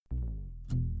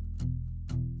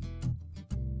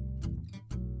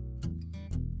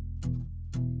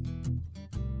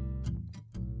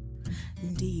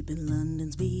Deep in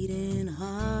London's beating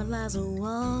heart lies a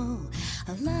wall.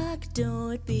 A locked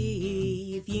door it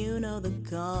be if you know the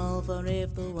call. For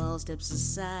if the wall steps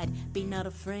aside, be not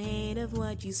afraid of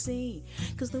what you see,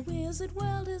 'cause the wizard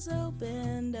world is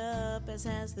opened up, as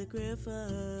has the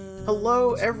griffin.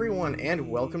 Hello, everyone,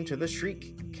 and welcome to the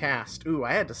Shriek Cast. Ooh,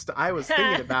 I had to. I was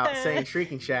thinking about saying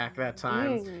Shrieking Shack that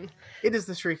time. It is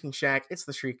the Shrieking Shack. It's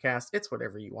the Shriek Cast. It's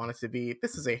whatever you want it to be.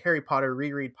 This is a Harry Potter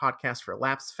reread podcast for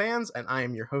Lapsed fans, and I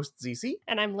am your host, ZZ.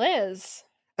 And I'm Liz.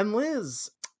 And Liz,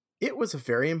 it was a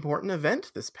very important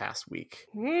event this past week.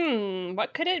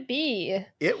 What could it be?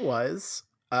 It was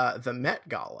the Met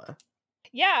Gala.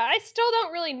 Yeah, I still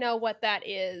don't really know what that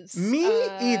is. Me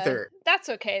either. That's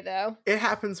okay, though. It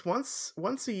happens once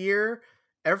a year.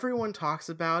 Everyone talks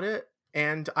about it,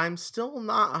 and I'm still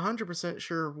not 100%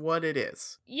 sure what it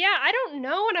is. Yeah, I don't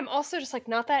know, and I'm also just,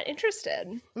 not that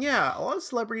interested. Yeah, a lot of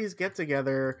celebrities get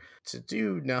together to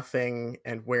do nothing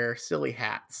and wear silly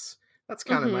hats. That's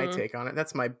kind of my take on it.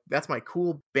 That's my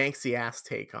cool Banksy-ass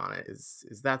take on it, is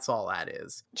that's all that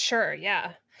is. Sure,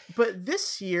 yeah. But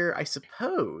this year, I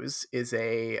suppose, is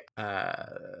a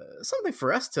something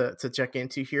for us to check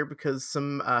into here, because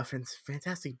some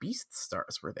Fantastic Beasts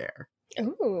stars were there.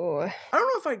 Ooh. I don't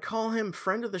know if I'd call him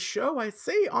friend of the show. I'd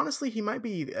say, honestly, he might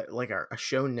be like a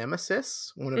show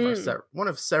nemesis, one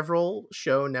of several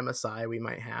show nemesi we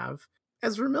might have.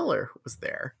 Ezra Miller was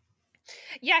there.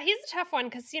 Yeah, he's a tough one,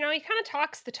 because, he kind of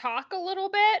talks the talk a little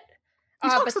bit. He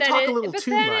talks the talk a little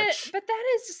too much. But that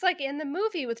is just in the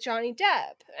movie with Johnny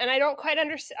Depp, and I don't quite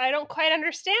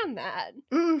understand that.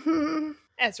 Mm-hmm.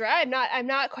 Ezra, I'm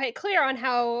not quite clear on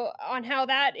how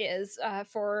that is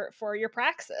for your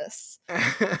praxis.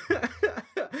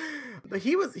 But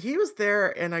he was there,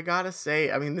 and I gotta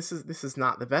say, I mean, this is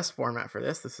not the best format for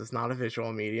this. This is not a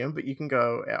visual medium, but you can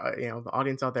go, the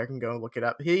audience out there can go look it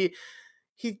up. He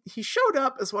showed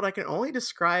up as what I can only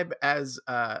describe as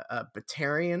a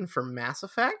Batarian from Mass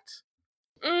Effect.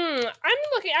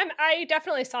 I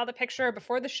definitely saw the picture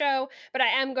before the show, but I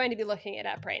am going to be looking it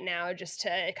up right now just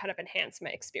to kind of enhance my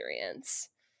experience.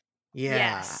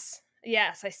 Yeah.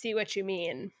 Yes, I see what you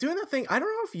mean. Doing that thing, I don't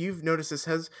know if you've noticed this.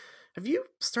 Have you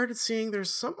started seeing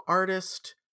there's some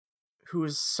artist who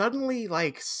is suddenly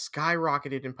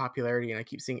skyrocketed in popularity, and I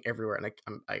keep seeing everywhere, and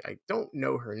I don't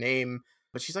know her name,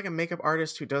 but she's a makeup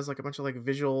artist who does a bunch of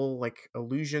visual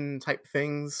illusion type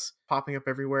things popping up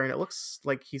everywhere, and it looks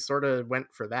like he sort of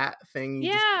went for that thing.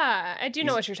 I do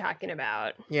know what you're talking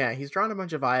about. Yeah, he's drawn a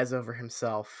bunch of eyes over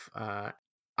himself.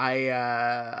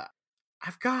 I've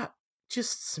got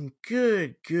just some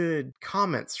good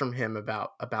comments from him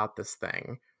about this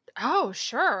thing. Oh,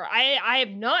 sure. I have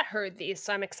not heard these,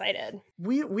 so I'm excited.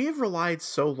 We've relied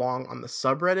so long on the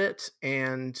subreddit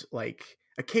and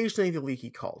occasionally the Leaky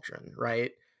Cauldron,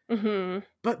 right? Mm-hmm.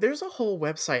 But there's a whole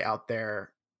website out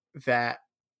there that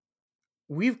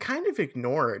we've kind of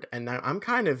ignored, and I'm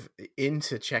kind of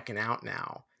into checking out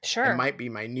now. Sure. It might be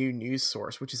my new news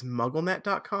source, which is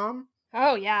MuggleNet.com.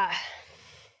 Oh, yeah.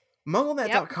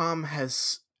 MuggleNet.com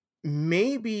has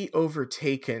maybe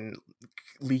overtaken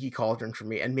Leaky Cauldron for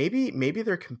me, and maybe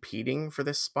they're competing for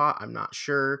this spot. I'm not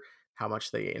sure how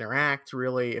much they interact,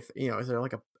 really. If is there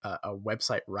a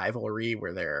website rivalry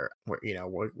where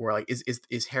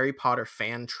is Harry Potter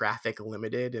fan traffic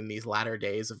limited in these latter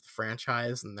days of the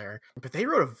franchise? But they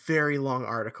wrote a very long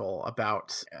article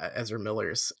about Ezra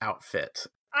Miller's outfit.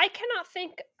 I cannot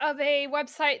think of a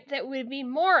website that would be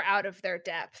more out of their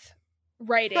depth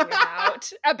writing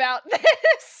about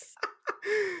this.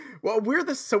 Well, we're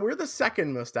the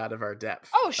second most out of our depth.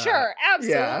 Oh, sure,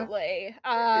 absolutely.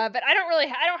 Yeah. But I don't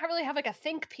really have a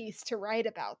think piece to write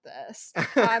about this.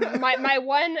 My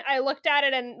one, I looked at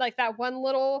it, and that one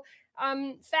little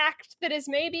fact that is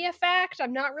maybe a fact.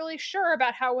 I'm not really sure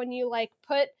about how when you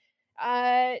put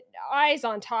eyes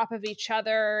on top of each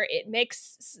other, it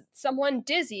makes someone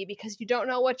dizzy because you don't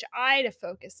know which eye to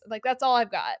focus. That's all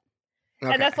I've got.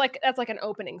 Okay. And that's an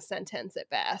opening sentence at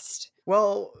best.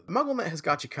 Well, MuggleNet has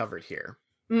got you covered here.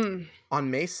 On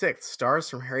May 6th, stars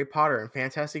from Harry Potter and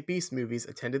Fantastic Beasts movies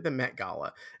attended the Met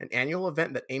Gala, an annual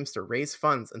event that aims to raise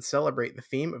funds and celebrate the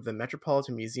theme of the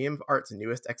Metropolitan Museum of Art's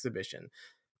newest exhibition.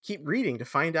 Keep reading to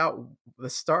find out the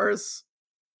stars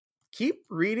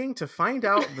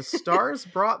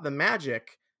brought the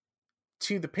magic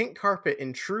to the pink carpet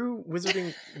in true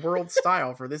Wizarding World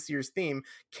style for this year's theme,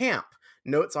 Camp.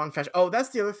 Notes on fashion. Oh, that's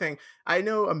the other thing. I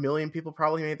know a million people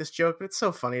probably made this joke, but it's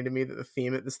so funny to me that the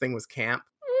theme of this thing was camp.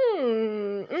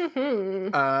 Mm-hmm.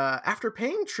 After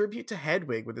paying tribute to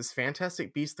Hedwig with his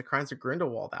Fantastic Beasts: The Crimes of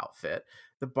Grindelwald outfit,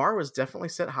 the bar was definitely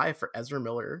set high for Ezra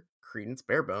Miller, Credence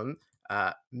Barebone,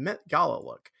 Met Gala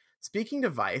look. Speaking to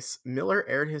Vice, Miller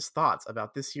aired his thoughts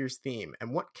about this year's theme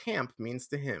and what camp means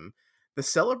to him. The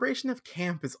celebration of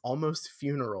camp is almost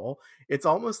funeral. It's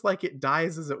almost like it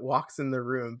dies as it walks in the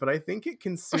room, but I think it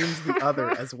consumes the other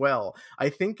as well. I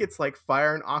think it's like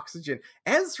fire and oxygen.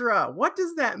 Ezra, what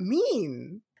does that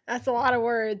mean? That's a lot of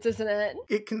words, isn't it?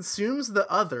 It consumes the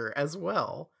other as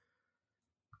well.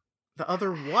 The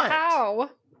other what? How?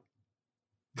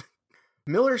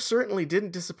 Miller certainly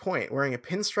didn't disappoint, wearing a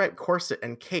pinstripe corset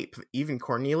and cape that even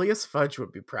Cornelius Fudge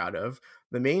would be proud of.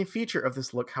 The main feature of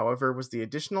this look, however, was the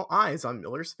additional eyes on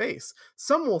Miller's face.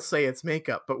 Some will say it's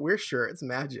makeup, but we're sure it's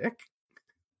magic.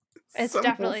 It's Some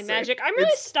definitely will say magic. I'm really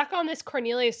it's- stuck on this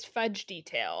Cornelius Fudge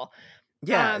detail.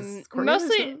 Yes,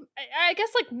 Mostly, I guess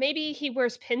like maybe he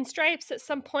wears pinstripes at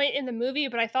some point in the movie,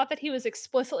 but I thought that he was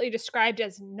explicitly described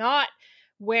as not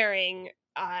wearing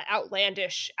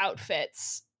outlandish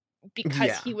outfits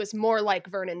because he was more like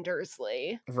Vernon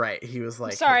Dursley. Right, he was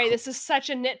like. Sorry, this is such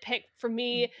a nitpick for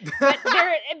me, but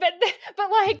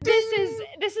like this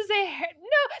is a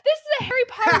Harry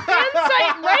Potter fan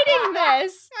site writing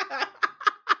this.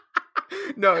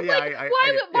 No, yeah. Like,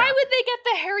 why would they get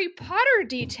the Harry Potter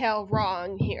detail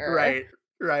wrong here?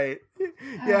 Right.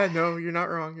 Yeah, no, you're not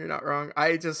wrong. You're not wrong.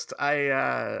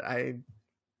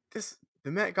 The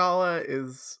Met Gala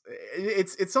is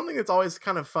it's something that's always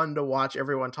kind of fun to watch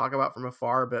everyone talk about from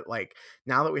afar, but like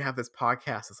now that we have this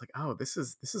podcast, it's like, oh, this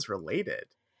is related.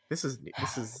 This is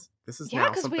yeah,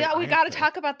 because we got to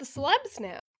talk about the celebs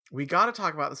now. We got to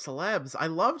talk about the celebs. I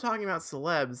love talking about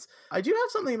celebs. I do have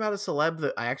something about a celeb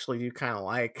that I actually do kind of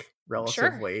like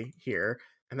relatively here.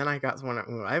 And then I got one.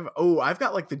 I've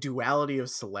got like the duality of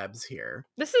celebs here.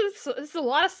 This is a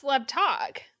lot of celeb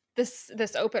talk.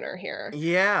 This opener here.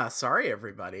 Yeah, sorry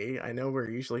everybody. I know we're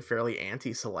usually fairly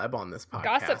anti-celeb on this podcast.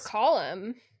 Gossip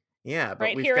column. Yeah, but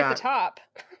right here at the top.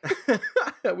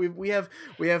 we have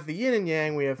the yin and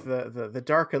yang. We have the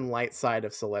dark and light side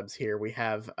of celebs here. We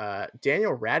have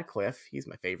Daniel Radcliffe. He's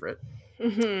my favorite.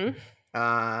 Mm-hmm.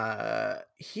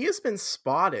 He has been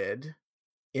spotted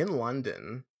in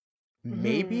London,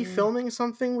 maybe filming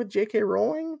something with J.K.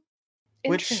 Rowling.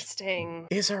 Interesting.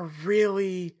 Which is a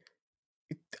really,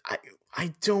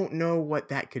 I don't know what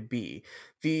that could be.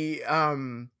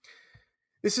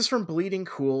 This is from Bleeding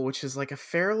Cool, which is like a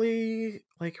fairly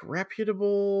like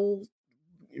reputable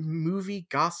movie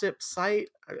gossip site,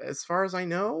 as far as I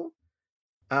know.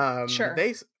 Sure.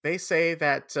 They say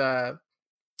that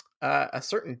a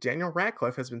certain Daniel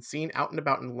Radcliffe has been seen out and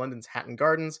about in London's Hatton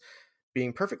Gardens,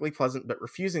 being perfectly pleasant but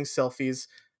refusing selfies,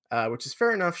 which is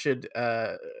fair enough,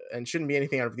 and shouldn't be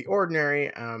anything out of the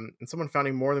ordinary. And someone found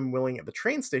him more than willing at the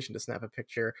train station to snap a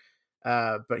picture.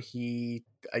 But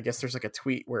I guess there's like a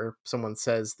tweet where someone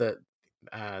says that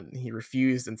he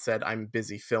refused and said, "I'm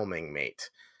busy filming, mate,"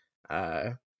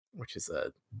 which is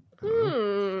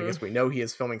I guess we know he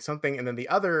is filming something. And then the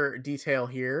other detail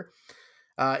here,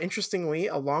 interestingly,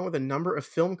 along with a number of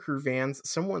film crew vans,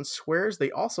 someone swears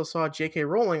they also saw J.K.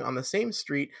 Rowling on the same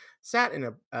street, sat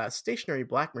in a stationary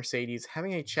black Mercedes,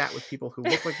 having a chat with people who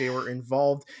look like they were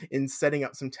involved in setting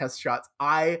up some test shots.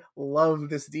 I love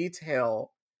this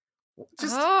detail.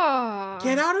 Just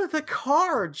get out of the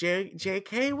car,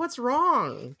 JK. What's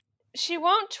wrong? She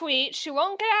won't tweet. She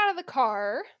won't get out of the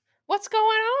car. What's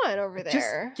going on over there?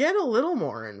 Just get a little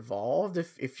more involved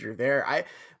if you're there. I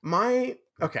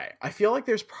feel like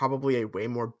there's probably a way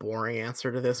more boring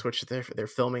answer to this, which they're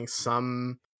filming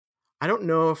some. I don't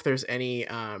know if there's any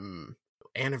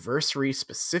anniversary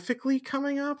specifically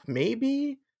coming up.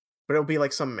 Maybe. But it'll be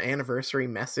like some anniversary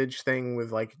message thing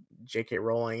with like J.K.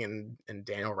 Rowling and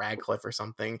Daniel Radcliffe or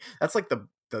something. That's like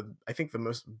I think the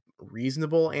most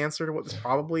reasonable answer to what this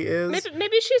probably is.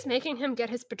 Maybe she's making him get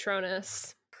his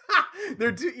Patronus.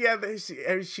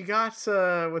 She got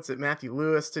Matthew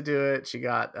Lewis to do it. She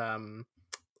got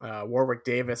Warwick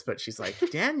Davis, but she's like,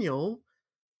 Daniel,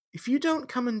 if you don't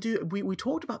come and do, we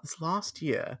talked about this last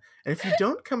year, and if you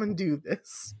don't come and do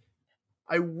this,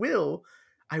 I will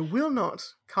not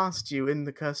cast you in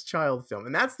the Cursed Child film.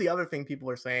 And that's the other thing people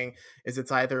are saying, is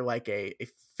it's either like a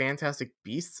Fantastic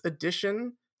Beasts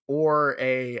edition or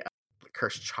a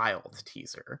Cursed Child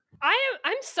teaser.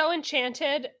 I'm so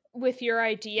enchanted with your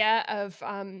idea of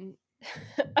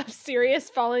of Sirius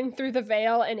falling through the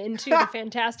veil and into the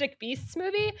Fantastic Beasts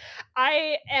movie.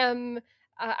 I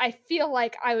feel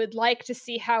like I would like to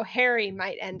see how Harry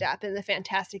might end up in the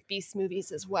Fantastic Beasts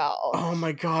movies as well. Oh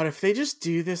my god, if they just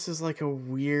do this as like a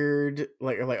weird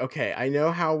like okay, I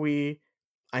know how we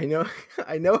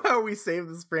save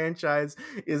this franchise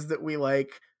is that we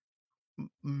like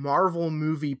Marvel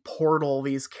movie portal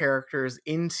these characters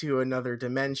into another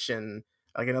dimension,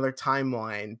 like another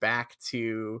timeline, back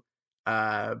to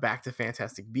back to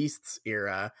Fantastic Beasts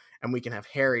era, and we can have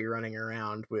Harry running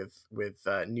around with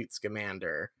Newt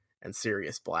Scamander and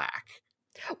Sirius Black.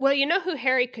 Well, you know who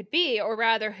Harry could be, or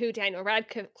rather who Daniel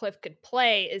Radcliffe could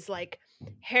play, is like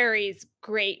Harry's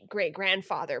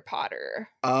great-great-grandfather Potter.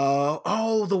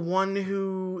 Oh, the one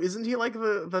who isn't he like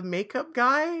the makeup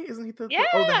guy? Isn't he the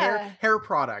Yeah. hair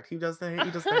product? He does the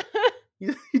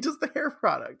he does the hair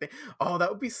product. Oh,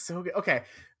 that would be so good. Okay.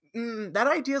 That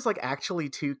idea is like actually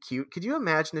too cute. Could you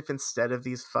imagine if instead of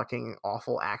these fucking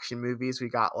awful action movies, we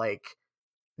got like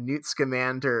Newt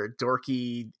Scamander,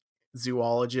 dorky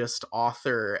zoologist,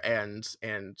 author, and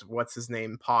what's his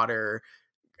name, Potter,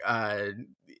 uh,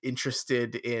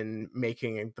 interested in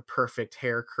making the perfect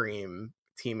hair cream,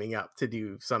 teaming up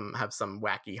to have some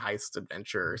wacky heist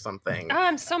adventure or something.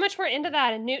 I'm so much more into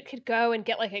that, and Newt could go and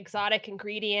get like exotic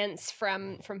ingredients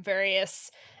from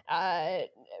various uh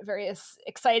various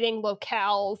exciting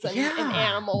locales and Yeah.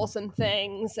 animals and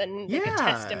things, and they could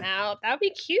test them Yeah. out. That would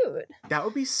be cute. That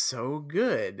would be so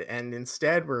good. And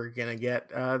instead, we're gonna get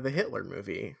the Hitler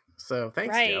movie. So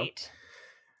thanks, Joe. Right.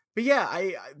 But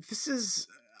yeah, this is.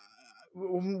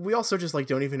 We also just like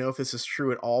don't even know if this is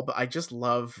true at all. But I just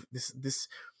love this.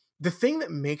 The thing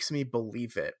that makes me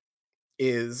believe it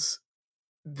is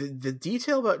the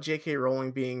detail about J.K.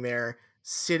 Rowling being there,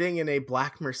 sitting in a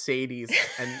black Mercedes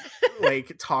and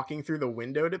like talking through the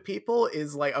window to people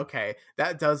is like, okay,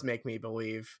 that does make me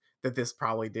believe that this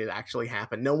probably did actually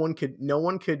happen. No one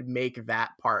could make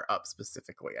that part up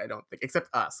specifically, I don't think, except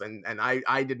us. And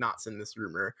I did not send this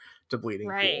rumor to Bleeding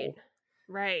Right. Cool.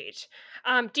 Right.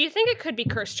 Do you think it could be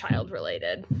cursed child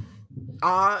related?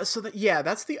 So that, yeah,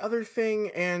 that's the other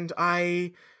thing. And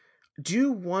I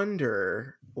do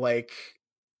wonder, like,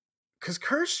 because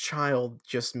Cursed Child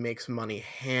just makes money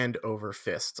hand over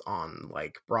fist on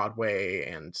like Broadway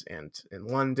and in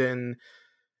London,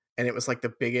 and it was like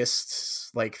the biggest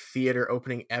like theater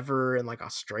opening ever in like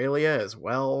Australia as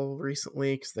well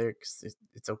recently, because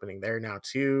it's opening there now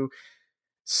too.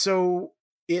 So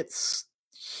it's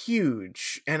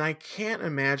huge, and I can't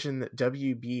imagine that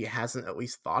WB hasn't at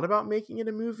least thought about making it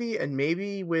a movie. And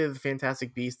maybe with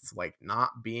Fantastic Beasts like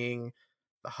not being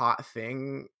the hot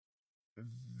thing,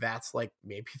 that's like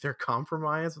maybe their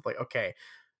compromise with like, okay,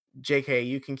 JK,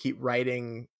 you can keep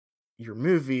writing your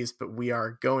movies, but we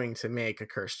are going to make a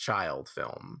Cursed Child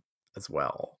film as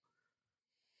well.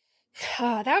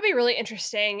 That would be really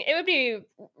interesting. It would be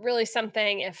really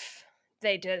something if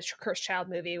they did a cursed child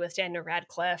movie with Daniel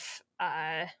Radcliffe.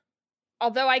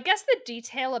 Although I guess the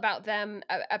detail about them,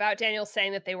 about Daniel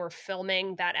saying that they were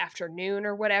filming that afternoon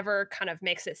or whatever, kind of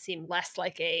makes it seem less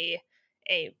like a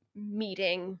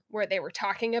meeting where they were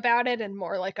talking about it and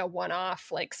more like a one-off,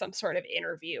 like some sort of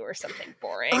interview or something Like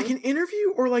boring. an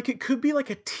interview, or like it could be like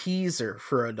a teaser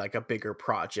for like a bigger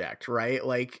project, right?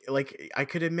 Like I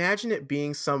could imagine it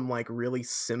being some like really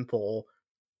simple,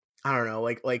 I don't know,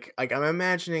 like I'm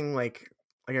imagining like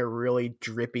a really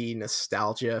drippy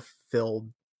nostalgia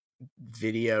filled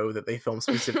video that they filmed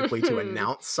specifically to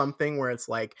announce something, where it's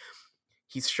like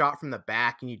he's shot from the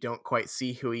back and you don't quite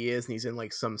see who he is, and he's in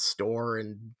like some store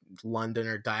in London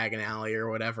or Diagon Alley or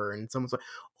whatever, and someone's like,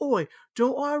 "Oi,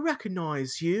 don't I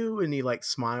recognize you?" And he like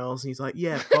smiles and he's like,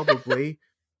 "Yeah, probably."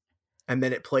 And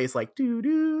then it plays like doo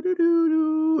doo doo doo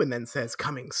doo, and then says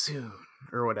 "coming soon"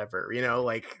 or whatever,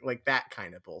 like that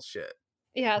kind of bullshit.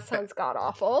 Yeah, sounds god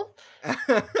awful.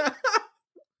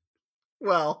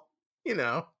 Well, you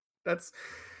know, that's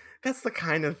the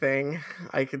kind of thing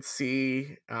I could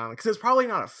see, because it's probably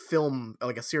not a film,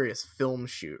 like a serious film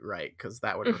shoot, right? Because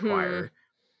that would Hmm. require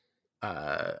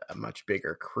a much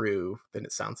bigger crew than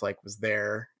it sounds like was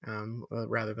there,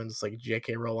 rather than just like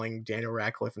J.K. Rowling, Daniel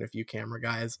Radcliffe, and a few camera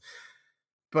guys.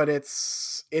 But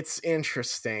it's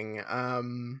interesting.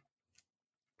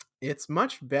 It's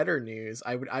much better news.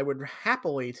 I would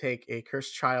happily take a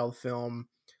Cursed Child film,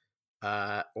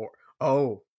 or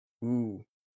oh, ooh,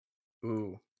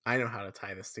 ooh, I know how to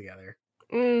tie this together.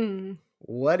 Mm.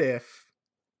 What if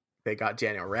they got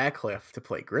Daniel Radcliffe to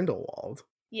play Grindelwald?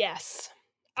 Yes.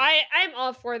 I'm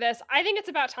all for this. I think it's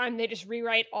about time they just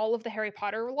rewrite all of the Harry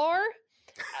Potter lore.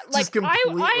 Just Like I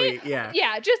completely, yeah.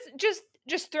 yeah,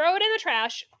 just throw it in the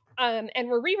trash. And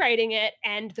we're rewriting it,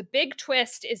 and the big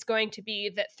twist is going to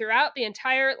be that throughout the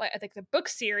entire like the book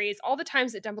series, all the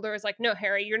times that Dumbledore is like, "No,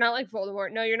 Harry, you're not like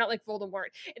Voldemort. No, you're not like Voldemort."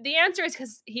 The answer is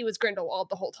because he was Grindelwald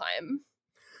the whole time.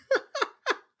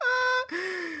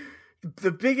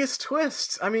 The biggest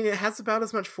twist. I mean, it has about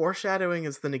as much foreshadowing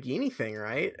as the Nagini thing,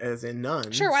 right? As in None.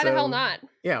 Sure, why the hell So, not?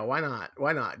 yeah, why not?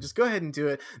 Why not? Just go ahead and do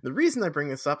it. The reason I bring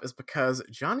this up is because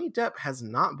Johnny Depp has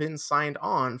not been signed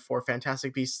on for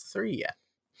Fantastic Beasts 3 yet.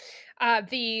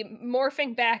 The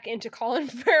morphing back into Colin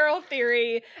Farrell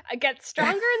theory gets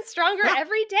stronger and stronger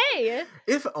every day.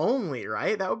 If only,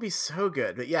 right? That would be so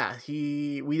good. But yeah,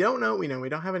 we don't know. We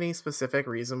don't have any specific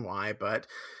reason why, but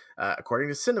according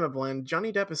to Cinema Blend,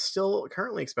 Johnny Depp is still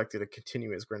currently expected to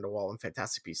continue as Grindelwald in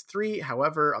Fantastic Beasts 3.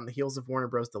 However, on the heels of Warner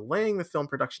Bros. Delaying the film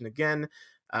production again,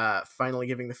 finally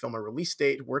giving the film a release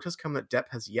date, word has come that Depp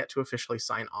has yet to officially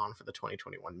sign on for the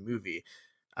 2021 movie.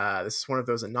 This is one of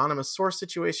those anonymous source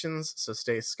situations, so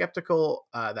stay skeptical.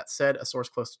 That said, a source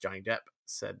close to Johnny Depp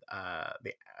said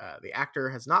the actor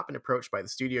has not been approached by the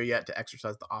studio yet to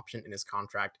exercise the option in his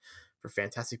contract for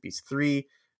Fantastic Beasts 3.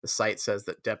 The site says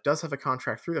that Depp does have a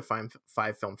contract through the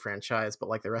five film franchise, but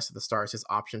like the rest of the stars, his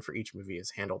option for each movie is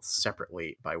handled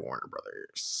separately by Warner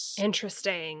Brothers.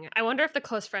 Interesting. I wonder if the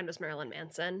close friend was Marilyn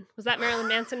Manson. Was that Marilyn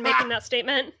Manson making that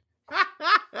statement?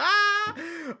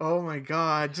 Oh my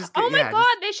god!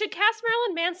 They should cast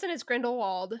Marilyn Manson as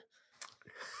Grindelwald.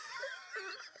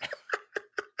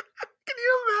 Can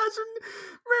you imagine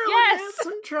Marilyn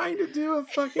Manson trying to do a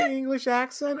fucking English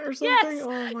accent or something? Yes.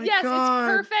 Oh my yes, god!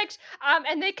 It's perfect.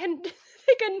 And they can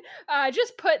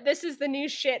just put "This is the new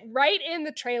shit" right in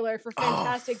the trailer for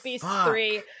Fantastic Beasts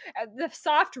 3, the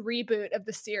soft reboot of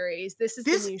the series. This is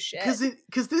the new shit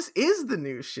because this is the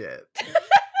new shit.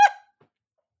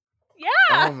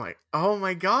 Yeah. Oh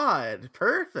my god!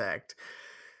 Perfect.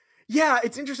 Yeah,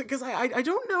 it's interesting because I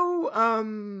don't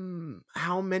know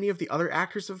how many of the other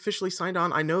actors have officially signed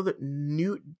on. I know that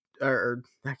Newt, or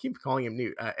I keep calling him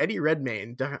Newt, Eddie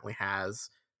Redmayne definitely has,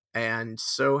 and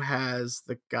so has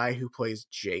the guy who plays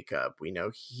Jacob. We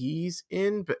know he's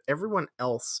in, but everyone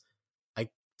else, I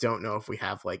don't know if we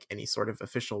have like any sort of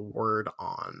official word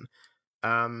on.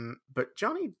 But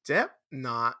Johnny Depp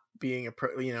not being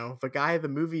the guy the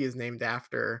movie is named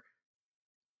after,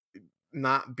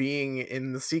 not being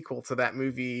in the sequel to that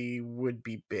movie would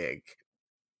be big.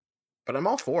 But I'm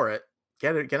all for it.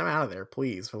 Get him out of there,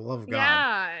 please, for the love of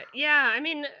God. Yeah. I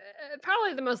mean,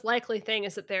 probably the most likely thing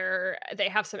is that they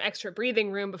have some extra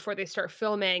breathing room before they start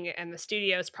filming, and the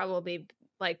studio's probably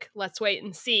like, let's wait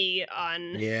and see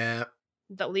on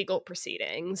the legal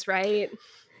proceedings, right?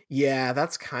 Yeah,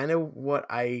 that's kind of what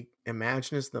I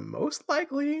imagine is the most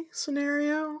likely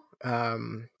scenario.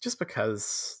 Just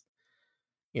because,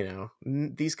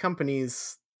 these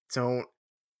companies don't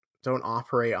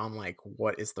operate on like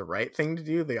what is the right thing to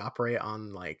do. They operate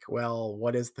on like, well,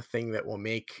 what is the thing that will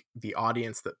make the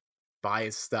audience that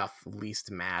buys stuff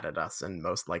least mad at us and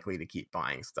most likely to keep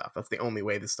buying stuff. That's the only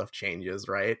way this stuff changes,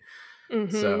 right?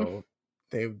 Mm-hmm. So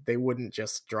they wouldn't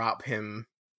just drop him,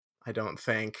 I don't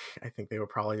think. I think they would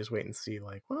probably just wait and see,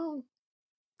 like, well,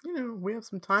 we have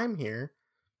some time here.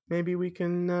 Maybe we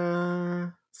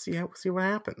can see what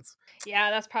happens. Yeah,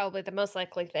 that's probably the most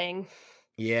likely thing.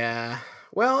 Yeah.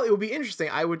 Well, it would be interesting.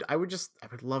 I would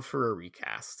love for a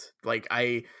recast. Like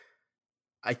I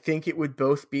think it would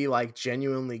both be like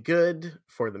genuinely good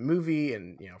for the movie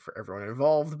and, for everyone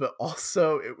involved, but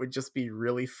also it would just be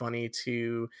really funny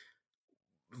to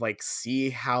like see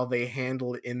how they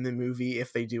handle it in the movie,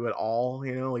 if they do it all,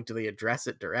 like, do they address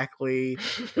it directly?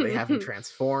 Do they have him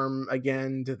transform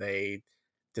again? Do they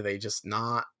just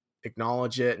not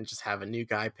acknowledge it and just have a new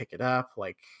guy pick it up?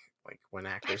 Like when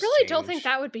actors I really change. don't think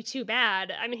that would be too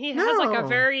bad. I mean, he has like a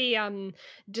very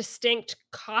distinct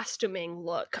costuming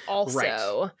look also.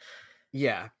 Right.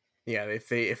 Yeah. If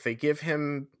they give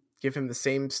him the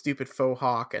same stupid faux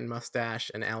hawk and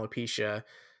mustache and alopecia,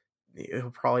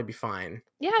 it'll probably be fine.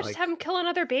 Yeah, just have him kill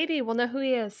another baby. We'll know who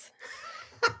he is.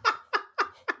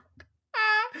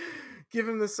 Give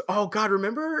him this. Oh God,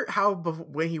 remember how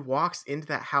when he walks into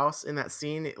that house in that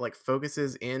scene, it like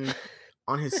focuses in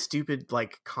on his stupid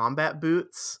like combat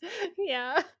boots?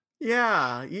 Yeah.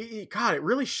 Yeah. God, it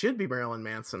really should be Marilyn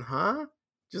Manson, huh?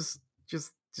 Just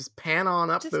pan on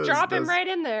up. Just drop him right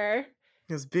in there.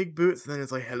 His big boots, and then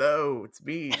it's like, hello, it's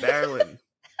me, Marilyn.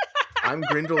 I'm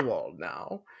Grindelwald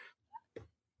now.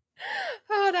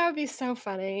 Oh, that would be so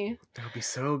funny. That would be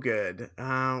so good.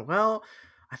 Well,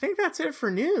 I think that's it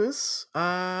for news.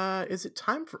 Is it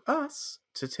time for us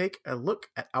to take a look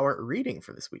at our reading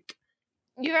for this week?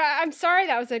 Yeah, I'm sorry,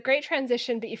 that was a great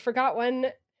transition, but you forgot one,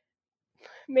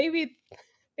 maybe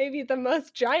the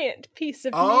most giant piece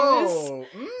of news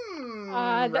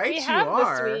that we have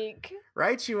this week.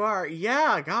 Right, you are.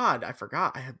 Yeah, God, I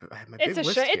forgot. I had my big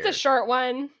list here. It's a short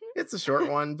one. It's a short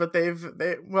one, but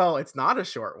well, it's not a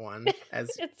short one.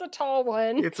 It's a tall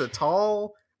one. It's a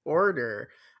tall order.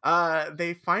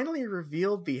 They finally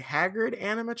revealed the Hagrid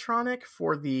animatronic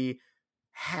for the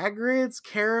Hagrid's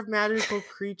Care of Magical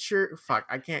Creature. Fuck,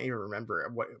 I can't even remember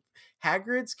what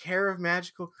Hagrid's Care of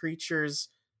Magical Creatures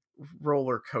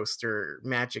roller coaster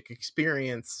magic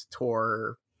experience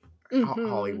tour Mm-hmm.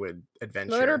 Hollywood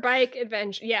adventure. Motorbike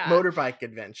adventure. Yeah. Motorbike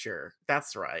adventure.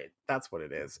 That's right. That's what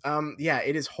it is. Yeah,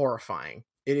 it is horrifying.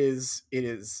 It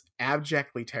is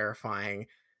abjectly terrifying.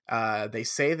 They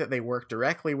say that they worked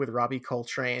directly with Robbie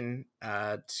Coltrane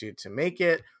to make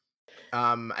it.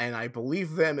 And I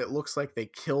believe them. It looks like they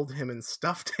killed him and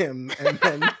stuffed him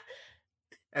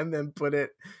and then put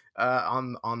it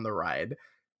on the ride.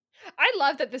 I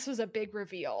love that this was a big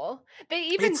reveal. They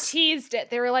even It's teased it.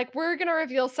 They were like, we're going to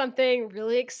reveal something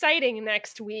really exciting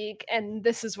next week. And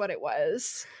this is what it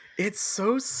was. it's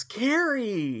so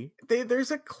scary.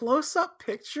 There's a close-up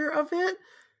picture of it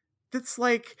that's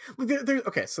like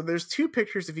okay, so there's two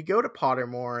pictures. If you go to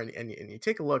Pottermore and you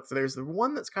take a look, so there's the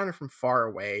one that's kind of from far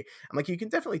away, and like you can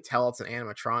definitely tell it's an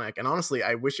animatronic, and honestly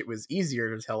I wish it was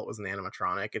easier to tell it was an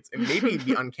animatronic. It's maybe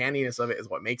the uncanniness of it is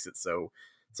what makes it so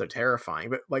terrifying,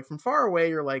 but like from far away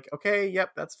you're like, okay,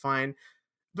 yep, that's fine.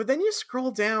 But then you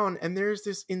scroll down and there's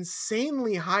this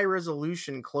insanely high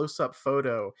resolution close-up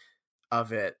photo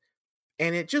of it,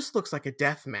 and it just looks like a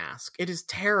death mask. It is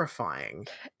terrifying.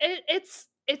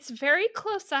 It's very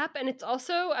close up, and it's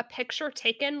also a picture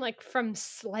taken like from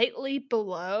slightly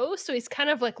below, so he's kind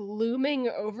of like looming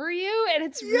over you, and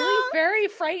it's really Yeah, very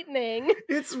frightening.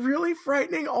 it's really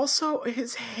frightening. Also,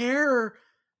 his hair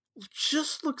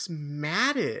just looks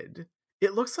matted.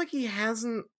 It looks like he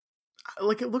hasn't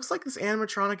like it looks like this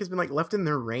animatronic has been like left in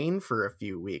the rain for a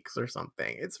few weeks or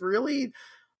something. It's really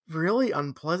really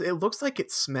unpleasant. It looks like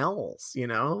it smells,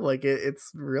 like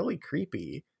it's really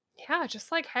creepy. Yeah,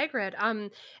 just like Hagrid.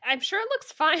 I'm sure it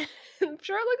looks fine. I'm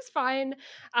sure it looks fine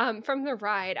from the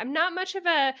ride. I'm not much of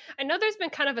a. I know there's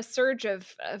been kind of a surge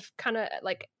of kind of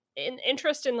like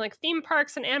interest in like theme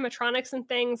parks and animatronics and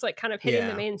things like kind of hitting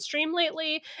the Yeah. mainstream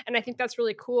lately, and I think that's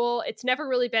really cool. It's never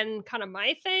really been kind of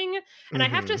my thing, and I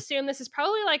have to Mm-hmm. assume this is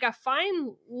probably like a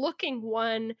fine looking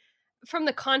one from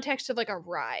the context of like a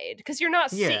ride, because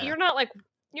Yeah. you're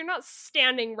not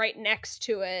standing right next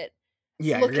to it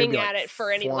Yeah, you're gonna be looking like at it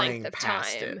for any length flying of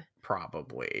past it, time.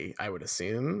 probably, I would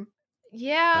assume.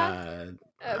 Yeah,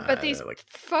 Uh, but these like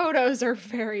photos are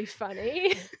very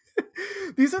funny.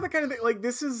 these are the kind of thing, like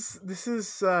this is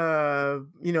there's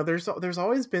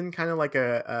always been kind of like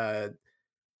a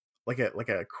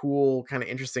cool kind of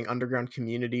interesting underground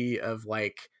community of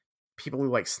like people who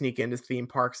like sneak into theme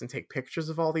parks and take pictures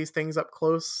of all these things up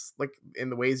close, like in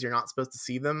the ways you're not supposed to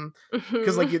see them,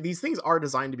 because like Mhm. these things are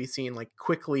designed to be seen like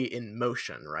quickly in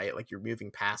motion, right? Like you're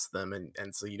moving past them,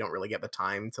 and so you don't really get the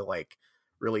time to like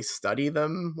really study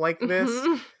them like this.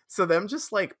 Mhm. So them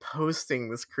just like posting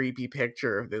this creepy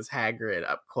picture of this Hagrid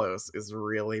up close is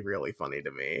really really funny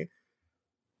to me.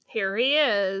 Here he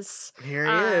is. Here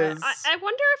he is. I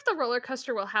wonder if the roller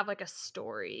coaster will have like a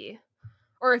story,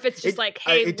 or if it's just it like,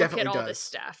 hey, it look at definitely all this does.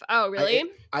 stuff. Oh, I really? it,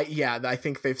 I yeah, I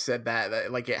think they've said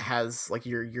that like it has like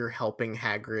you're helping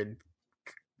Hagrid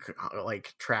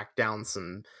like track down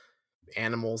some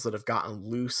animals that have gotten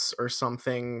loose or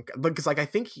something. Because like I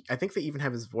think they even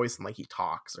have his voice and like he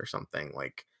talks or something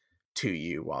like to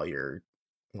you while you're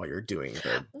doing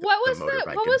the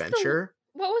motorbike adventure.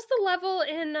 What was the level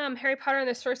in Harry Potter and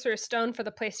the Sorcerer's Stone for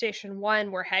the PlayStation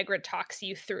 1 where Hagrid talks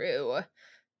you through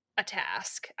a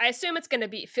task? I assume it's going to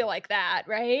be feel like that,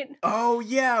 right? Oh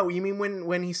yeah, you mean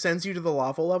when he sends you to the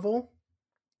lava level?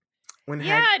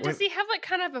 Yeah, does When he have like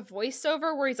kind of a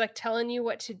voiceover where he's like telling you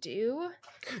what to do?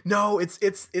 No, it's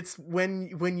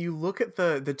when you look at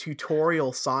the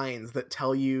tutorial signs that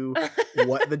tell you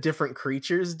what the different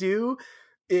creatures do.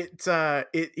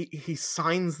 He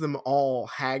signs them all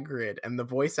Hagrid, and the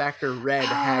voice actor read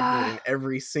Hagrid in Ah,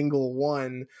 every single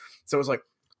one. So it's like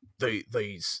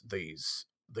these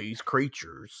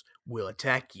creatures will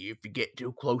attack you if you get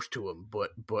too close to them,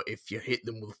 but if you hit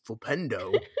them with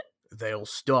Flipendo, they'll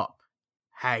stop.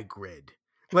 Hagrid.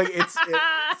 Like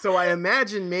so I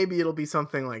imagine maybe it'll be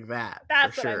something like that for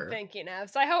that's what I'm sure. thinking of.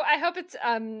 So I hope it's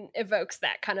evokes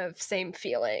that kind of same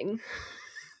feeling.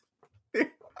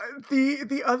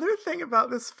 The other thing about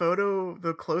this photo,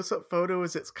 the close-up photo,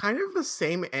 is it's kind of the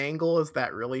same angle as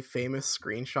that really famous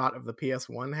screenshot of the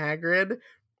PS1 Hagrid,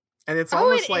 and it's Oh,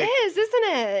 almost it like is, isn't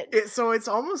it? it's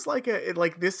almost like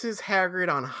like this is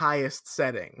Hagrid on highest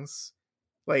settings.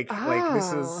 Like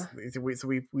this Oh, is so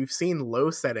we've seen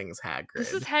low settings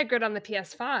this is Hagrid. Hagrid on the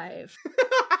PS5.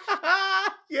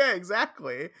 Yeah,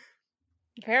 exactly.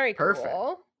 Very Perfect.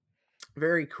 cool.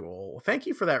 Very cool. Well, thank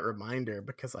you for that reminder,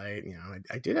 because I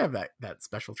did have that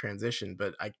special transition,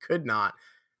 but I could not.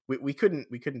 We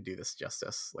couldn't do this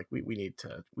justice. Like we needed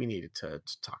to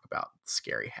talk about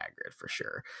scary Hagrid for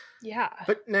sure. Yeah.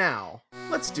 But now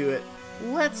let's do it.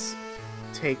 Let's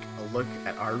take a look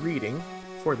at our reading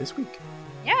for this week.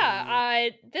 Yeah,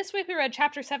 this week we read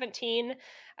chapter 17,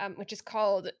 which is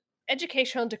called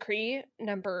Educational Decree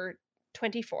number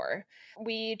 24.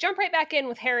 We jump right back in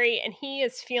with Harry, and he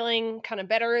is feeling kind of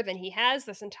better than he has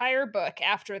this entire book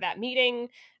after that meeting,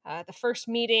 the first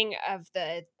meeting of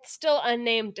the still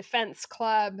unnamed defense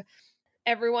club.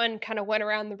 Everyone kind of went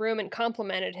around the room and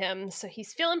complimented him, so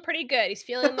he's feeling pretty good. He's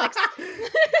feeling like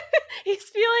he's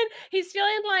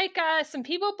feeling like some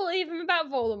people believe him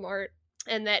about Voldemort,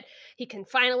 and that he can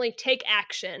finally take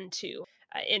action to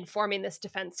in forming this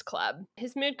defense club.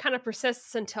 His mood kind of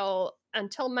persists until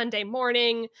Monday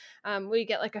morning. We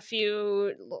get like a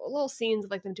few little scenes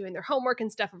of like them doing their homework and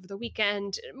stuff over the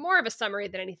weekend. More of a summary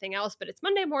than anything else, but it's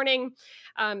Monday morning,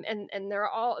 and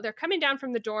they're coming down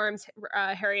from the dorms,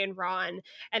 Harry and Ron,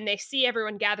 and they see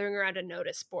everyone gathering around a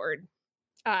notice board,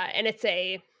 and it's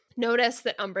a notice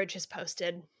that Umbridge has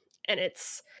posted, and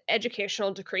it's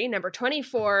Educational Decree number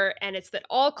 24, and it's that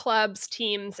all clubs,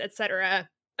 teams, etc.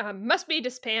 Must be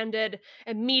disbanded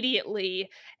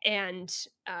immediately, and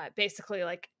basically,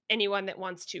 like, anyone that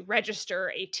wants to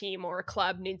register a team or a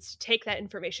club needs to take that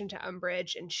information to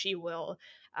Umbridge, and she will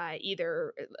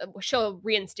she'll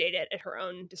reinstate it at her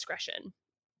own discretion.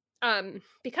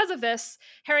 Because of this,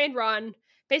 Harry and Ron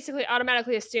basically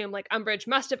automatically assume like Umbridge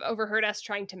must have overheard us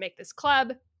trying to make this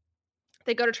club.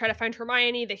 They go to try to find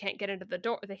Hermione. They can't get into the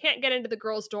door. They can't get into the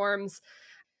girls' dorms.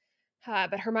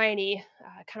 But Hermione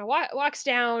kind of walks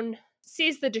down,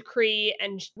 sees the decree,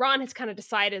 and Ron has kind of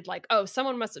decided, like, oh,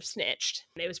 someone must have snitched.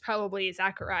 It was probably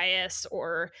Zacharias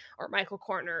or Michael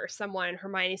Corner or someone.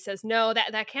 Hermione says, no,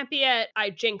 that can't be it. I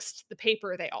jinxed the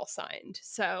paper they all signed.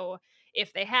 So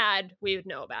if they had, we would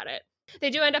know about it.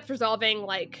 They do end up resolving,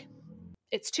 like,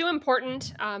 it's too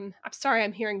important. I'm sorry,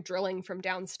 I'm hearing drilling from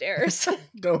downstairs.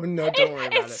 Don't worry about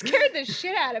it. It scared the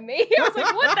shit out of me. I was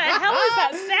like, what the hell is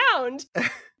that sound?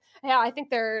 Yeah, I think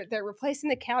they're replacing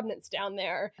the cabinets down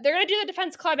there. They're going to do the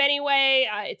defense club anyway.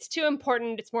 It's too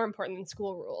important. It's more important than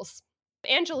school rules.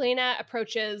 Angelina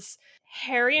approaches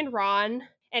Harry and Ron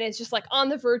and is just like on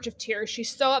the verge of tears. She's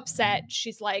so upset.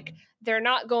 She's like, they're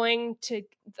not going to,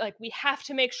 like, we have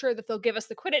to make sure that they'll give us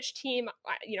the Quidditch team.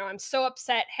 I'm so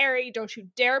upset. Harry, don't you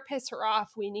dare piss her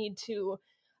off. We need to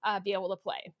be able to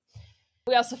play.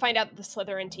 We also find out that the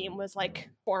Slytherin team was like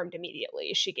formed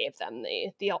immediately. She gave them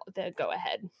the go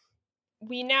ahead.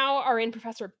 We now are in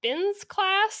Professor Binns'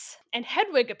 class, and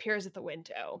Hedwig appears at the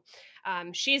window.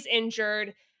 She's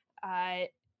injured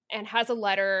and has a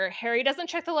letter. Harry doesn't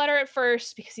check the letter at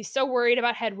first because he's so worried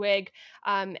about Hedwig,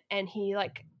 and he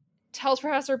tells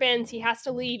Professor Binns he has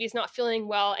to leave. He's not feeling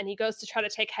well, and he goes to try to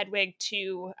take Hedwig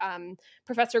to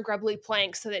Professor Grubbly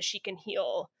Plank so that she can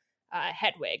heal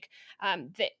Hedwig.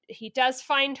 That he does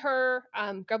find her.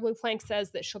 Grubbly Plank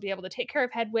says that she'll be able to take care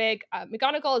of Hedwig.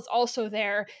 McGonagall is also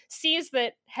there, sees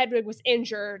that Hedwig was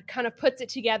injured, kind of puts it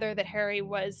together that Harry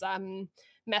was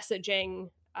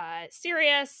messaging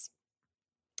Sirius,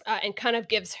 and kind of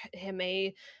gives him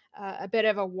a bit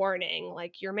of a warning,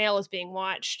 like, your mail is being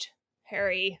watched,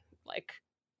 Harry, like,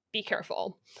 be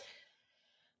careful.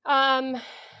 Let's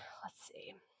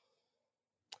see.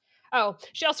 Oh,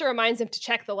 she also reminds him to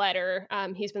check the letter.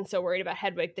 He's been so worried about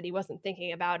Hedwig that he wasn't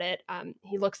thinking about it.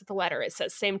 He looks at the letter. It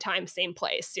says, same time, same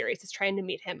place. Sirius is trying to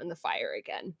meet him in the fire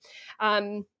again.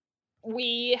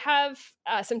 We have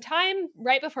some time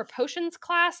right before potions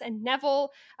class, and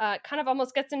Neville kind of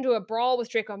almost gets into a brawl with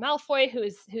Draco Malfoy,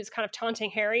 who's kind of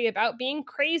taunting Harry about being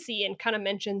crazy, and kind of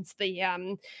mentions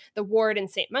the ward in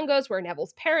St. Mungo's where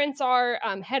Neville's parents are.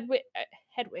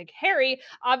 Harry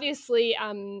obviously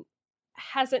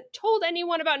hasn't told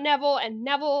anyone about Neville, and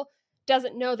Neville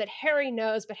doesn't know that Harry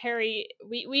knows, but Harry,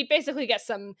 we basically get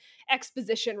some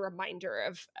exposition reminder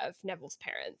of Neville's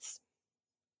parents.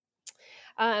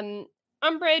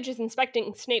 Umbridge is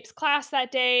inspecting Snape's class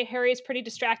that day. Harry is pretty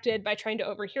distracted by trying to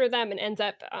overhear them and ends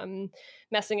up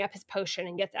messing up his potion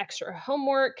and gets extra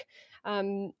homework.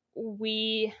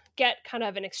 We get kind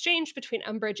of an exchange between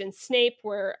Umbridge and Snape,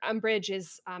 where Umbridge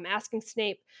is asking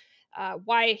Snape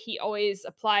why he always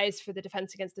applies for the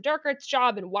Defense Against the Dark Arts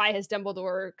job, and why has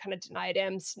Dumbledore kind of denied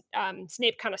him.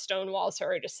 Snape kind of stonewalls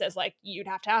her, just says, like, you'd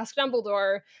have to ask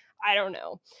Dumbledore. I don't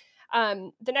know.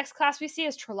 The next class we see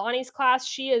is Trelawney's class.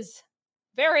 She is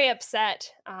very upset.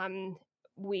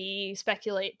 We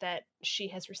speculate that she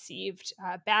has received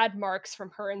bad marks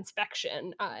from her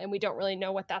inspection, and we don't really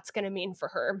know what that's going to mean for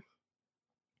her.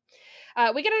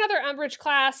 We get another Umbridge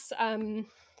class,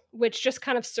 which just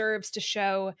kind of serves to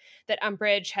show that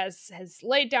Umbridge has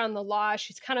laid down the law.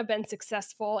 She's kind of been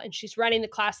successful, and she's running the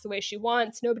class the way she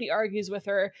wants. Nobody argues with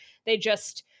her. They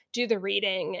just do the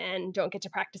reading and don't get to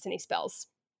practice any spells.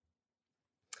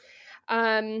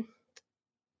 Um,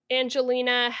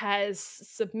 Angelina has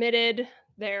submitted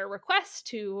their request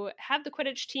to have the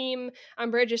Quidditch team.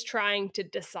 Umbridge is trying to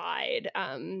decide,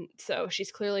 so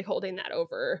she's clearly holding that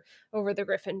over the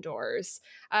Gryffindors.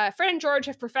 Fred and George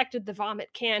have perfected the vomit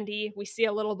candy. We see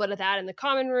a little bit of that in the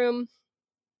common room.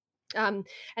 And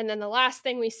then the last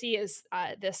thing we see is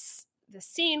this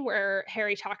scene where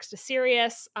Harry talks to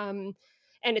Sirius, and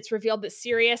it's revealed that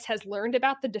Sirius has learned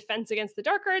about the Defense Against the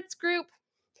Dark Arts group.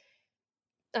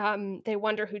 They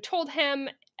wonder who told him.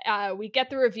 We get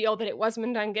the reveal that it was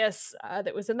Mundungus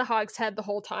that was in the Hogshead the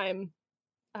whole time.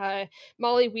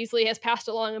 Molly Weasley has passed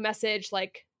along a message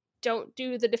like, "Don't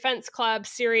do the Defense Club."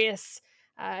 Sirius,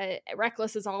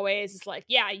 reckless as always, is like,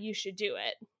 "Yeah, you should do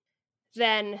it."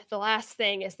 Then the last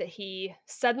thing is that he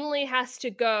suddenly has to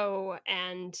go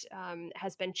and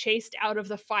has been chased out of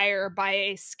the fire by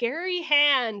a scary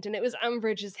hand, and it was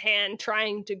Umbridge's hand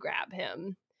trying to grab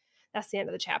him. That's the end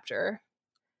of the chapter.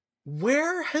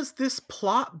 Where has this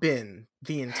plot been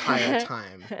the entire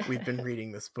time we've been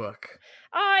reading this book?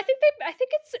 I think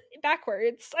it's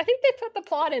backwards. I think they put the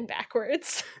plot in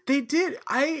backwards. They did.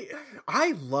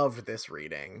 I loved this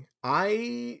reading.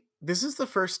 This is the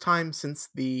first time since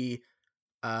the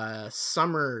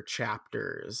summer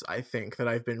chapters, I think, that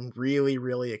I've been really,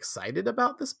 really excited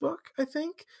about this book. I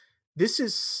think this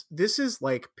is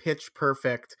like pitch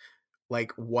perfect,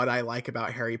 like what I like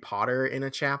about Harry Potter in a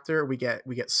chapter. We get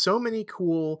so many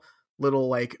cool little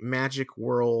like magic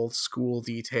world school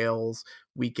details.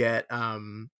 We get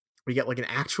like an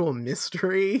actual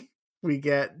mystery. We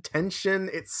get tension.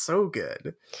 It's so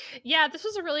good. Yeah, this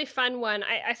was a really fun one.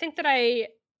 I think that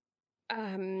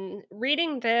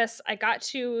reading this, I got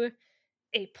to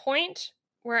a point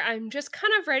where I'm just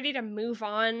kind of ready to move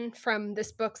on from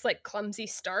this book's like clumsy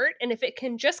start. And if it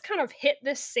can just kind of hit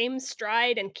this same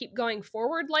stride and keep going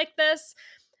forward like this,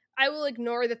 I will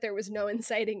ignore that there was no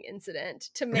inciting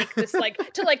incident to make this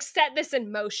like to like set this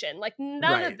in motion. Like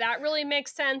none Right. of that really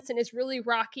makes sense and is really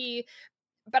rocky,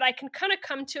 but I can kind of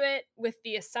come to it with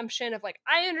the assumption of like,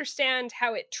 I understand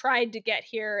how it tried to get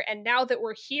here. And now that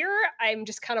we're here, I'm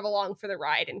just kind of along for the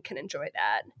ride and can enjoy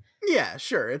that. Yeah,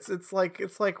 sure. It's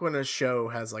like when a show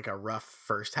has like a rough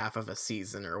first half of a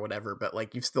season or whatever, but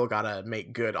like you've still got to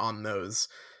make good on those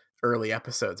early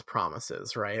episodes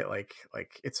promises, right? Like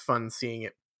it's fun seeing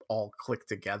it all click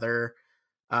together.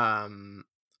 Um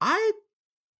I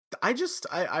just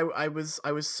I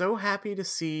was so happy to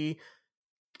see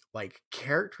like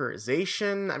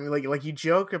characterization. I mean, like you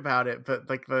joke about it, but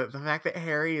like the fact that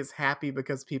Harry is happy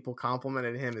because people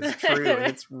complimented him is true, and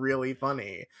it's really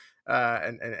funny,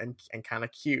 and kind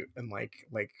of cute, and like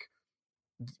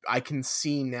I can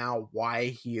see now why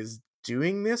he is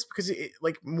doing this, because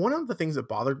like one of the things that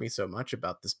bothered me so much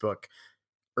about this book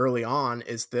early on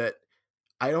is that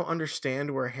I don't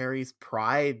understand where Harry's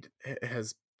pride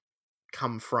has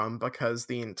come from, because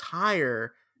the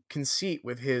entire conceit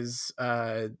with his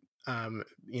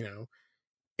you know,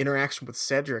 interaction with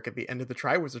Cedric at the end of the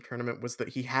Triwizard Tournament was that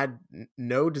he had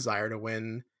no desire to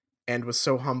win, and was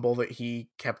so humble that he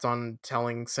kept on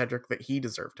telling Cedric that he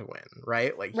deserved to win,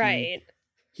 right? Like Right.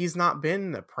 he's not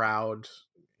been a proud,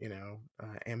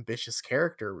 ambitious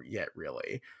character yet,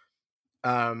 really.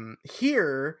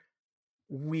 Here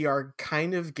we are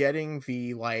kind of getting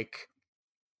the like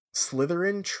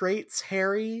Slytherin traits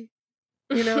Harry,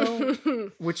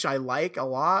 which I like a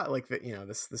lot. Like that,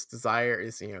 this desire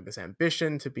is, this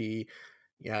ambition to be,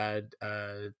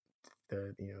 the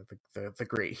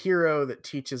great hero that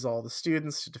teaches all the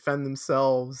students to defend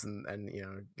themselves, and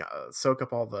soak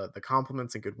up all the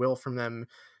compliments and goodwill from them.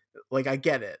 Like, I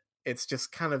get it. It's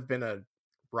just kind of been a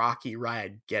rocky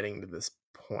ride getting to this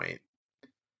point,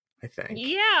 I think.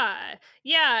 Yeah.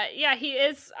 Yeah, he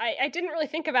is. I didn't really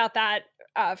think about that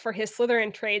for his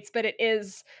Slytherin traits, but it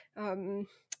is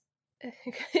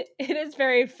it is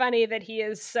very funny that he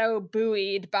is so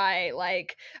buoyed by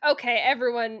like, okay,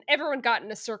 everyone got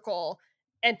in a circle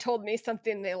and told me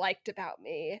something they liked about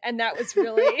me. And that was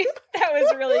really that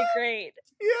was really great.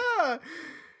 Yeah.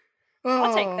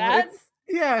 I'll take Oh, that.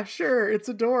 yeah, sure. It's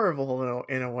adorable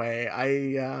in a way.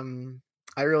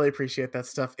 I really appreciate that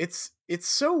stuff. It's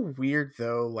so weird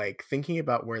though, like thinking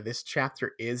about where this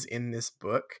chapter is in this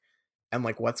book and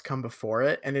like what's come before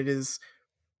it, and it is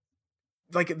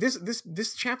like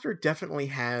this chapter definitely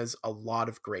has a lot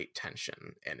of great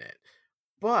tension in it.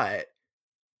 But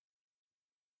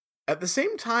at the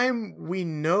same time, we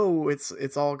know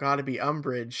it's all got to be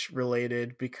Umbridge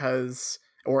related, because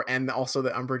and also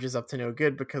that Umbridge is up to no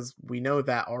good, because we know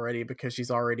that already, because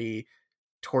she's already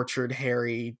tortured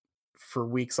Harry for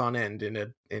weeks on end in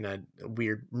a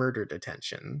weird murder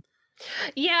detention.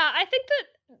 Yeah, I think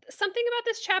that something about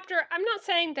this chapter, I'm not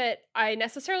saying that I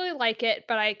necessarily like it,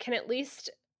 but I can at least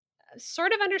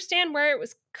sort of understand where it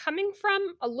was coming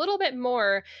from a little bit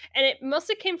more. And it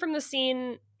mostly came from the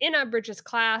scene in Umbridge's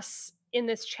class in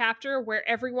this chapter where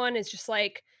everyone is just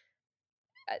like,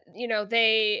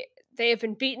 they have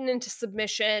been beaten into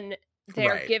submission.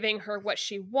 They're Right. giving her what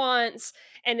she wants,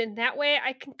 and in that way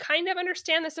I can kind of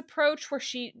understand this approach where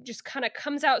she just kind of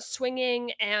comes out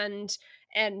swinging and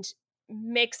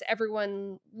makes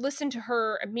everyone listen to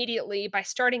her immediately by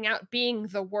starting out being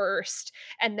the worst,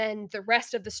 and then the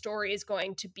rest of the story is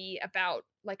going to be about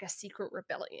like a secret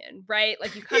rebellion, right?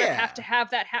 Like you kind of have to Yeah.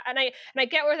 have that and I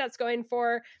get where that's going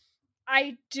for.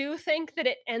 I do think that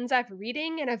it ends up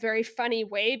reading in a very funny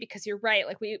way because you're right.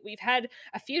 Like we've had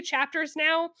a few chapters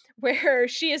now where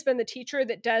she has been the teacher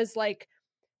that does like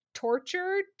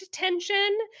torture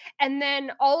detention, and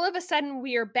then all of a sudden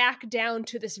we are back down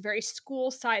to this very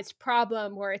school-sized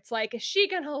problem where it's like, is she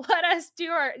going to let us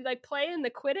do our like play in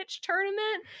the Quidditch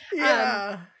tournament? Um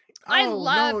Yeah. I Oh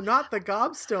love no, not the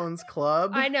Gobstones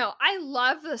Club. I know. I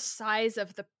love the size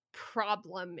of the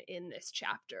problem in this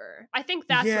chapter. I think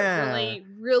that's what Yeah. really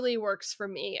really works for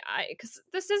me. I cuz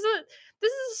this is a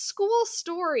school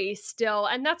story still,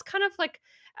 and that's kind of like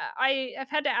I have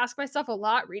had to ask myself a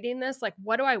lot reading this, like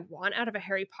what do I want out of a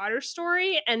Harry Potter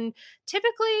story? And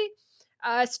typically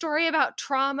a story about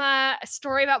trauma, a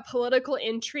story about political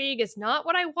intrigue is not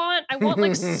what I want. I want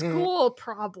like school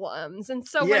problems. And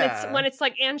so when it's Yeah. when it's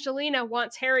like Angelina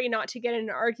wants Harry not to get in an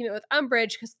argument with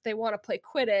Umbridge because they want to play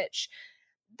Quidditch,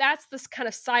 that's this kind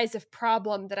of size of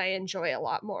problem that I enjoy a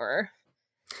lot more.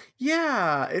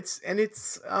 Yeah, it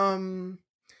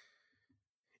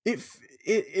f-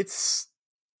 it's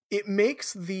it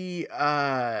makes the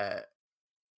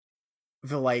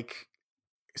like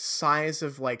size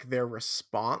of like their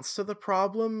response to the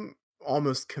problem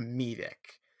almost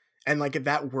comedic. And like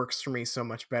that works for me so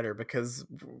much better because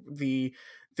the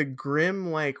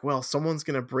grim like, well, someone's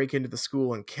going to break into the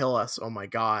school and kill us, oh my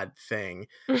god thing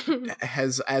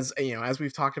has, as you know, as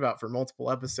we've talked about for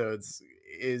multiple episodes,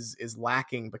 is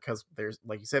lacking because there's,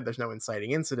 like you said, there's no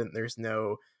inciting incident,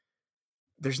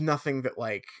 there's nothing that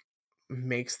like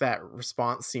makes that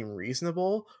response seem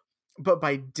reasonable. But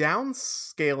by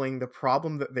downscaling the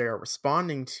problem that they're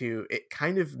responding to, it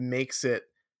kind of makes it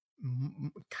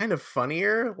kind of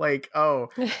funnier. Like, oh,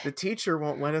 the teacher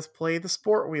won't let us play the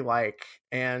sport we like,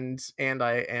 and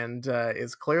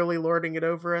is clearly lording it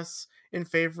over us in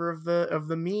favor of And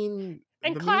the mean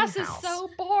class is house. so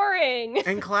boring.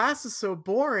 And class is so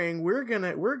boring. We're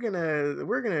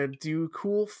gonna do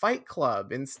cool Fight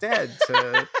Club instead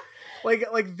to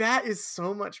like that is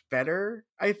so much better,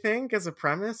 I think, as a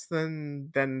premise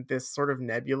than this sort of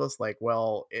nebulous like,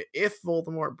 well, if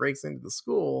Voldemort breaks into the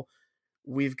school,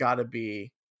 we've got to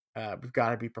be we've got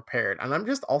to be prepared. And I'm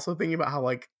just also thinking about how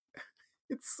like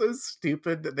it's so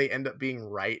stupid that they end up being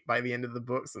right by the end of the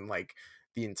books, and like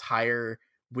the entire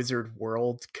wizard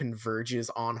world converges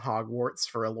on Hogwarts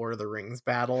for a Lord of the Rings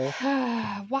battle.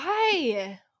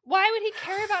 Why? Why would he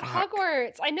care about Fuck.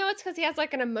 Hogwarts? I know it's because he has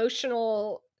like an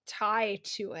emotional tie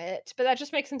to it, but that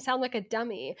just makes him sound like a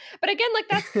dummy. But again, like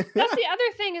that's the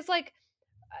other thing is like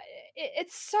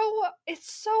it's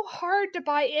so hard to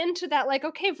buy into that. Like,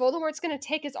 okay, Voldemort's going to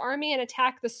take his army and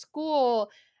attack the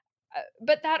school,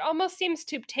 but that almost seems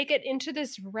to take it into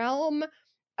this realm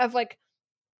of like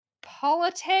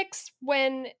politics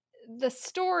when the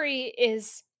story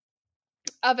is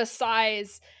of a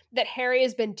size that Harry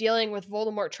has been dealing with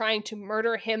Voldemort trying to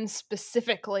murder him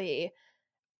specifically,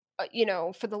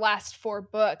 for the last 4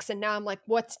 books. And now I'm like,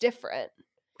 what's different?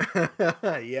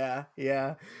 Yeah,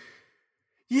 yeah.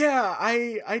 Yeah,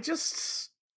 I just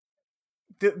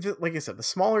like I said, the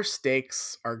smaller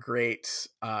stakes are great.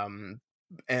 And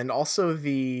also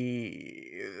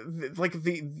the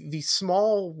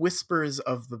small whispers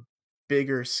of the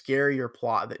bigger, scarier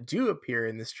plot that do appear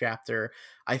in this chapter,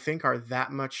 I think are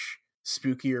that much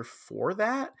spookier for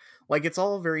that. Like it's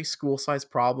all very school-sized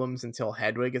problems until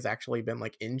Hedwig has actually been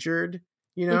like injured,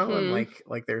 you know, and Hmm. like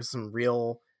there's some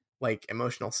real like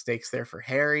emotional stakes there for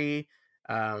Harry.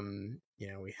 You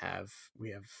know, we have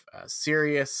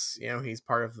Sirius, you know, he's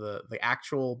part of the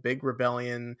actual big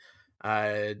rebellion,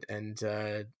 and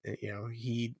you know,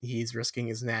 he's risking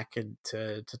his neck and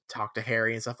to talk to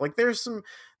Harry and stuff. Like there's some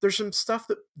stuff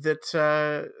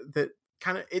that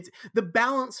kind of, it's the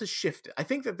balance has shifted. I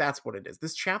think that's what it is.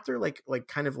 This chapter like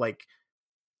kind of like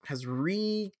has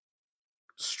restructured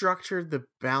the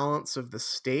balance of the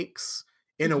stakes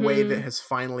in a way that Hmm. has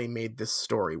finally made this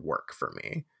story work for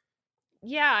me.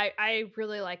 Yeah, I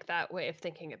really like that way of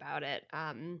thinking about it.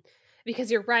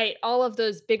 Because you're right, all of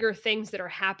those bigger things that are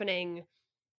happening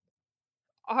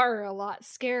are a lot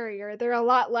scarier. They're a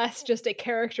lot less just a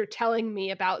character telling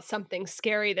me about something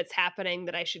scary that's happening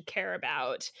that I should care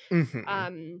about. Hmm.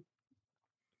 Um,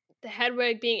 the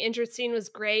Hedwig being injured scene was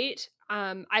great.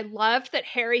 I loved that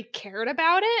Harry cared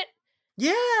about it.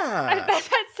 Yeah. That's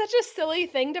such a silly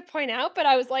thing to point out, but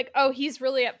I was like, "Oh, he's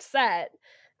really upset."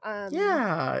 Um,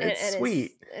 Yeah, and it's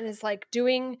sweet. is, like,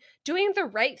 doing the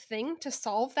right thing to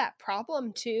solve that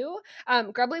problem too.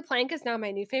 Grubbly Plank is now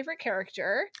my new favorite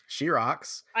character. She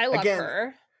rocks. I love Again,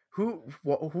 her.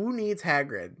 who needs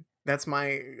Hagrid? That's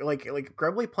my like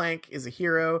Grubbly Plank is a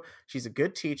hero. She's a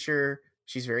good teacher.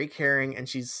 She's very caring, and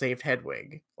she's saved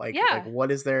Hedwig. Like Yeah.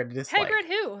 what is there to Hagrid dislike?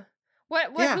 who?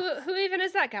 What Yeah, who even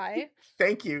is that guy?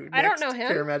 thank you. I don't know Next him.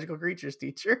 Paramagical Creatures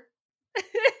teacher.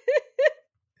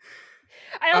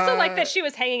 I also like Uh, that she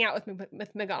was hanging out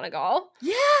with McGonagall.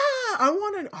 yeah, I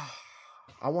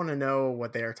want to know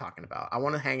what they are talking about. I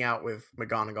want to hang out with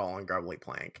McGonagall and Grubbly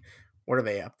Plank. What are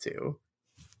they up to?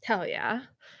 Hell yeah.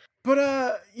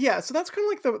 But yeah, so that's kind of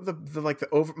like the like the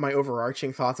over my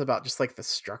overarching thoughts about just like the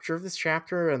structure of this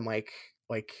chapter and like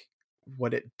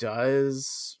what it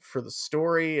does for the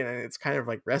story, and it's kind of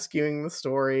like rescuing the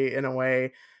story in a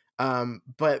way.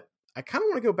 But I kind of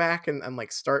want to go back and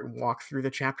like start and walk through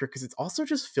the chapter because it's also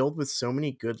just filled with so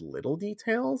many good little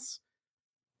details.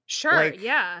 Sure, Like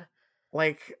yeah.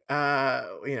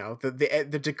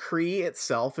 the decree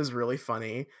itself is really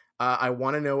funny. I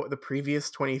want to know what the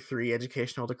previous 23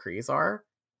 educational decrees are.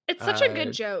 It's such a good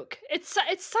uh joke. It's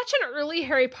such an early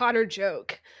Harry Potter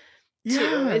joke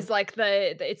too. yeah, Is like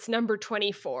it's number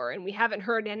 24 and we haven't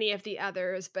heard any of the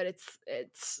others, but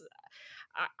it's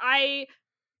I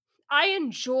I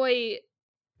enjoy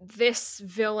this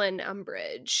villain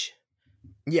Umbridge.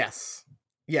 yes,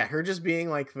 yeah, her just being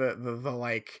like the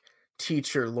like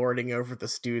teacher lording over the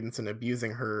students and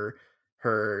abusing her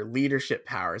leadership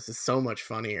powers is so much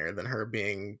funnier than her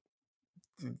being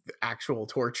the actual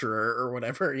torturer or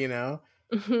whatever, you know.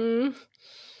 Mhm.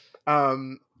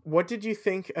 What did you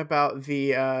think about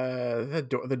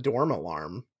the dorm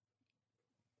alarm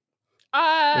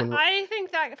when I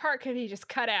think that part could be just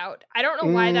cut out. I don't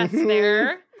know why that's Mhm.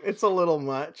 there. It's a little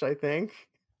much, I think.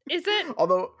 Is it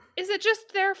Although, is it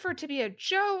just there for it to be a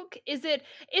joke? Is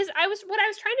I was what I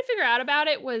was trying to figure out about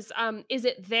it was is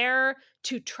it there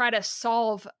to try to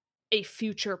solve a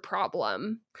future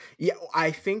problem? yeah,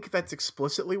 I think that's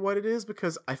explicitly what it is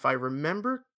because if I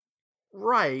remember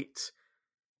right,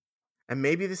 and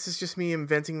maybe this is just me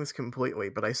inventing this completely,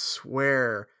 but I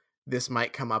swear this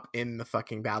might come up in the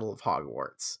fucking Battle of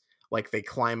Hogwarts. Like they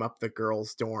climb up the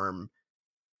girls' dorm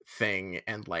thing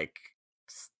and like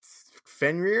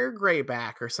Fenrir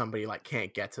Greyback or somebody like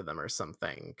can't get to them or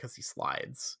something because he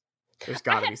slides. There's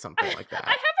got to be something like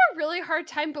I that. have a really hard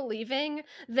time believing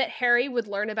that Harry would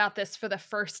learn about this for the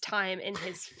first time in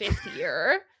his 5th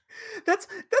year. That's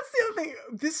the other thing.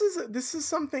 This is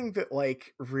something that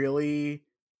like really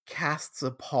casts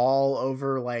a pall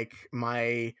over like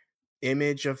my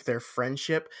image of their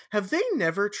friendship. Have they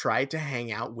never tried to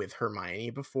hang out with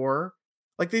Hermione before?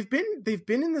 Like they've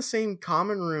been in the same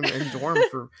common room and dorm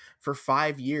for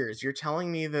 5 years. You're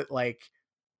telling me that like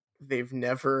they've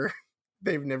never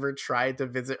they've never tried to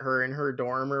visit her in her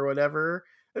dorm or whatever?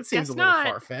 That seems a Guess little not.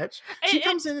 far-fetched. She It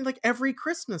comes in like every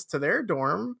Christmas to their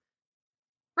dorm.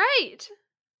 right.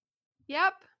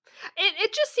 Yep.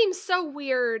 It just seems so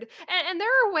weird. And there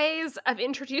are ways of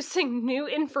introducing new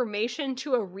information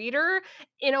to a reader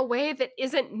in a way that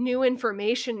isn't new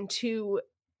information to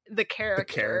the The characters.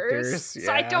 characters,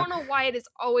 So I yeah. don't know why it is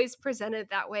always presented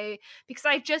that way because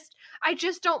I just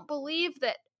don't believe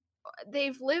that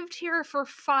they've lived here for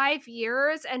 5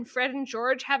 years and Fred and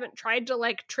George haven't tried to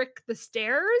like trick the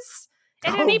stairs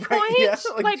at Oh, any right, yeah,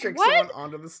 point. like Like trick what? someone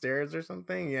onto the stairs or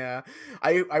something, yeah.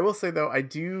 I will say, though, I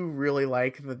do really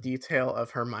like the detail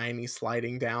of Hermione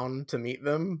sliding down to meet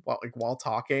them while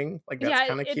talking, like, that's Yeah,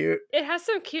 kinda cute. it has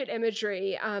some cute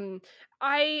imagery.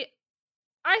 I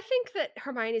I think that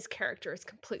Hermione's character is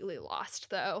completely lost,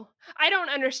 though. I don't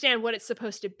understand what it's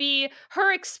supposed to be.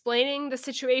 Her explaining the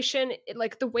situation,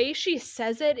 like the way she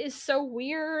says it, is so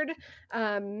weird.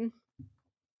 Um,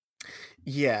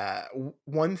 Yeah,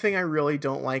 one thing I really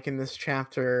don't like in this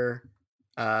chapter,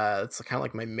 it's kinda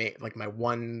like my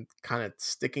one kinda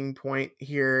sticking point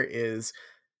here is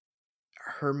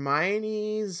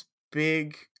Hermione's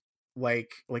big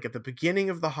like at the beginning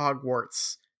of the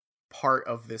Hogwarts part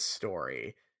of this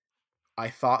story. I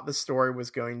thought the story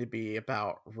was going to be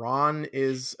about Ron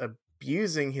is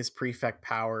abusing his prefect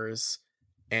powers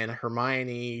and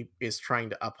Hermione is trying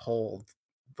to uphold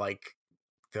like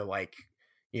the like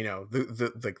you know,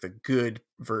 the like the good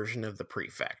version of the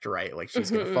prefect, right? Like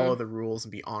she's going to follow Mhm. the rules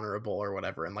and be honorable or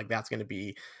whatever, and like that's going to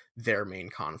be their main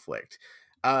conflict.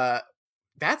 Uh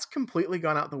that's completely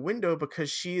gone out the window because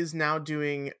she is now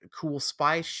doing cool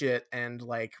spy shit and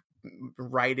like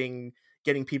writing,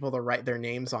 getting people to write their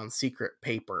names on secret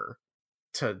paper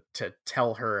to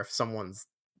tell her if someone's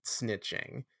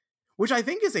snitching, which I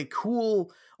think is a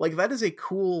cool, like that is a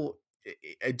cool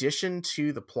addition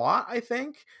to the plot, I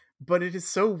think. But it is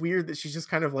so weird that she's just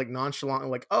kind of like nonchalant,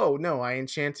 like, oh no, I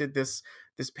enchanted this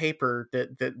paper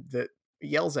that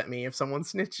yells at me if someone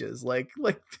snitches. Like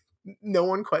no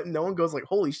one goes like,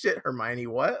 holy shit, Hermione,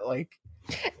 what? Like,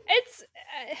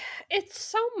 It's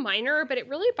so minor, but it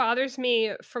really bothers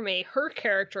me from a her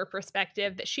character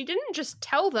perspective that she didn't just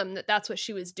tell them that that's what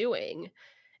she was doing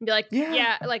and be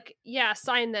yeah, like, yeah,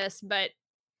 sign this, but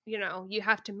you know, you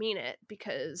have to mean it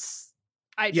because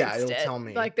I yeah, juiced it'll it. tell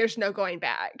me. Like, there's no going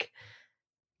back.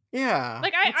 Yeah,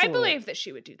 Like, that's I a little. believe that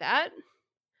she would do that.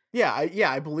 Yeah,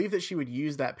 I believe that she would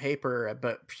use that paper,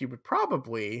 but she would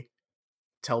probably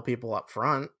tell people up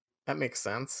front. That makes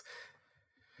sense.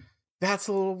 That's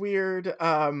a little weird.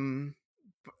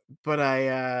 But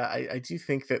I do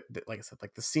think that, like I said,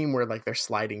 like the scene where like they're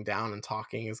sliding down and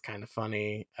talking is kind of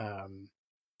funny.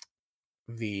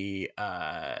 The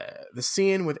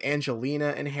scene with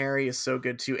Angelina and Harry is so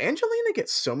good too. Angelina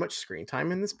gets so much screen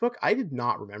time in this book. I did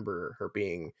not remember her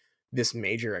being this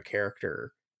major a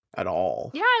character at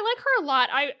all. Yeah, I like her a lot.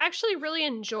 I actually really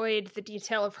enjoyed the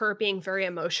detail of her being very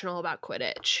emotional about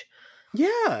Quidditch.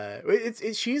 Yeah,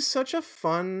 she's such a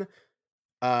fun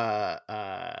or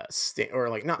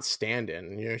like not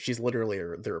stand-in, you know, she's literally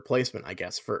the replacement, I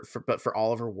guess, for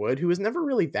Oliver Wood, who was never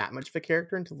really that much of a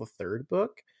character until the third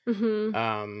book.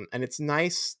 Mhm. And it's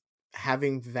nice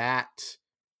having that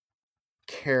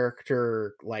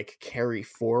character like carry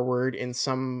forward in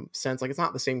some sense. Like it's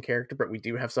not the same character, but we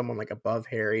do have someone like above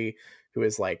Harry who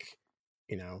is like,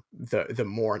 you know, the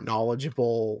more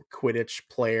knowledgeable Quidditch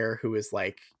player who is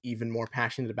like even more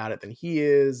passionate about it than he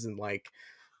is, and like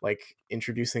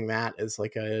introducing that as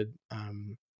like a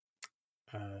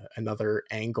another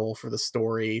angle for the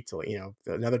story, to, you know,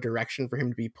 another direction for him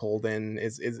to be pulled in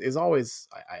is always,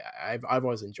 I've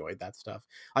always enjoyed that stuff.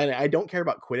 I don't care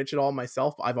about Quidditch at all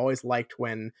myself, but I've always liked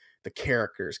when the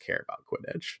characters care about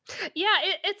Quidditch. Yeah,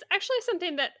 it's actually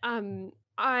something that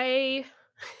I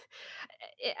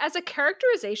as a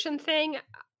characterization thing,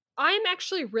 I'm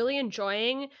actually really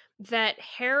enjoying that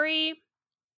Harry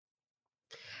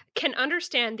can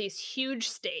understand these huge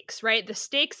stakes, right? The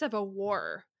stakes of a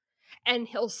war. And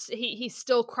he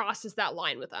still crosses that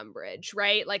line with Umbridge,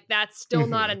 right? Like that's still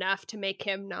not Hmm. enough to make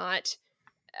him not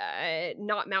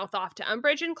mouth off to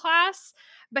Umbridge in class,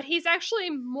 but he's actually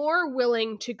more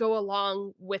willing to go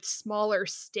along with smaller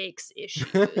stakes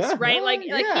issues, right?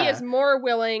 Like he is Yeah. more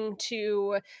willing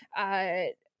to uh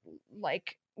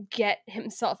like get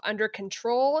himself under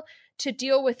control to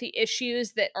deal with the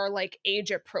issues that are like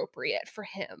age appropriate for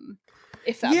him,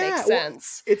 if that makes Yeah, well,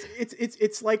 sense.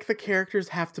 it's like the characters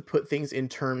have to put things in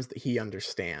terms that he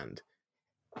understand.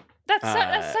 That's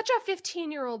uh such a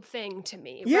 15-year-old thing to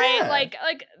me, right? yeah. Like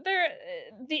there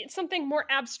the something more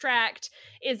abstract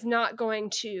is not going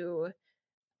to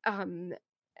um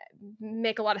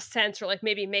make a lot of sense, or like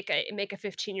maybe make a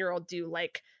 15-year-old do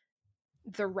like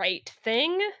the right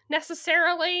thing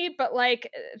necessarily, but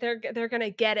like they're going to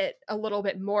get it a little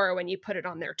bit more when you put it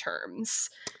on their terms.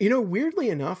 You know, weirdly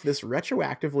enough, this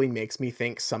retroactively makes me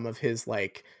think some of his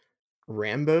like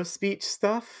Rambo speech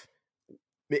stuff,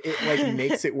 it like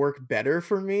makes it work better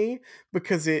for me,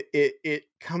 because it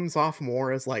comes off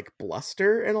more as like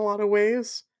bluster in a lot of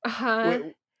ways. Uh-huh.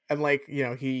 Wi- and like, you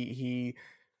know, he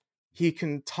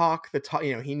can talk the talk,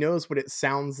 you know, he knows what it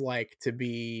sounds like to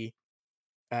be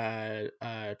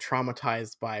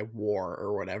traumatized by war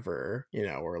or whatever, you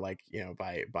know, or like, you know,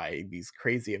 by these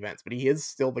crazy events, but he is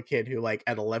still the kid who like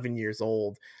at 11 years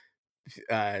old,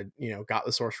 you know, got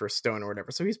the Sorcerer's Stone or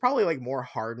whatever. So he's probably like more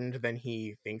hardened than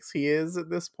he thinks he is at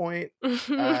this point.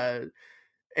 Uh,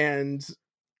 and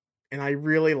and I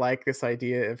really like this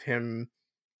idea of him,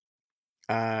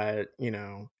 you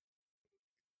know,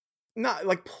 not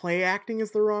like play acting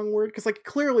is the wrong word, because like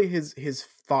clearly his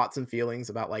thoughts and feelings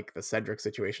about like the Cedric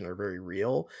situation are very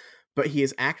real, but he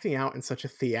is acting out in such a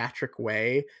theatric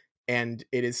way, and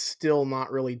it is still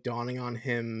not really dawning on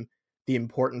him the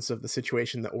importance of the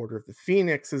situation the Order of the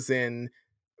Phoenix is in,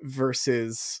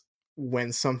 versus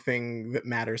when something that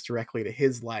matters directly to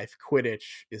his life,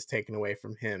 Quidditch, is taken away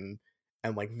from him,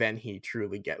 and like then he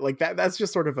truly get like that's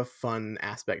just sort of a fun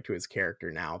aspect to his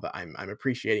character now that I'm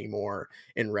appreciating more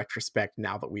in retrospect,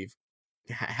 now that we've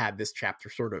had this chapter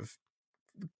sort of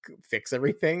fix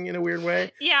everything in a weird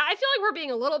way. Yeah, I feel like we're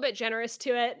being a little bit generous to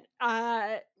it.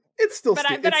 It's still But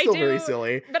it's I still very do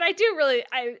silly. but I do really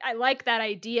I like that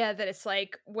idea that it's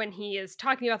like when he is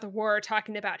talking about the war,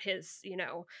 talking about his,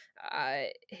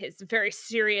 his very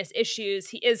serious issues,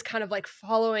 he is kind of like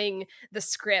following the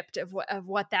script of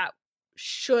what that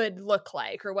should look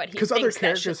like or what he Because other thinks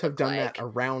that should characters have look done that like.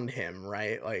 around him,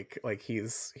 right? Like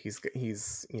he's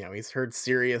heard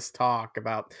serious talk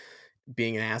about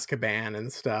being in Azkaban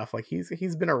and stuff. Like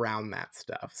he's been around that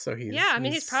stuff. So Yeah, I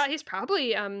mean he's he's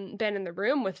probably been in the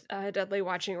room with Dudley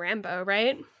watching Rambo,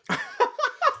 right?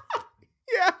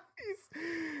 yeah,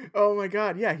 oh my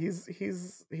god, yeah,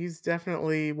 he's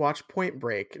definitely watched Point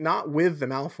Break, not with the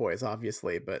Malfoys,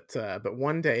 obviously, but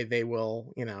one day they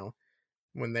will,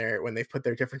 when they've put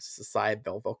their differences aside,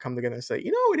 they'll come together and say,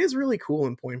 it is really cool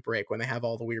in Point Break when they have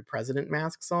all the weird president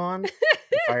masks on and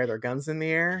fire their guns in the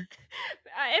air.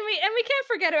 And we can't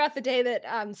forget about the day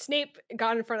that Snape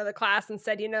got in front of the class and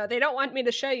said, they don't want me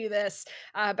to show you this,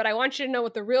 but I want you to know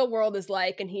what the real world is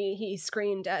like. And he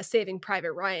screamed Saving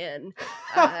Private Ryan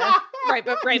right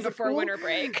before winter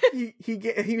break.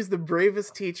 He was the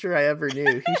bravest teacher I ever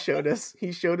knew. He showed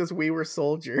us we were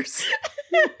soldiers.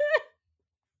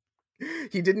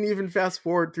 He didn't even fast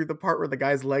forward through the part where the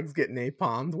guy's legs get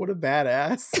napalmed. What a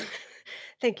badass.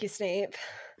 Thank you, Snape.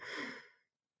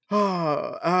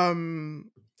 Oh,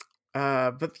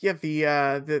 but yeah,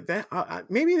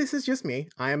 maybe this is just me.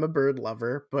 I am a bird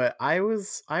lover, but I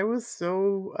was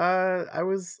so I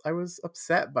was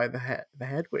upset by the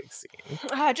Hedwig scene.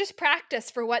 Just practice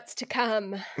for what's to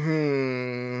come.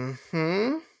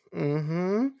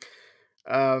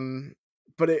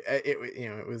 But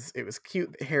it was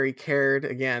cute that Harry cared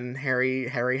again.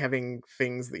 Harry having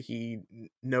things that he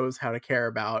knows how to care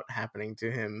about happening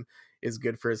to him is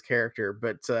good for his character.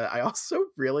 But I also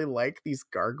really like these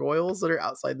gargoyles that are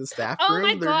outside the staff Oh room.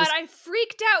 my They're god, just, I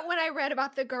freaked out when I read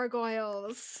about the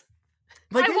gargoyles.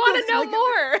 like, I want to know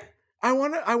more.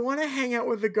 I want to hang out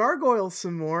with the gargoyles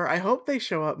some more. I hope they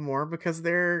show up more because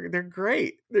they're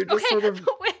great. They're just Okay, sort of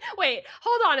wait,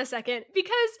 hold on a second,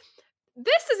 because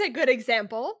this is a good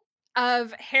example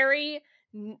of Harry,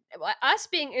 us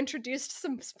being introduced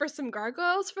for some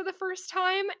gargoyles for the first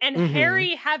time, and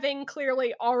Harry having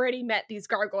clearly already met these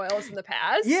gargoyles in the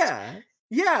past. Yeah,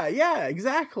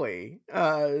 exactly.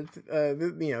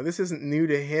 This isn't new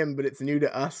to him, but it's new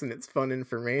to us, and it's fun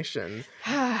information.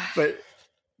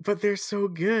 But they're so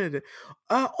good.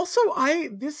 Also, I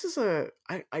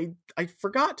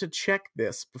forgot to check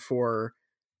this before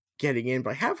getting in,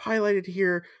 but I have highlighted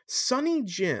here Sonny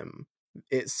Jim.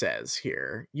 It says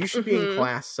here, you should be in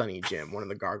class, Sonny Jim, one of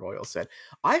the gargoyles said.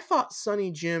 I thought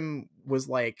Sonny Jim was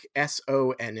like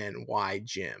Sonny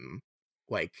Jim,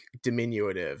 like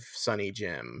diminutive Sonny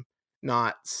Jim,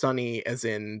 not Sonny as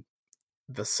in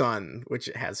the sun, which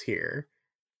it has here.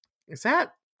 Is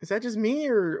that just me,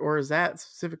 or is that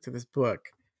specific to this book?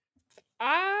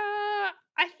 I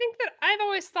think that I've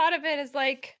always thought of it as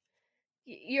like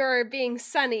you're being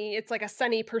sunny. It's like a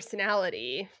sunny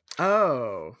personality.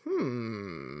 Oh,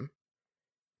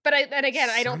 But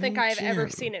I don't think Sonny I've ever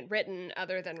Jim. seen it written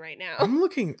other than right now. I'm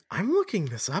looking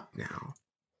this up now.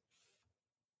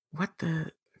 What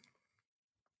the?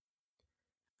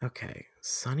 Okay,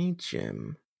 Sonny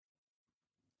Jim.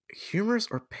 Humorous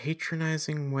or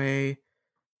patronizing way.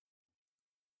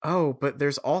 Oh, but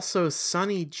there's also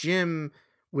Sonny Jim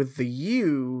with the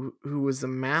U, who was a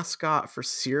mascot for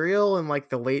cereal in like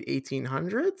the late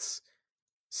 1800s.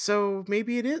 So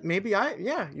maybe it is.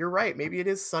 Yeah, you're right. Maybe it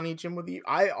is Sonny Jim with you.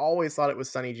 I always thought it was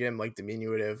Sonny Jim, like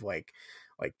diminutive, like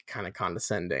kind of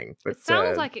condescending. But It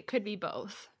sounds like it could be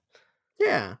both.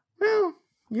 yeah, well,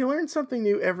 you learn something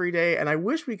new every day, and I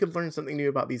wish we could learn something new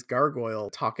about these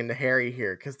gargoyles talking to Harry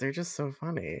here, because they're just so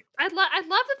funny. I'd love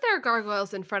that there are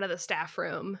gargoyles in front of the staff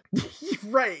room.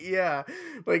 Right? Yeah.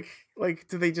 Like,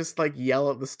 do they just like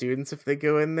yell at the students if they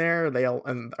go in there? Are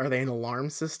they an alarm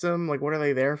system? Like, what are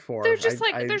they there for? They're just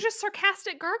they're just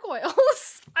sarcastic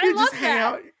gargoyles. I they love just hang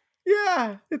that. out.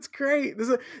 Yeah, it's great.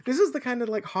 This is the kind of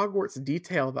like Hogwarts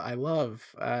detail that I love.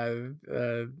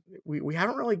 We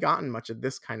haven't really gotten much of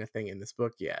this kind of thing in this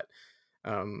book yet.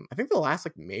 I think the last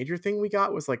like major thing we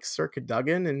got was like Sir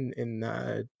Cadogan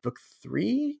in book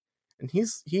 3, and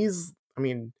he's I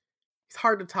mean, he's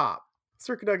hard to top.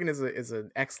 Sir Cadogan is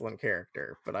an excellent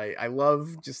character, but I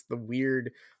love just the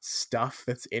weird stuff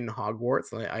that's in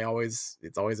Hogwarts, and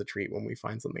it's always a treat when we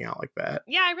find something out like that.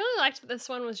 Yeah, I really liked that this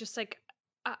one was just like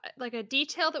a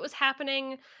detail that was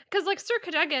happening, because like Sir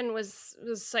Cadogan was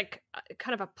like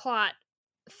kind of a plot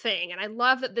thing, and I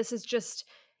love that this is just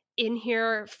in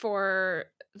here for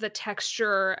the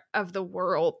texture of the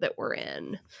world that we're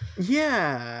in.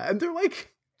 Yeah, and they're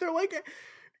like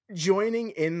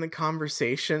joining in the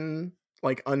conversation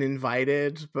like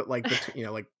uninvited, but like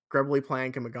like Grubbly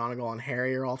Plank and McGonagall and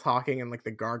Harry are all talking, and like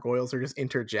the gargoyles are just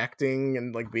interjecting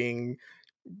and like being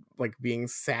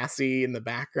sassy in the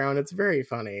background. It's very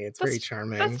funny. It's very That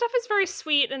charming. stuff is very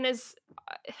sweet and is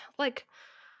like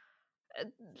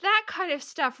that kind of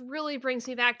stuff really brings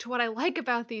me back to what I like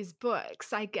about these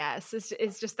books, I guess.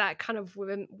 Is just that kind of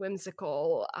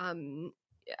whimsical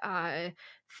uh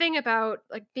thing about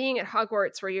like being at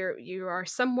Hogwarts where you are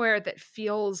somewhere that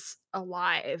feels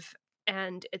alive.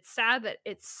 And it's sad that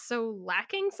it's so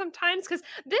lacking sometimes because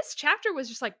this chapter was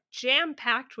just like jam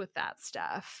packed with that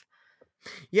stuff.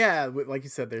 Yeah, like you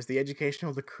said, there's the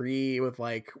educational decree with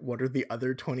like what are the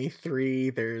other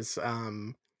 23? There's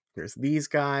these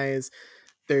guys.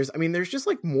 There's just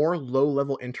like more low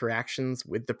level interactions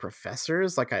with the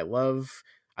professors. Like I love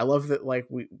that like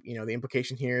the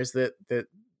implication here is that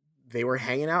they were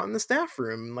hanging out in the staff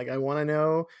room. Like I want to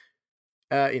know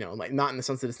like not in the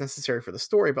sense that it's necessary for the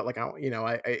story, but like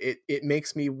it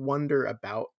makes me wonder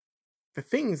about the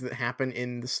things that happen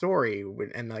in the story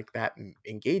and like that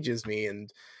engages me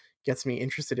and gets me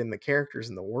interested in the characters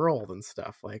and the world and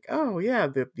stuff. Like, oh yeah,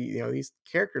 these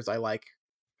characters I like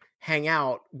hang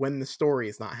out when the story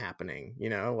is not happening,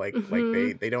 like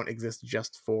Mhm. they don't exist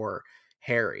just for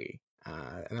Harry.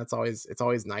 And it's always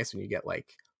nice when you get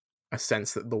like a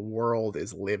sense that the world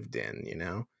is lived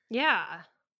in. Yeah.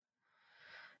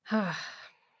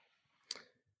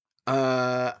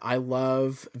 I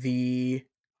love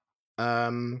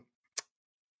um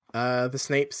the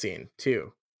Snape scene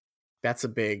too. That's a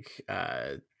big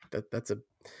that's a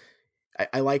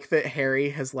I like that Harry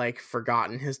has like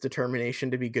forgotten his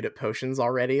determination to be good at potions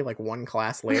already, like one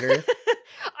class later.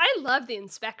 I love the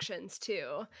inspections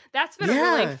too. That's been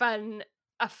Yeah.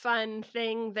 a fun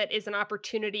thing that is an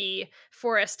opportunity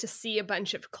for us to see a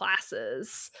bunch of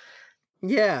classes.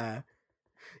 Yeah.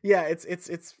 Yeah,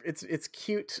 it's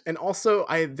cute. And also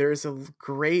there's a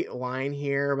great line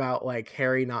here about like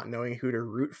Harry not knowing who to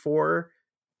root for.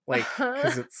 Like, Uh-huh.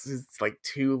 because it's like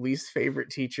two least favorite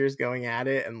teachers going at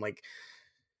it, and like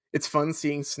it's fun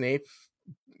seeing Snape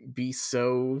be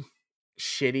so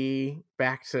shitty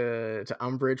back to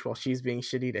Umbridge while she's being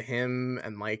shitty to him.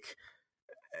 And like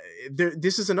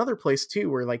this is another place too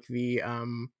where like the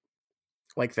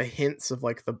hints of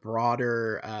like the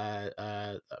broader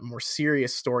more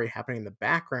serious story happening in the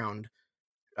background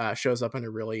shows up in a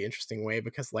really interesting way,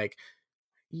 because like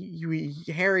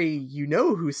Harry, you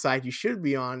know whose side you should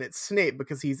be on. It's Snape,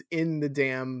 because he's in the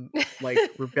damn like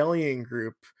rebellion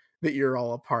group that you're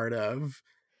all a part of.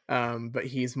 But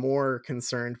he's more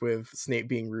concerned with Snape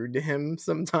being rude to him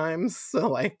sometimes. So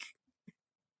like,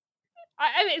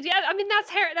 I mean, yeah, I mean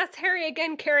that's Harry. That's Harry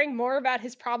again, caring more about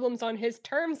his problems on his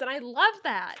terms, and I love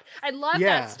that. I love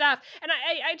that yeah, stuff, and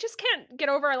I just can't get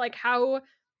over like how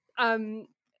um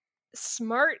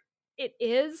smart it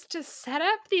is to set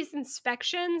up these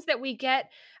inspections that we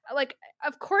get. Like,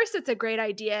 of course it's a great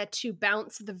idea to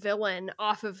bounce the villain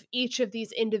off of each of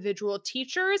these individual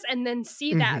teachers and then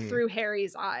see that hmm, through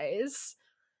Harry's eyes.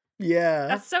 yeah,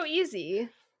 That's so easy.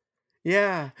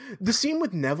 yeah. The scene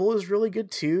with Neville is really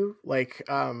good too. Like,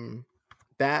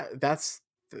 that's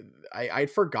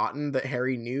I'd forgotten that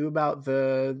Harry knew about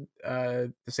the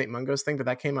St. Mungo's thing, but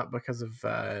that came up because of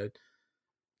uh,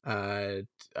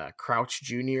 Crouch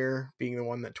Jr. being the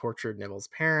one that tortured Neville's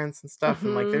parents and stuff.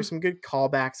 And like, there's Mhm. some good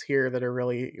callbacks here that are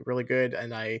really, really good.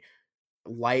 And I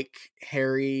like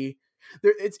Harry.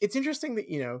 It's interesting that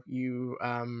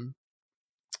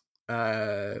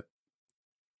uh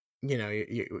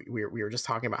we were just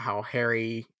talking about how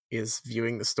Harry is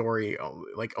viewing the story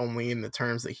like only in the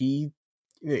terms that he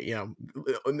you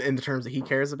in the terms that he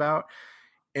cares about.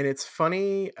 And it's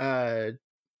funny that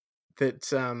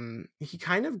he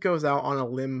kind of goes out on a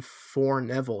limb for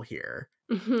Neville here,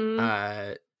 Mhm.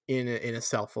 uh, in a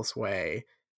selfless way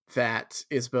that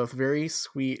is both very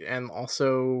sweet and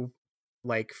also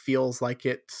like feels like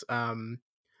it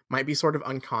might be sort of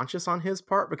unconscious on his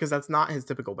part, because that's not his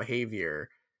typical behavior.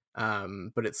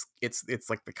 But it's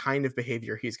like the kind of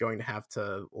behavior he's going to have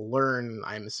to learn,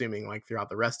 I'm assuming, like throughout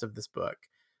the rest of this book,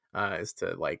 is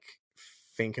to like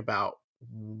think about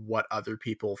what other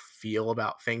people feel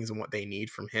about things and what they need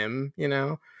from him.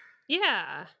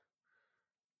 Yeah.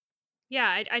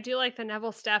 Yeah, I do like the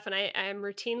Neville stuff, and I am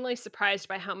routinely surprised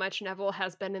by how much Neville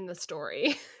has been in the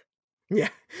story. Yeah.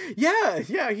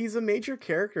 Yeah, he's a major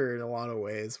character in a lot of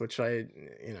ways, which I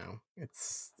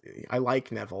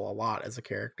like Neville a lot as a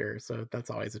character, so that's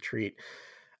always a treat.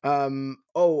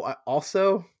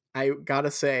 Also, I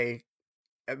gotta say,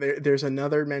 there's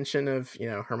another mention of, you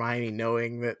know, Hermione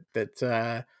knowing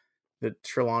that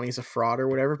Trelawney's a fraud or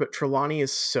whatever, but Trelawney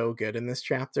is so good in this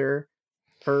chapter.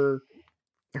 Her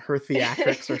her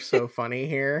theatrics are so funny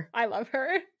here. I love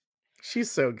her. She's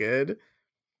so good.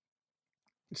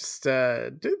 Just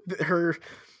her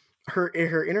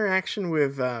interaction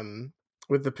with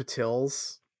the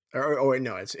Patils, or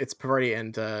no, it's Parvati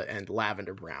and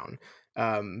Lavender Brown,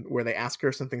 where they ask her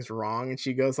if something's wrong and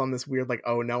she goes on this weird like,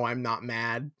 oh no, I'm not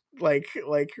mad, like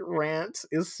rant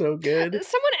is so good.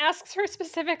 Someone asks her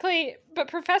specifically, but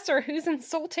Professor, who's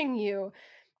insulting you?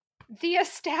 The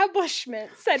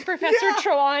establishment, said Professor Yeah,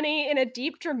 Trelawney in a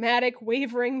deep, dramatic,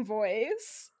 wavering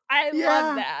voice. I love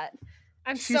yeah, that.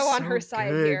 I'm she's so on her so side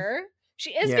good. here.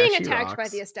 She is Yeah, being she attacked by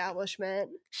the rocks.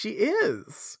 establishment. She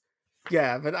is.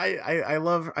 Yeah, but I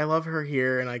love her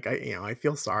here, and like I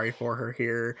feel sorry for her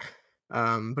here.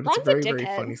 But it's a Ron's a very, very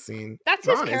dickhead. funny scene. That's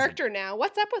his Ron is a character now.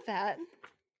 What's up with that?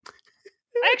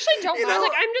 I actually don't you mind.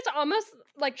 Like, know, I'm just almost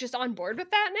like just on board with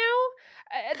that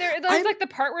now. There's I'm like the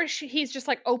part where he's just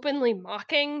like openly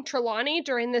mocking Trelawney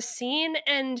during this scene,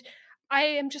 and I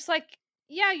am just like,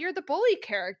 yeah, you're the bully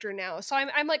character now. So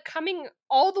I'm like coming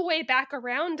all the way back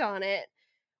around on it,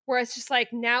 where it's just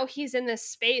like now he's in this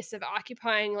space of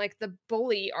occupying like the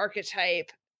bully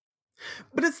archetype.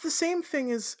 but it's the same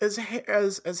thing as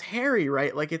Harry,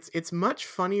 right? Like it's much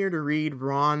funnier to read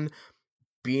Ron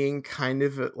being kind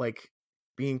of a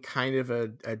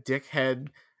dickhead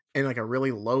in like a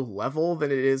really low level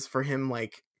than it is for him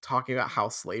like talking about how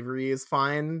slavery is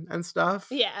fine and stuff.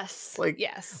 Yes, Like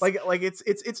yes.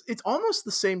 it's almost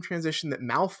the same transition that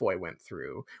Malfoy went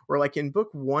through, where like in book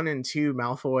 1 and 2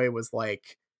 Malfoy was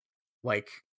like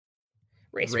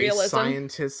Race race realism.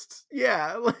 scientist,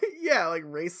 yeah, like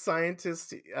race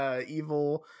scientist,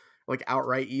 evil, like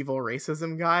outright evil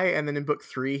racism guy, and then in book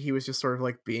 3 he was just sort of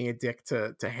like being a dick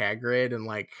to Hagrid and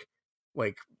like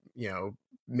you know,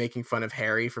 making fun of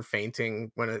Harry for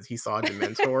fainting when he saw a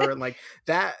Dementor, and like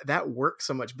that works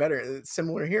so much better. It's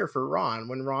similar here for Ron,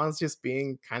 when Ron's just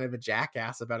being kind of a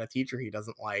jackass about a teacher he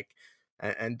doesn't like,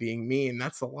 and being mean.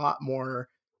 That's a lot more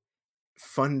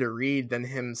fun to read than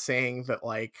him saying that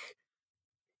like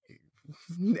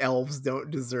elves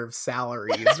don't deserve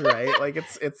salaries, right? Like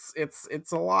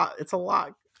it's a lot,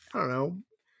 I don't know,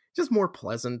 just more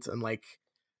pleasant and like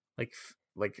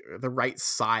the right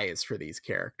size for these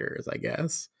characters, I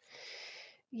guess.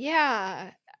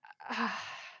 Yeah.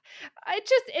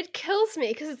 It kills me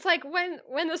because it's like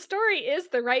when the story is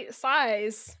the right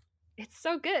size, it's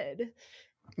so good.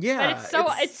 But Yeah,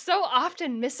 it's so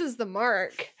often misses the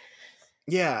mark.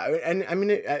 yeah, and I mean,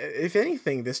 if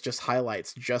anything, this just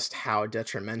highlights just how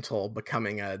detrimental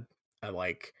becoming a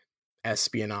like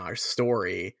espionage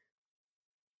story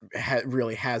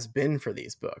really has been for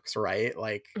these books, right?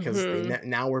 Like, because Hmm.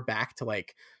 now we're back to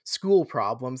like school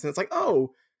problems, and it's like,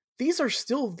 oh, these are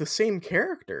still the same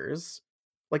characters.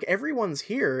 Like everyone's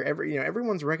here,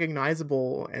 everyone's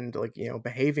recognizable and like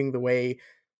behaving the way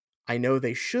I know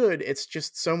they should. It's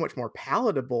just so much more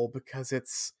palatable because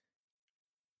it's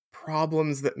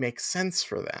problems that make sense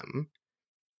for them.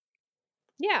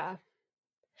 Yeah.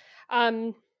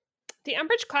 Um, the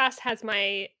Umbridge class has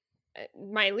my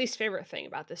least favorite thing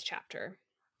about this chapter,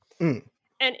 Mm,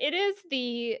 and it is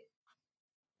the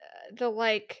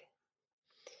like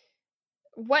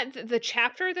what the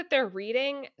chapter that they're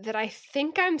reading that I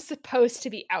think I'm supposed to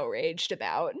be outraged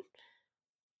about.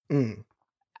 mm.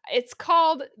 It's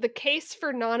called The Case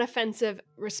for Non-Offensive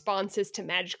Responses to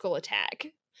Magical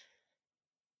Attack.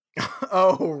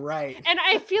 Oh, right. And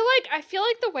I feel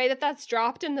like the way that that's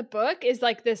dropped in the book is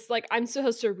like this like I'm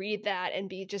supposed to read that and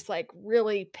be just like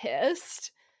really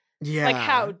pissed. Like Yeah.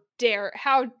 how dare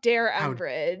How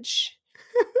Umbridge?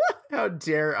 how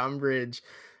dare Umbridge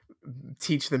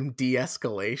teach them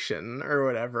de-escalation or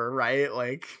whatever, right?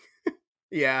 Like,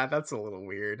 yeah, that's a little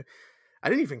weird. I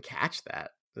didn't even catch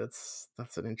that. That's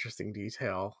an interesting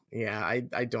detail. Yeah,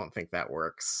 I don't think that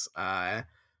works.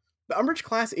 The Umbridge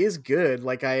class is good.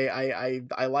 Like I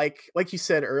like you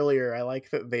said earlier, I like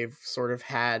that they've sort of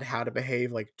had how to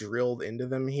behave like drilled into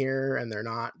them here, and they're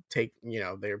not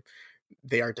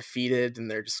they are defeated and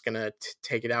they're just gonna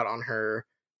take it out on her,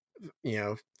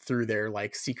 through their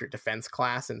like secret defense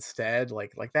class instead.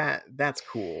 Like that's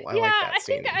cool. I Yeah, like that I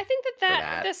scene think for that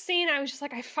that. this scene I was just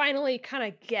like I finally kind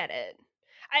of get it.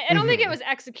 I don't think it Hmm. was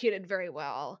executed very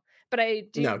well, but I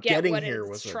do No, get getting what here it's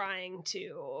was a trying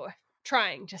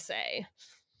to say.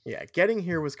 yeah, getting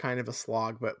here was kind of a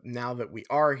slog, but now that we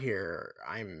are here,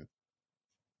 I'm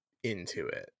into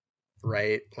it.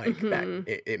 Right? Like that Mhm.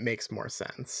 it makes more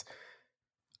sense.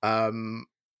 Um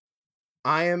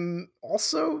I am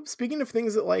also, speaking of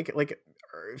things that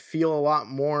feel a lot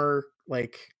more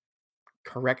like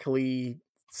correctly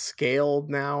scaled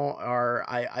now, are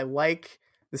I like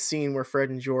the scene where Fred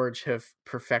and George have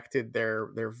perfected their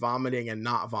vomiting and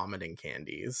not vomiting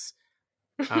candies.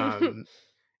 Um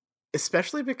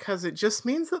Especially because it just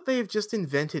means that they've just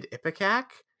invented Ipecac.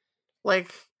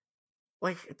 Like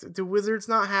do wizards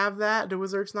not have that? Do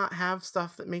wizards not have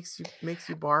stuff that makes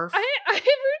you barf? I'm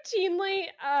routinely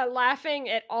laughing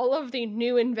at all of the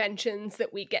new inventions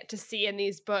that we get to see in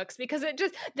these books because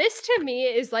this to me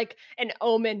is like an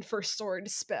omen for sword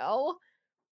spell.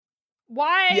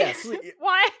 Why, Yes.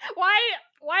 why, why,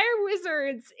 why are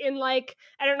wizards in like,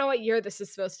 I don't know what year this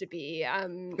is supposed to be.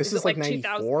 This Is it is like like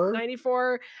 94.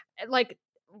 2094? Like,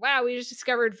 wow, we just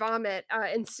discovered vomit.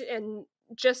 And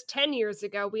just 10 years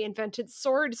ago, we invented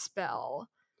sword spell.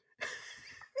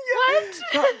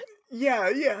 What? Yeah,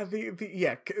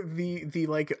 the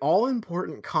like all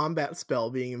important combat spell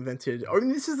being invented. I mean,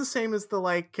 this is the same as the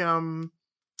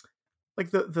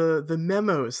the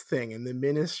memos thing in the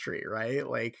ministry, right?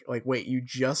 Like wait, you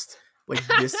just like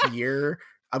this year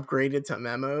upgraded to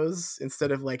memos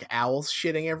instead of like owls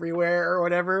shitting everywhere or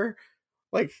whatever.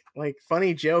 Like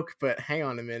funny joke, but hang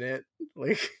on a minute.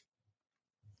 Like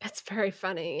That's very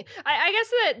funny. I guess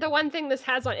that the one thing this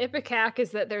has on Ipecac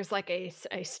is that there's like a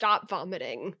stop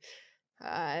vomiting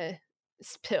uh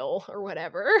pill or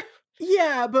whatever.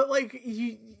 yeah, but like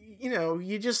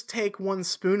you just take one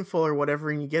spoonful or whatever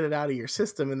and you get it out of your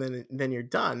system, and then you're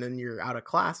done and you're out of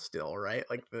class still, right?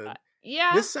 Like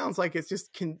Yeah. this sounds like it's just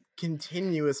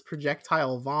continuous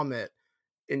projectile vomit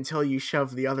until you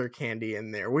shove the other candy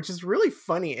in there, which is really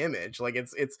funny image. Like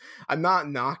it's I'm not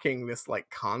knocking this like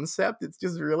concept. It's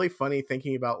just really funny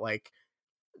thinking about like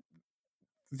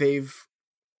they've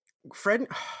Fred.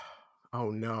 Oh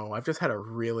no, I've just had a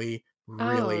really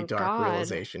really Oh dark God.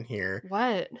 realization here.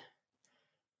 What?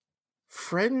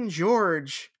 Fred and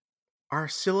George are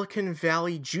Silicon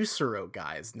Valley Juicero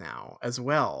guys now as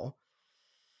well.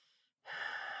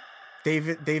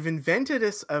 They've invented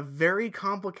us a very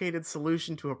complicated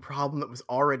solution to a problem that was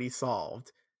already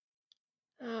solved.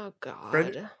 Oh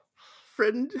Fred God.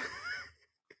 Fred and Fred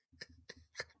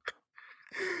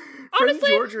and Honestly,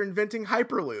 George are inventing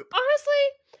Hyperloop.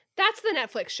 that's the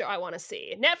Netflix show I want to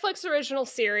see. Netflix original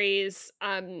series,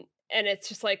 and it's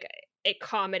just like a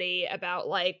comedy about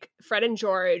like Fred and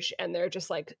George, and they're just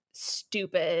like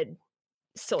stupid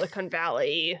Silicon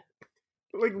Valley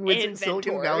Like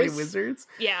Silicon Valley inventors. wizards.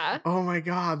 Yeah. Oh my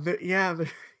god,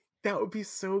 that would be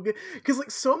so good. Because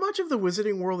like so much of the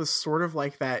wizarding world is sort of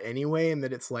like that anyway, and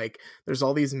that it's like there's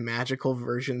all these magical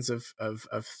versions of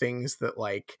things that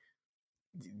like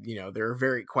there are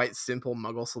very quite simple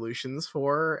muggle solutions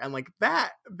for, and like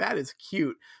that is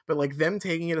cute. But like them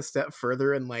taking it a step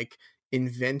further and like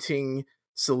inventing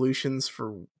solutions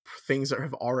for things that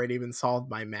have already been solved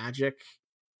by magic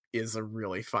is a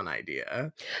really fun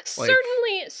idea. Like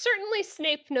Certainly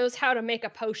Snape knows how to make a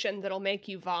potion that'll make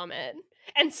you vomit.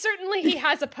 And certainly he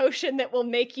has a potion that will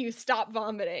make you stop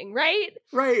vomiting, right?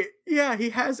 right, yeah,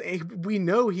 we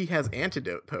know he has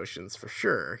antidote potions for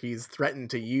sure. He's threatened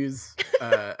to use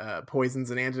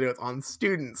poisons and antidotes on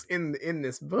students in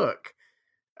this book.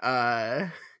 uh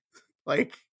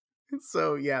like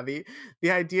so yeah, the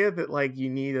idea that like you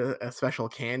need a special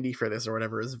candy for this or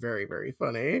whatever is very very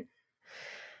funny.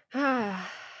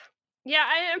 Yeah,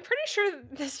 I'm pretty sure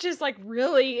this just like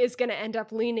really is going to end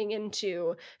up leaning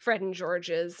into Fred and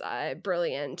George's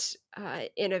brilliant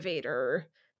innovator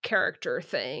character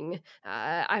thing.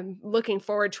 I'm looking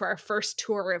forward to our first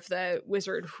tour of the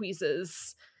Wizard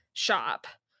Wheezes shop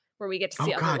where we get to Oh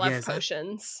see other god, yeah, love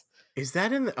potions. is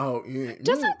that in the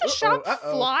Doesn't the shop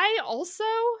uh-oh. fly also?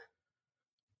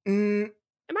 Mm,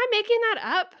 Am I making that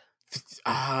up?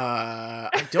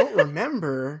 I don't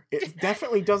remember. It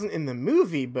definitely doesn't in the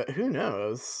movie, but who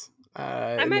knows?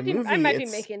 I In the might be movie,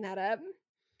 making that up.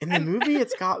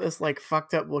 it's got this like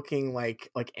fucked up looking like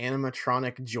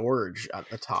animatronic George at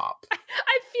the top.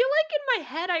 I feel like in my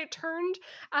head I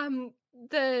turned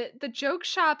the joke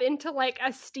shop into like a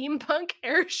steampunk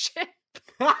airship.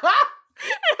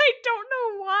 And I don't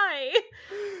know why.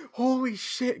 Holy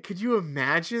shit, could you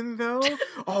imagine though?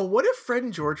 Oh, what if Fred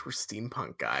and George were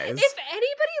steampunk guys? If anybody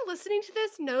listening to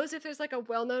this knows if there's like a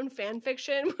well-known fan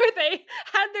fiction where they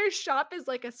had their shop as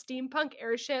like a steampunk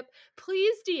airship,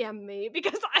 please DM me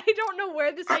because I don't know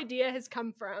where this idea has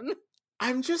come from.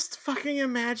 I'm just fucking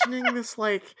imagining this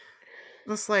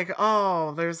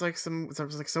oh, there's like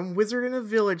some wizard in a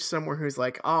village somewhere who's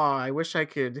like, oh, I wish I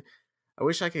could I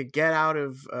wish I could get out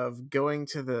of going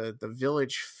to the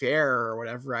village fair or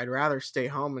whatever. I'd rather stay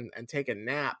home and take a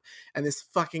nap. And this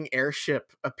fucking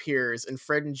airship appears, and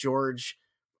Fred and George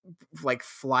like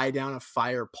fly down a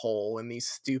fire pole in these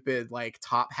stupid like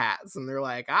top hats, and they're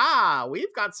like,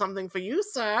 we've got something for you,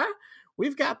 sir.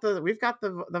 We've got the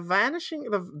vanishing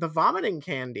the vomiting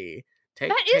candy. That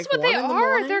is Take what they one in the are.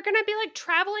 morning. They're going to be like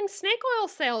traveling snake oil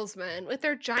salesmen with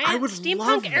their I giant would love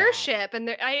steampunk that. airship, and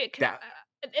That-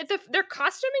 their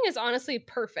costuming is honestly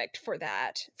perfect for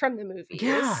that from the movies.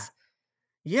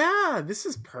 Yeah, this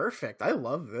is perfect. I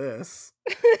love this.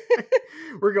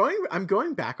 I'm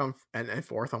going back on and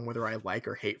forth on whether I like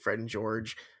or hate Fred and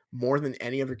George more than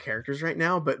any other characters right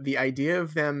now, but the idea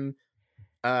of them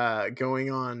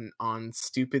going on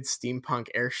stupid steampunk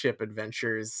airship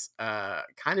adventures,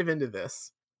 kind of into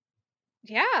this.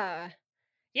 Yeah.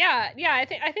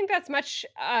 I think that's much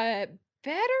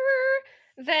better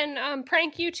than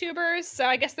prank YouTubers. So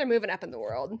I guess they're moving up in the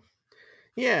world.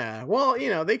 Yeah, well,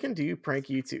 they can do prank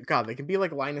YouTube. God, they can be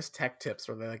like Linus Tech Tips,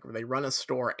 where they run a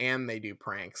store and they do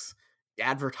pranks,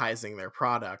 advertising their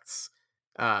products.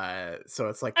 So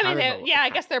it's like I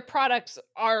guess their products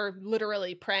are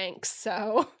literally pranks.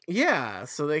 So yeah,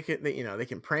 so they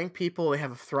can prank people. They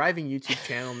have a thriving YouTube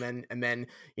channel, and then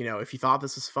if you thought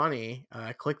this was funny,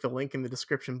 click the link in the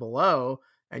description below,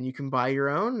 and you can buy your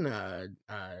own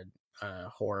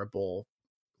horrible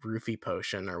roofie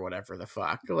potion or whatever the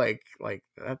fuck. Like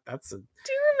that's a do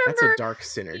you remember? That's a dark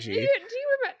synergy. Do you remember?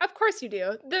 Of course you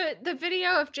do. The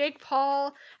video of Jake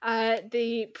Paul,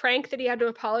 the prank that he had to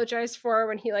apologize for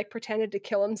when he like pretended to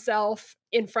kill himself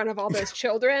in front of all those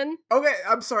children. Okay,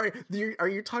 I'm sorry. Are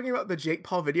you talking about the Jake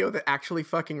Paul video that actually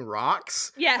fucking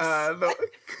rocks? Yes. Yes.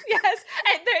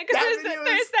 Because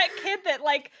there's that kid that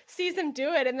like sees him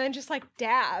do it and then just like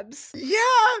dabs.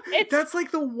 Yeah, that's like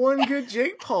the one good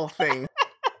Jake Paul thing.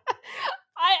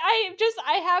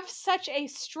 I have such a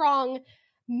strong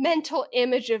mental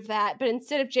image of that, but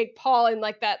instead of Jake Paul in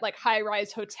like that like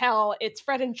high-rise hotel, it's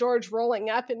Fred and George rolling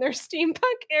up in their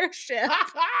steampunk airship.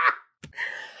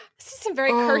 This is some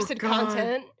very cursed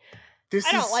content.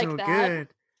 I don't like that. Good.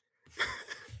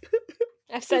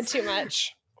 I've said too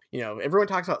much. Everyone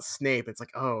talks about Snape. It's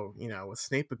like, was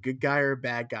Snape a good guy or a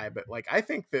bad guy? But like, I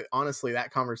think that honestly,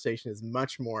 that conversation is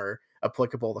much more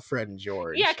applicable to Fred and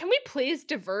George. Yeah, can we please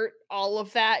divert all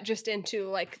of that just into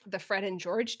like the Fred and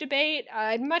George debate?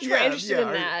 I'm much more interested in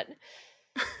that.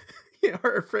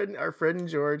 Our Fred and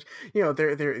George,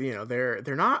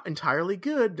 they're not entirely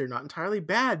good. They're not entirely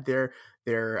bad. They're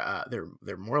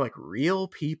more like real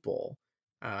people.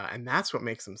 And that's what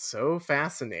makes them so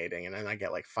fascinating. And then I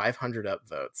get like 500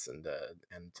 upvotes and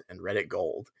Reddit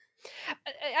gold.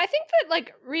 I think that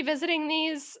like revisiting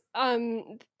these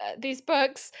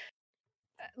books,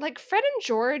 like Fred and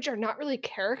George are not really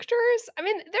characters. I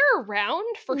mean, they're around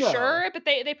for sure, but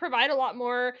they provide a lot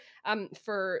more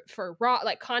for Ron,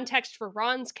 like context for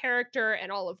Ron's character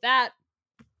and all of that.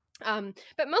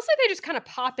 But mostly they just kind of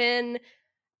pop in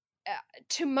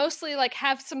to mostly like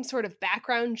have some sort of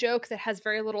background joke that has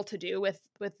very little to do with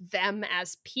them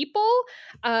as people.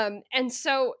 And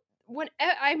so when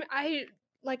I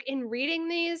like in reading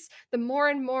these, the more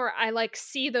and more I like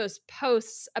see those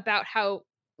posts about how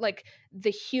like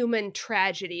the human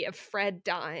tragedy of Fred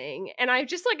dying, and I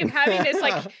just like am having this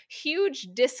like huge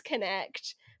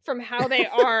disconnect from how they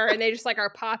are, and they just like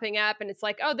are popping up, and it's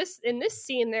like, oh, in this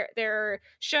scene they're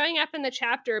showing up in the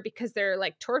chapter because they're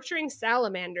like torturing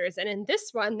salamanders, and in this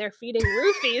one they're feeding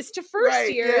roofies to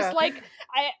first years. Yeah. Like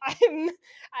I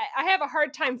have a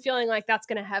hard time feeling like that's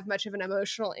going to have much of an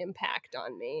emotional impact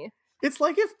on me. It's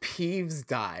like if Peeves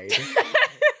died.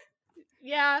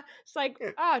 Yeah, it's like,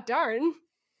 oh darn.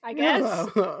 I guess.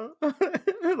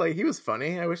 Like, he was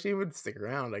funny. I wish he would stick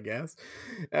around, I guess.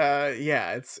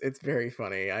 Yeah, it's very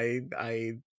funny.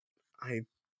 They're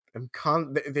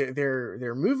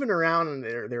moving around, and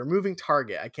they're a moving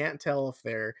target. I can't tell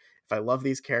if I love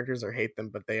these characters or hate them,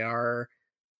 but they are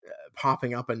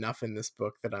popping up enough in this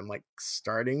book that I'm like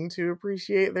starting to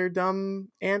appreciate their dumb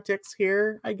antics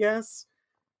here, I guess.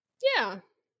 Yeah.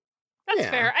 That's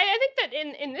fair. I think that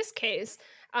in this case,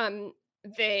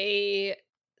 they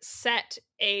set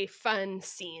a fun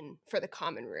scene for the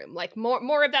common room, like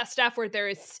more of that stuff where there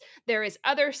is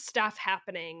other stuff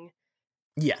happening.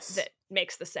 Yes, that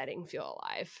makes the setting feel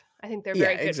alive. I think they're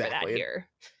very good for that here.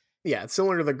 Yeah, it's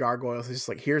similar to the Gargoyles. It's just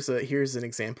like here's an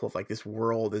example of like this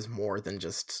world is more than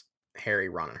just Harry,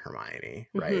 Ron, and Hermione,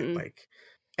 right? Mm-hmm. Like,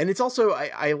 and it's also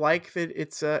I like that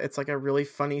it's like a really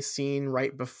funny scene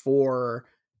right before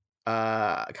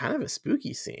kind of a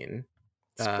spooky scene.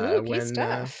 Spooky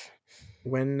stuff.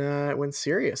 When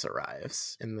Sirius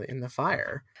arrives in the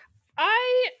fire.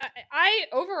 I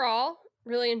overall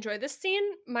really enjoy this scene.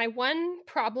 My one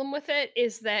problem with it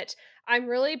is that I'm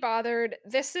really bothered.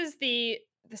 This is the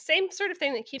same sort of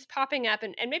thing that keeps popping up,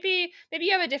 and maybe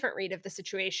you have a different read of the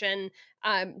situation,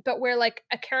 but where like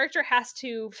a character has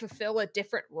to fulfill a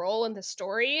different role in the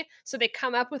story, so they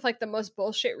come up with like the most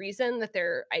bullshit reason that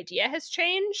their idea has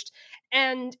changed,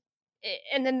 and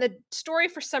and then the story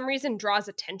for some reason draws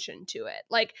attention to it.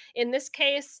 Like in this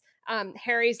case,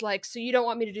 Harry's like, "So you don't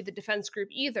want me to do the defense group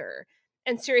either?"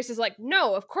 And Sirius is like,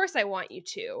 "No, of course I want you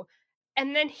to."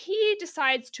 And then he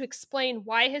decides to explain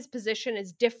why his position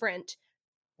is different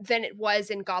than it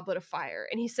was in Goblet of Fire.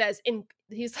 And he says,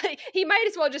 he's like, he might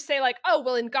as well just say like, "Oh,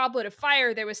 well, in Goblet of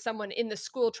Fire, there was someone in the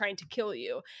school trying to kill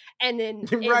you." And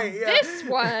Right, in yeah. this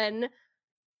one,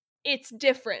 it's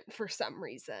different for some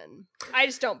reason. I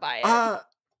just don't buy it.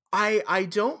 I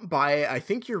don't buy it. I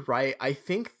think you're right. I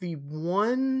think the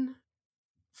one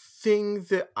thing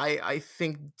that I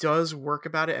think does work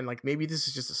about it, and like maybe this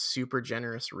is just a super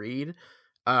generous read,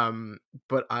 um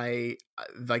but I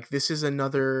like this is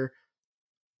another,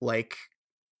 like,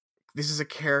 this is a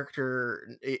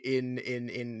character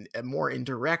in a more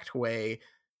indirect way,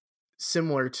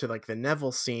 similar to like the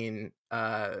Neville scene,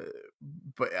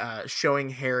 but showing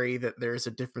Harry that there's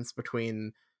a difference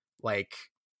between like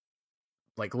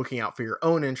looking out for your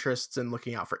own interests and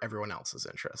looking out for everyone else's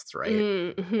interests, right?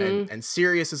 Mm-hmm. And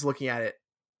Sirius is looking at it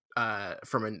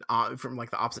from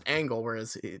like the opposite angle,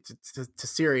 whereas to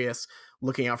Sirius,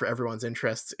 looking out for everyone's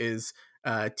interests is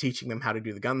teaching them how to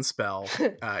do the gun spell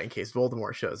in case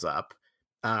Voldemort shows up.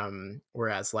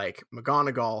 Whereas like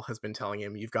McGonagall has been telling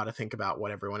him, you've got to think about what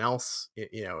everyone else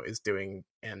is doing,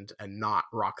 and not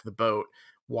rock the boat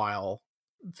while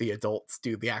the adults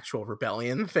do the actual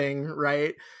rebellion thing,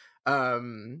 right?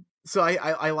 So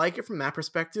I like it from that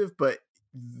perspective, but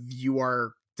you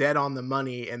are dead on the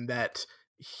money in that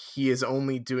he is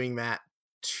only doing that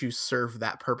to serve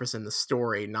that purpose in the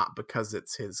story, not because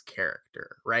it's his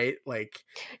character, right?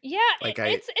 Yeah, I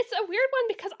it's a weird one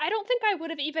because I don't think I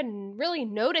would have even really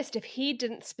noticed if he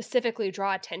didn't specifically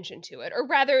draw attention to it, or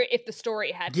rather, if the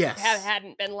story yes,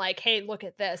 hadn't been like, "Hey, look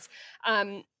at this."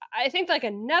 I think like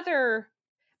another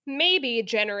maybe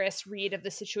generous read of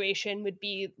the situation would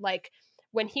be like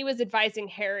when he was advising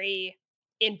Harry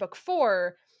in book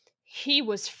 4, he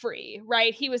was free,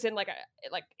 right? He was in like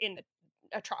in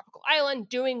a tropical island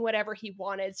doing whatever he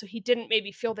wanted, so he didn't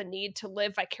maybe feel the need to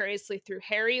live vicariously through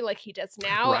Harry like he does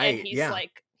now, and right, he's yeah,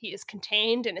 like he is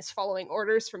contained and is following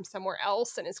orders from somewhere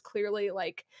else and is clearly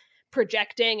like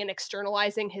projecting and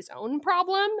externalizing his own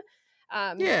problem.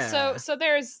 yeah, So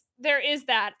there is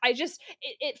that.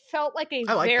 It felt like a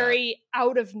I like that. very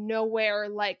out of nowhere,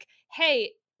 like,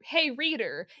 hey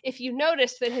reader, if you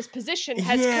noticed that his position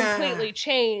has Yeah, completely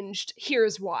changed,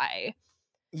 here's why.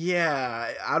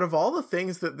 yeah. Out of all the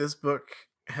things that this book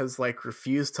has like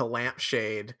refused to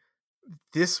lampshade,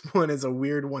 this one is a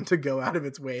weird one to go out of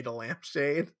its way to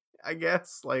lampshade, I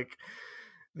guess. Like,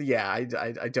 yeah, I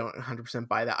don't 100%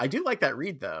 buy that. I do like that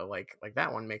read though. Like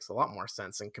that one makes a lot more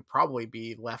sense and could probably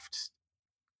be left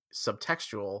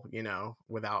subtextual,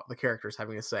 without the characters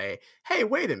having to say, "Hey,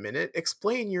 wait a minute,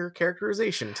 explain your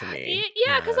characterization to me."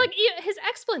 Yeah, because like his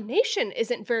explanation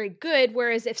isn't very good.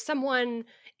 Whereas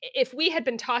if we had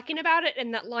been talking about it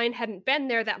and that line hadn't been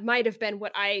there, that might have been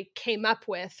what I came up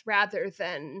with, rather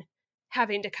than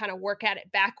having to kind of work at it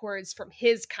backwards from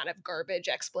his kind of garbage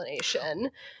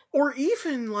explanation. Or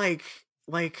even like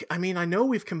I mean, I know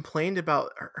we've complained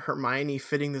about Hermione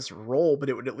fitting this role, but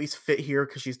it would at least fit here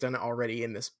because she's done it already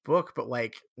in this book. But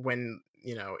like when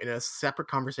in a separate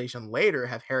conversation later,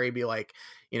 have Harry be like,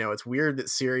 it's weird that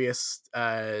Sirius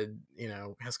has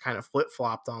kind of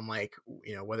flip-flopped on like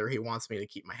whether he wants me to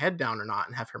keep my head down or not,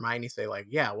 and have Hermione say like,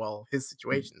 yeah, well, his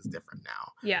situation is different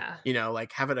now. Yeah.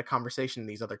 Like having a conversation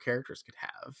these other characters could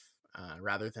have,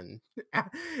 rather than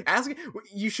asking.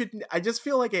 You should, I just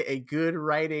feel like a good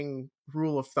writing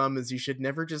rule of thumb is you should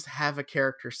never just have a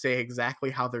character say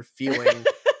exactly how they're feeling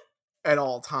at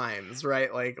all times,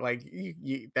 right? Like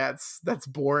that's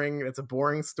boring. That's a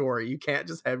boring story. You can't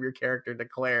just have your character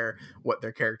declare what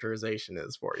their characterization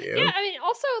is for Yeah, you. I mean,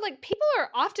 also like people are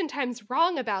oftentimes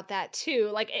wrong about that too.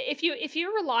 Like if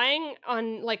you're relying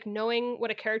on like knowing what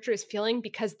a character is feeling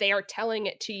because they are telling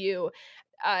it to you,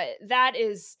 that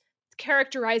is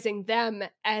characterizing them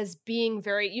as being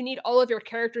very. You need all of your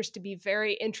characters to be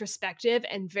very introspective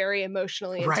and very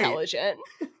emotionally Right. intelligent.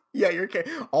 Yeah,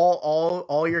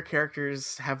 all your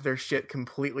characters have their shit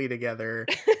completely together.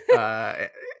 Uh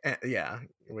yeah,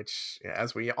 which,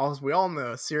 as we all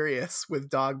know, Sirius with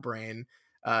dog brain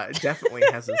definitely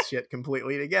has his shit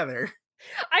completely together.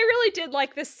 I really did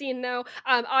like this scene, though.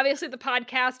 Obviously, the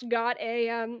podcast got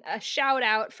a shout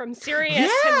out from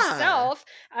Sirius Yeah. himself,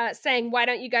 saying, "Why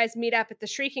don't you guys meet up at the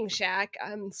Shrieking Shack?"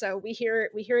 So we hear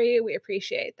you. We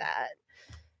appreciate that.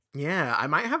 Yeah, I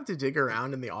might have to dig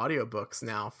around in the audiobooks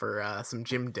now for some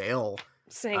Jim Dale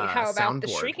Saying, "How about the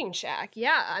soundboard. Shrieking Shack?"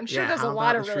 Yeah, I'm sure Yeah, there's a how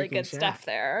lot about the of really Shrieking good stuff Shack?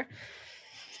 there.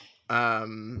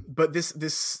 But this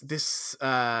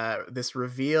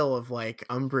reveal of like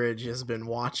Umbridge has been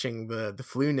watching the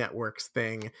Flu Networks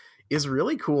thing is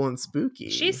really cool and She's spooky.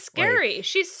 Like, scary.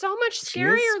 She's so much she is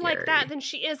scarier like that scary. than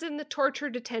she is in the torture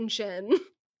detention.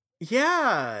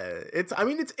 Yeah, it's, I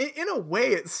mean, it's in a way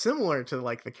it's similar to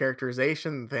like the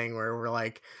characterization thing where we're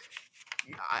like,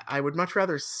 I would much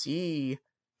rather see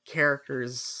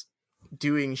characters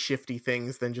doing shifty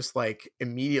things than just like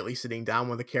immediately sitting down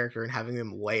with a character and having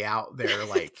them lay out their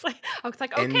like It's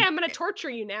like, okay, and I'm gonna torture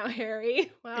you now,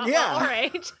 Harry. Well, all yeah.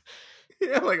 right.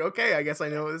 Yeah, like, okay, I guess I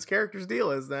know what this character's deal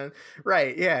is then.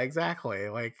 Right, yeah, exactly.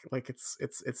 Like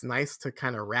it's nice to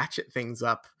kind of ratchet things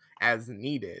up as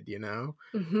needed, you know?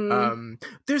 Hmm. Um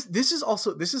this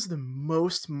is the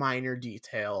most minor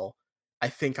detail I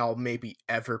think I'll maybe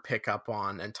ever pick up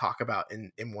on and talk about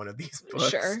in one of these books.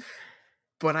 Sure.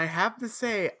 But I have to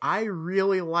say I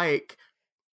really like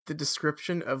the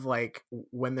description of like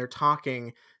when they're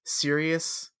talking,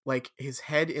 Sirius, like his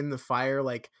head in the fire,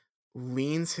 like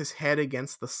leans his head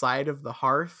against the side of the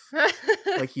hearth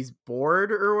like he's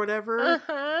bored or whatever,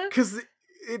 Uh-huh. because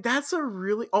that's a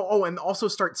really and also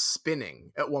starts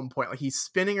spinning at one point, like he's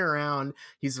spinning around,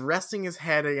 he's resting his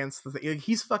head against the thing, like,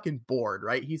 he's fucking bored,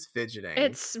 right, he's fidgeting.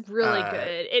 It's really uh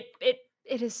good.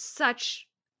 It is such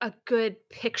a good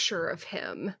picture of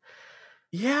him.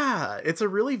 yeah, it's a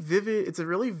really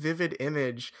vivid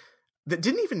image that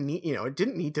didn't even need, it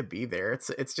didn't need to be there.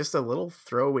 It's just a little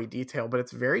throwaway detail, but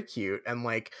it's very cute, and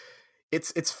like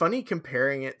it's funny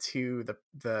comparing it to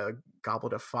the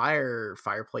Goblet of Fire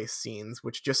fireplace scenes,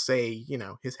 which just say,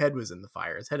 his head was in the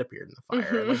fire, his head appeared in the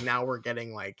fire, and Hmm. like now we're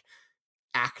getting like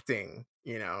acting,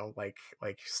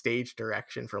 like stage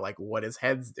direction for like what his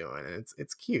head's doing, and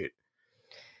it's cute.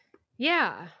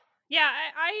 Yeah. Yeah,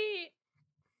 I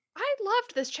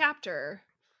loved this chapter.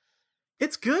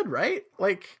 It's good, right?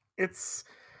 Like it's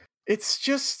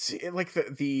just like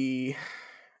the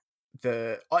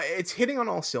it's hitting on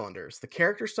all cylinders. The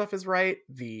character stuff is right.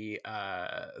 The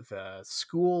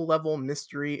school level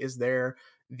mystery is there.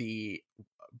 The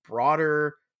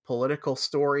broader political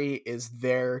story is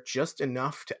there just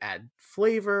enough to add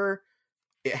flavor.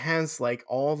 It has like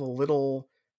all the little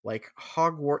like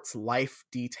Hogwarts life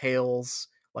details,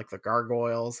 like the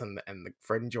gargoyles and the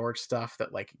Fred and George stuff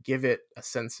that like give it a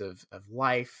sense of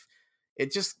life.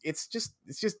 It's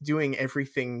just doing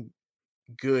everything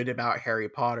good about Harry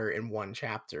Potter in one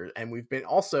chapter. And we've been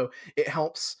also, it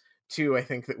helps too, I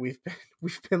think, that we've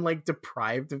been like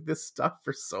deprived of this stuff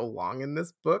for so long in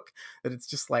this book that it's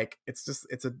just like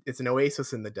it's an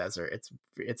oasis in the desert.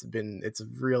 It's a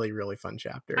really, really fun I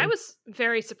chapter. was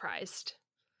very surprised.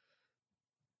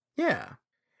 Yeah.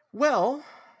 Well,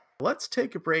 let's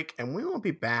take a break and we will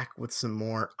be back with some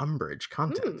more Umbridge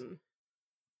content.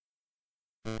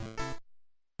 Hmm.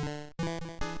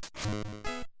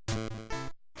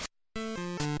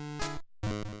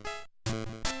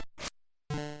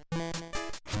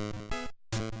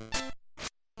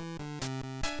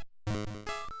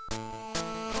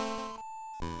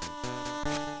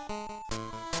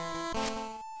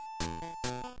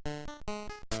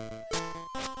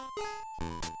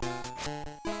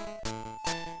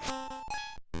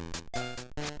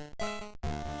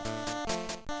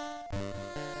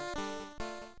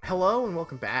 Hello and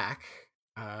welcome back.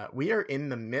 We are in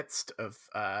the midst of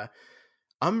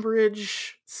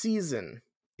Umbridge season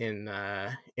in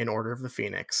Order of the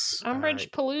Phoenix.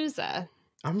 Umbridge Palooza.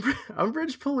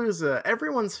 Umbridge Palooza,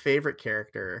 everyone's favorite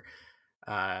character,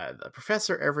 the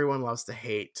professor everyone loves to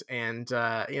hate, and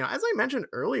as I mentioned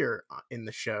earlier in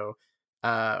the show,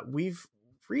 we've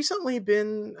recently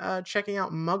been checking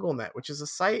out MuggleNet, which is a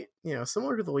site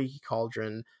similar to the Leaky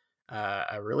Cauldron,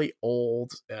 a really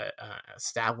old,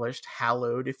 established,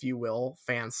 hallowed, if you will,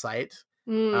 fan site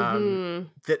Hmm.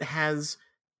 that has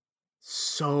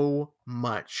so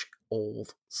much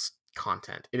old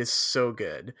content. It is so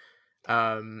good.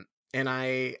 And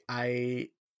I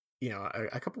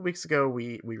a couple weeks ago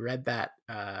we read that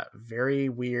very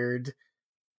weird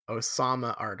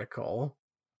Osama article,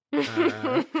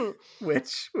 uh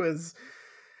which was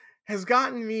has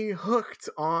gotten me hooked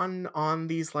on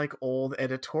these like old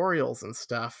editorials and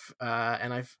stuff,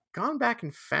 and I've gone back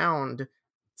and found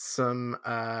some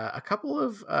a couple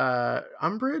of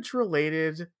Umbridge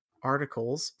related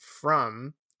articles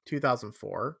from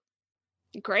 2004,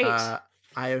 Great. I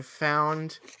have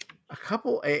found a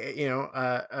couple,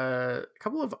 a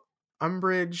couple of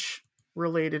Umbridge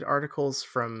related articles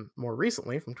from more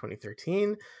recently, from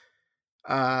 2013,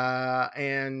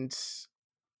 and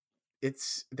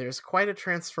there's quite a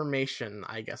transformation,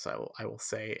 I guess I will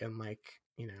say, in like,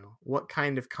 what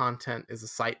kind of content is a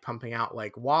site pumping out,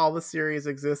 like while the series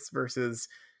exists versus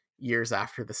years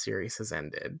after the series has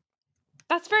ended.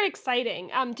 That's very exciting.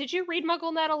 Did you read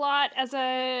MuggleNet a lot as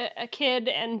a kid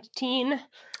and teen?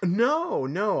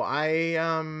 No, I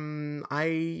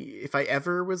if I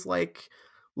ever was like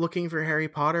looking for Harry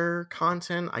Potter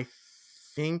content, I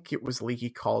think it was Leaky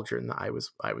Cauldron that I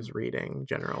was reading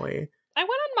generally. I went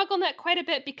on MuggleNet quite a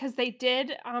bit because they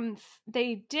did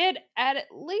at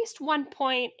least one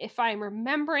point, if I'm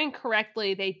remembering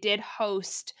correctly, they did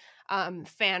host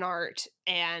fan art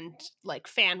and like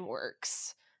fan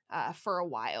works for a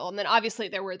while, and then obviously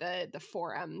there were the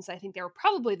forums. I think they were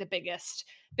probably the biggest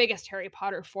Harry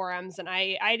Potter forums, and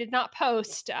I did not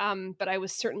post, but I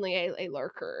was certainly a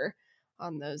lurker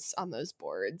on those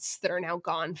boards that are now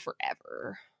gone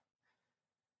forever.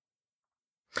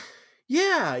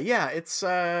 Yeah, it's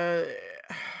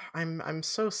I'm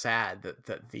so sad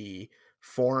that the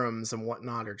forums and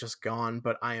whatnot are just gone,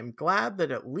 but I am glad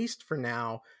that at least for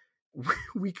now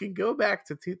we can go back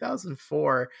to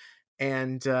 2004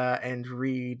 and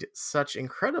read such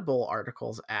incredible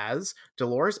articles as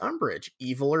Dolores Umbridge,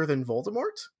 eviler than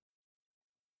Voldemort.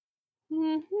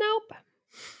 Nope.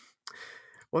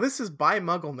 Well, this is by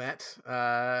MuggleNet.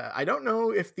 I don't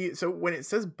know if so when it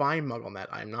says by MuggleNet,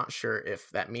 I'm not sure if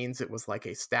that means it was like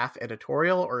a staff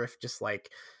editorial or if just like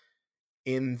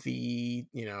in the,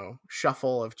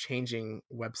 shuffle of changing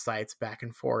websites back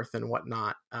and forth and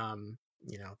whatnot,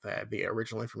 the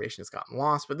original information has gotten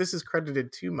lost, but this is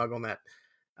credited to MuggleNet.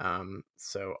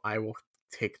 So I will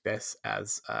take this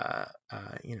as, the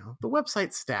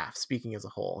website staff speaking as a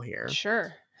whole here.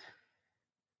 Sure.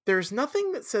 There's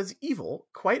nothing that says evil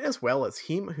quite as well as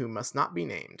him who must not be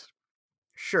named.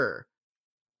 Sure,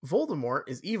 Voldemort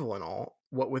is evil and all,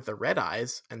 what with the red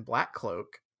eyes and black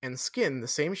cloak and skin the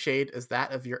same shade as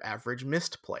that of your average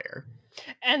Mist player.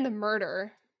 And the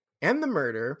murder.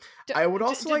 I would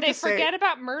also like to say... Did they forget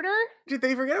about murder? Did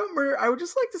they forget about murder? I would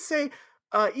just like to say,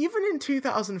 even in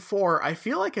 2004, I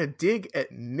feel like a dig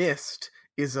at Mist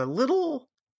is a little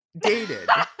dated.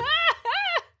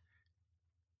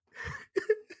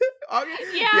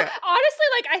 Yeah, honestly,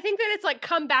 like I think that it's like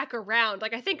come back around.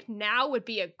 Like I think now would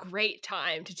be a great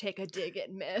time to take a dig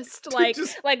at Mist. Like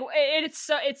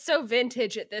it's so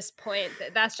vintage at this point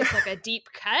that's just like a deep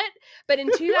cut. But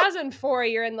in 2004,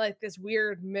 you're in like this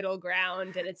weird middle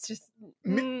ground, and it's just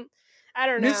I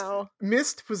don't know.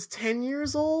 Mist was 10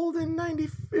 years old in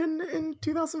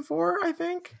 2004. I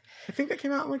think that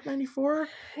came out in like 94.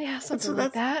 Yeah, something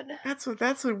like that.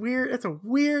 That's a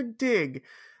weird dig.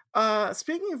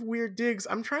 Speaking of weird digs,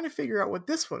 I'm trying to figure out what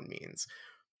this one means.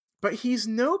 But he's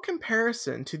no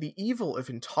comparison to the evil of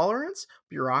intolerance,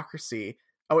 bureaucracy.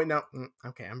 Oh wait, no.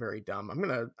 Okay, I'm very dumb.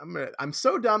 I'm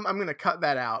so dumb. I'm gonna cut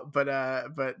that out. But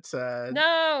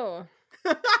no.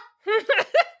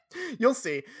 You'll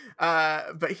see.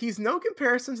 But he's no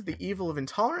comparison to the evil of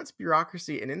intolerance,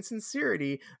 bureaucracy, and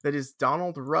insincerity that is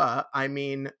Donald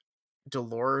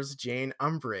Dolores Jane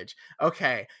Umbridge.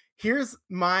 Okay, here's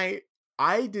my...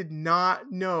 I did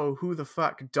not know who the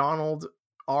fuck Donald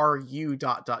R.U. ...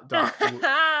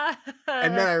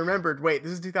 And then I remembered, wait,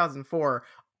 this is 2004.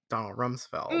 Donald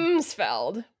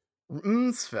Rumsfeld.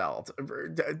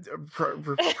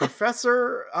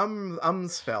 Professor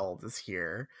Umsfeld is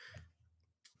here.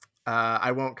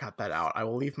 I won't cut that out. I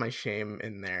will leave my shame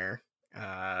in there.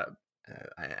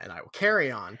 And I will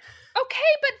carry on.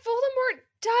 Okay, but Voldemort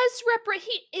does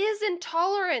he is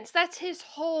intolerance. That's his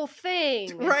whole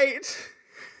thing. Right.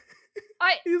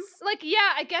 I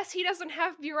guess he doesn't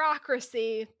have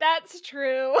bureaucracy. That's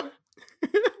true.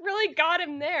 Really got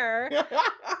him there.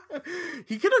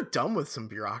 He could have done with some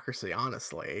bureaucracy,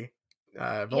 honestly.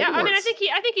 Yeah, I mean, I think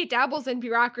he dabbles in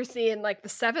bureaucracy in like the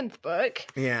 7th book.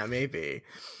 Yeah, maybe.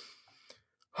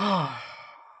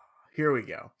 Here we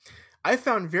go. I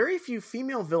found very few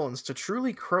female villains to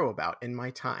truly crow about in my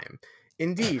time.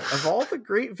 Indeed, of all the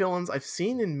great villains I've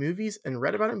seen in movies and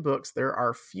read about in books, there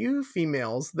are few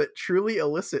females that truly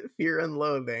elicit fear and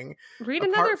loathing. Read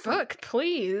another book,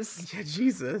 please. Yeah,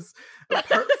 Jesus.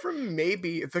 Apart from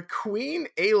maybe the Queen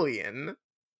Alien.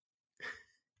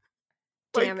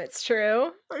 Damn, it's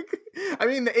true. I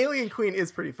mean, the Alien Queen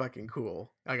is pretty fucking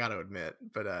cool, I gotta admit.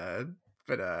 But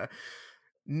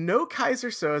no Kaiser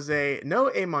Soze,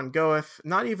 no Amon Goeth,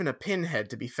 not even a Pinhead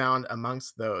to be found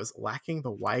amongst those, lacking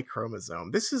the Y chromosome.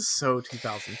 This is so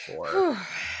 2004.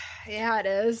 Yeah, it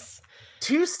is.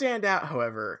 Two stand out,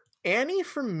 however. Annie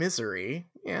from Misery.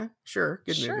 Yeah, sure.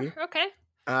 Good Sure, movie. okay.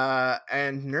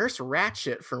 And Nurse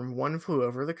Ratchet from One Flew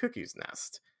Over the Cuckoo's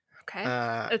Nest. Okay.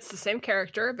 It's the same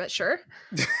character, but sure.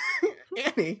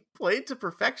 Annie, played to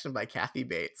perfection by Kathy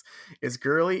Bates, is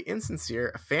girly,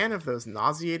 insincere, a fan of those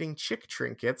nauseating chick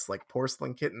trinkets like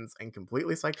porcelain kittens, and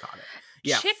completely psychotic.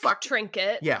 Yeah, Chick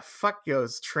trinket? Yeah, fuck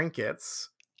those trinkets.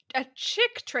 A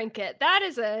chick trinket. That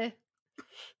is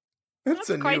That's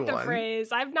a quite new the one.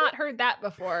 phrase. I've not heard that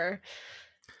before.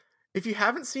 If you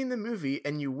haven't seen the movie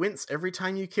and you wince every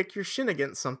time you kick your shin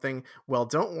against something, well,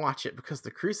 don't watch it because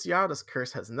the Cruciatus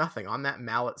curse has nothing on that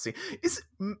mallet scene.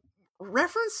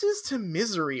 References to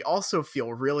Misery also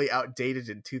feel really outdated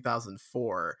in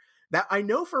 2004. That I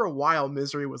know for a while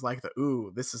Misery was like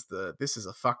this is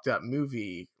a fucked up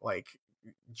movie like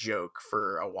joke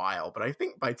for a while, but I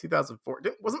think by 2004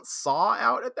 wasn't Saw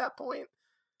out at that point?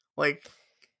 Like,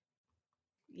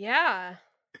 yeah.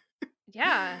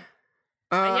 Yeah,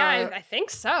 I think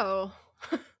so.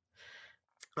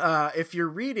 If you're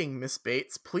reading, Miss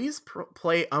Bates, please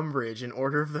play Umbridge in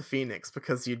Order of the Phoenix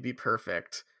because you'd be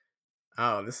perfect.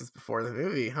 Oh, this is before the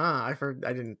movie, huh?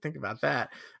 I didn't think about that.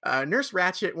 Nurse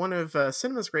Ratchet, one of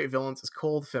cinema's great villains, is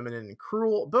cold, feminine, and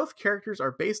cruel. Both characters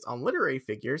are based on literary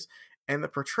figures, and the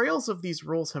portrayals of these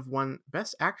roles have won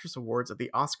Best Actress awards at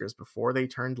the Oscars before they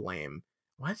turned lame.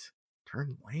 What?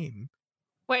 Turned lame?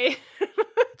 Wait.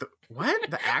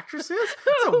 What? The actresses?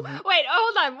 Wait,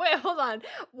 hold on.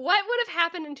 What would have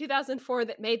happened in 2004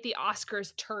 that made the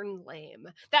Oscars turn lame?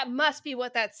 That must be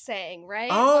what that's saying, right?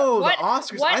 Oh, the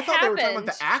Oscars. I thought happened? They were talking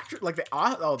about the actor, like those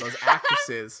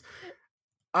actresses.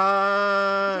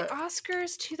 The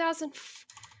Oscars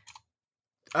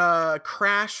 2004.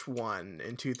 Crash won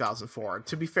in 2004.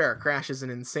 To be fair, Crash is an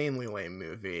insanely lame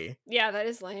movie. Yeah, that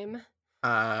is lame.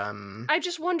 I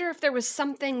just wonder if there was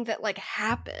something that like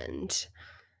happened.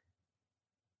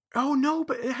 Oh no,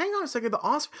 but hang on a second.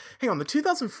 The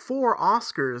 2004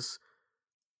 Oscars.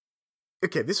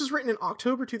 Okay, this was written in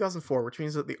October 2004, which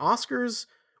means that the Oscars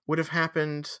would have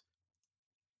happened.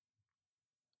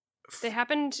 They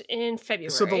happened in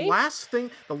February. So the last thing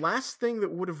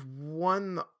that would have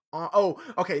won the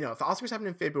okay, no, if the Oscars happened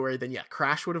in February, then yeah,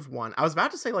 Crash would have won. I was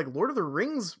about to say like Lord of the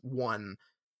Rings won.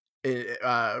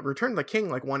 Return of the King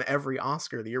like won every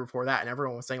Oscar the year before that, and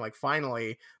everyone was saying like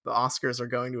finally the Oscars are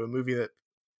going to a movie that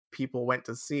people went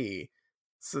to see.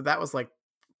 So that was like,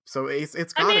 so it's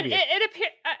gotta be. It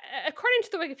appears, according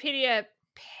to the Wikipedia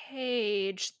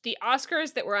page, the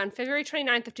Oscars that were on February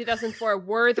 29th of 2004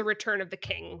 were the Return of the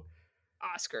King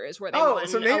Oscars, where they won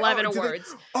 11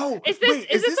 awards. Is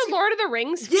this a Lord of the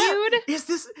Rings feud?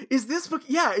 Is this book?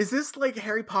 Yeah, is this like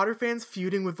Harry Potter fans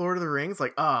feuding with Lord of the Rings?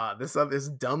 Like, this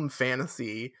dumb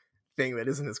fantasy thing that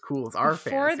isn't as cool as our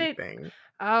fantasy thing.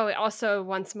 Oh, it also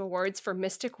won some awards for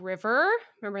Mystic River.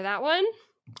 Remember that one?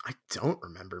 I don't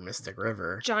remember Mystic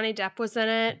River. Johnny Depp was in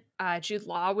it. Jude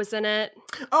Law was in it.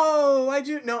 Oh, I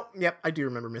do. No, yep, I do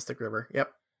remember Mystic River.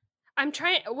 Yep.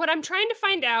 What I'm trying to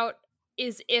find out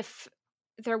is if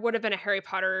there would have been a Harry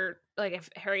Potter, like if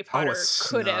Harry Potter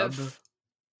could have.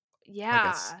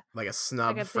 Yeah. Like a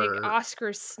snub, like a big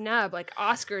Oscar snub. Like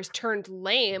Oscars turned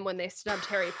lame when they snubbed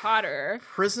Harry Potter.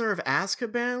 Prisoner of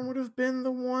Azkaban would have been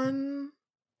the one.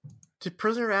 Did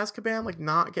Prisoner of Azkaban like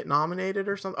not get nominated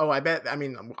or something? Oh, I bet. I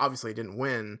mean, obviously it didn't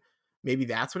win. Maybe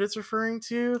that's what it's referring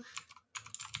to.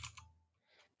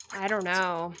 I don't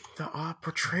know. The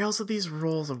portrayals of these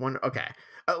roles of one. Okay,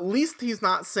 at least he's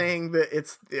not saying that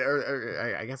it's.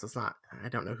 Or I guess it's not. I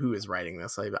don't know who is writing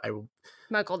this.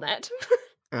 MuggleNet.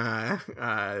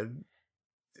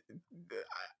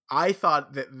 I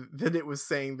thought that it was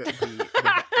saying that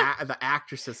the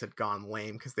actresses had gone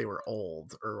lame because they were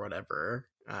old or whatever.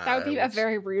 That would be a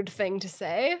very rude thing to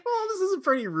say. Well, this is a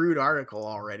pretty rude article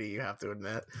already, you have to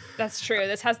admit. That's true.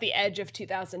 This has the edge of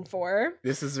 2004.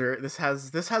 This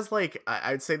has like,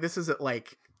 I'd say this is at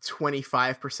like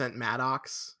 25%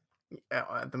 Maddox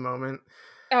at the moment.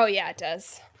 Oh yeah, it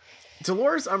does.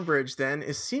 Dolores Umbridge, then,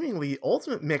 is seemingly the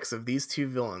ultimate mix of these two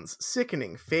villains,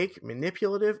 sickening, fake,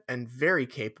 manipulative, and very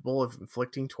capable of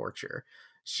inflicting torture.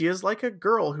 She is like a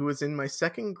girl who was in my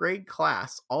second grade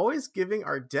class, always giving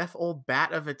our deaf old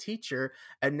bat of a teacher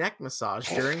a neck massage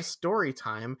during story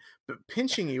time, but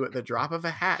pinching you at the drop of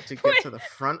a hat to get to the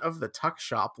front of the tuck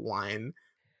shop line.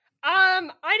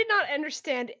 I did not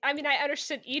understand. I mean, I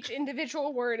understood each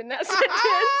individual word in that sentence.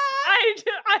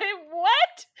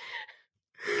 What?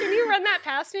 Can you run that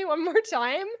past me one more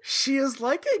time? She is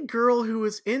like a girl who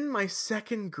was in my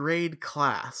second grade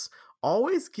class,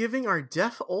 always giving our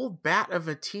deaf old bat of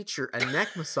a teacher a neck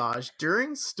massage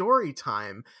during story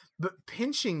time, but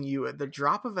pinching you at the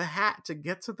drop of a hat to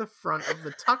get to the front of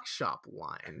the tuck shop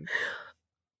line.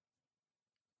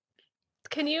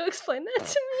 Can you explain that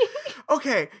to me?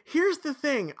 Okay, here's the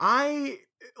thing.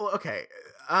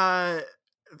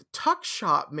 Tuck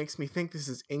shop makes me think this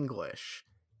is English.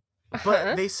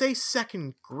 But they say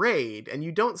second grade, and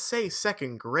you don't say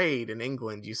second grade in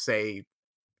England. You say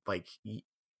like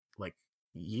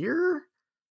year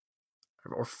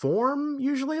or form,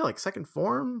 usually, like second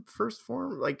form, first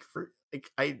form,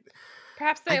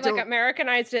 Perhaps they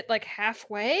Americanized it like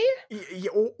halfway.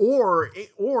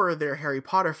 Or they're Harry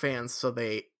Potter fans, so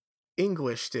they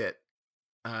Englished it.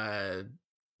 I'm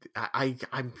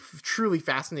truly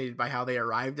fascinated by how they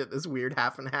arrived at this weird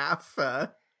half and half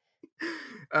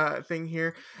thing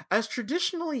here. As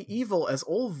traditionally evil as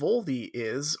old Voldy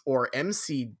is, or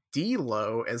MC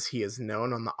D-Lo as he is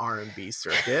known on the R&B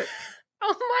circuit.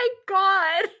 Oh my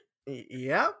god.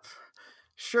 Yep.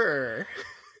 Sure.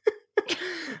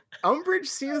 Umbridge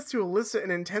seems to elicit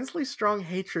an intensely strong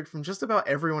hatred from just about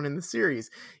everyone in the series,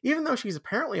 even though she's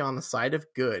apparently on the side of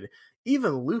good.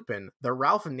 Even Lupin, the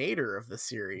Ralph Nader of the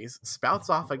series, spouts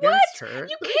off against her.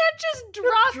 You can't just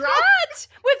drop that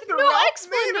with the no Ralph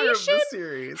explanation. Nader of the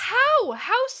series. How?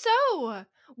 How so?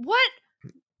 What?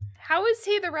 How is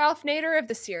he the Ralph Nader of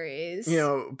the series? You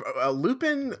know,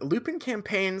 Lupin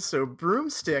campaigns so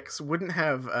broomsticks wouldn't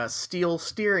have steel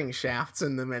steering shafts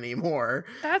in them anymore.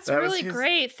 That's really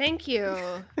great. Thank you,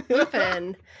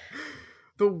 Lupin.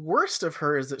 The worst of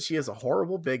her is that she is a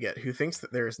horrible bigot who thinks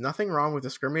that there is nothing wrong with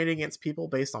discriminating against people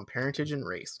based on parentage and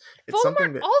race. It's Voldemort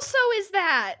something that also is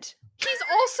that. He's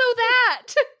also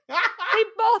that. They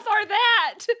both are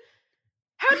that.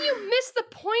 How do you miss the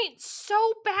point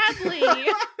so badly?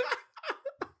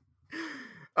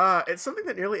 It's something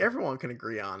that nearly everyone can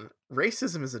agree on.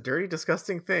 Racism is a dirty,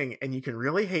 disgusting thing, and you can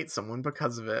really hate someone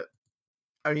because of it.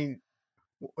 I mean,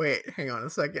 wait, hang on a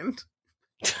second.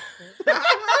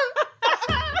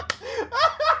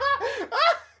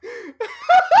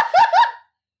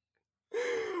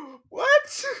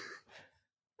 What?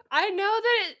 I know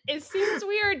that it seems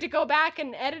weird to go back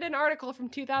and edit an article from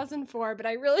 2004, but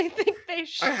I really think they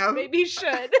maybe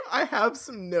should. I have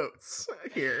some notes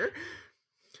here.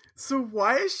 So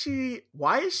why is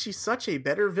she such a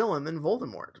better villain than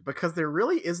Voldemort? Because there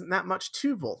really isn't that much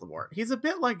to Voldemort. He's a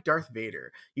bit like Darth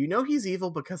Vader. You know he's evil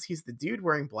because he's the dude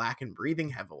wearing black and breathing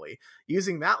heavily.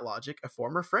 Using that logic, a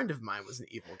former friend of mine was an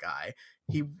evil guy.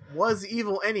 He was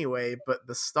evil anyway, but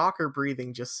the stalker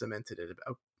breathing just cemented it.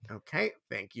 Okay,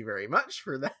 thank you very much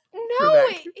for that. No,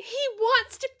 he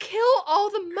wants to kill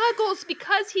all the muggles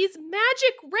because he's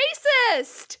magic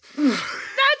racist!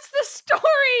 That's the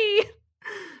story!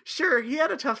 Sure, he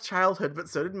had a tough childhood, but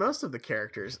so did most of the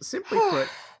characters. Simply put,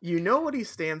 you know what he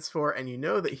stands for, and you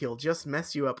know that he'll just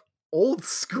mess you up old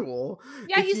school.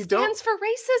 Yeah, he stands for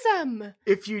racism.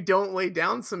 If you don't lay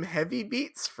down some heavy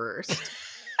beats first.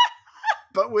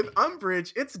 But with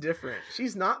Umbridge, it's different.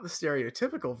 She's not the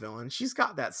stereotypical villain. She's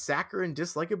got that saccharine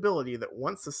dislikability that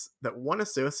one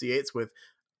associates with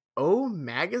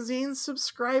magazine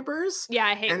subscribers. Yeah,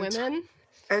 I hate women.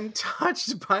 And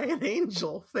Touched by an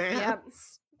Angel fans. Yep.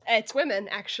 It's women,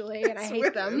 actually, and I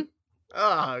hate them.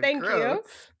 Oh, thank you.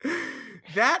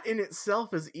 That in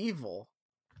itself is evil.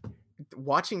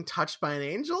 Watching Touched by an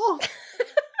Angel?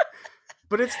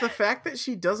 But it's the fact that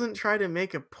she doesn't try to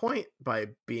make a point by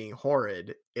being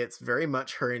horrid. It's very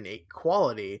much her innate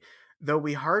quality. Though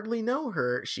we hardly know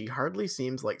her, she hardly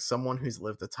seems like someone who's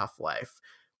lived a tough life.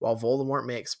 While Voldemort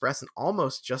may express an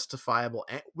almost justifiable...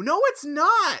 No, it's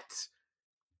not!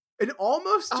 An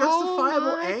almost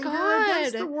justifiable anger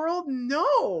against the world?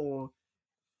 No!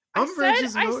 I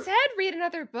said read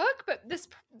another book, but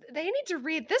they need to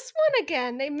read this one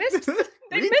again. They missed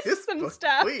some book,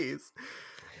 stuff. Please.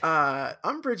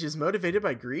 Umbridge is motivated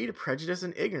by greed, prejudice,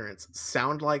 and ignorance.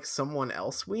 Sound like someone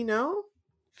else we know?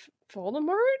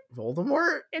 Voldemort?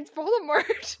 It's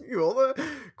Voldemort.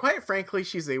 Quite frankly,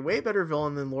 she's a way better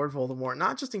villain than Lord Voldemort,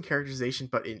 not just in characterization,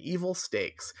 but in evil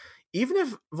stakes. Even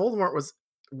if Voldemort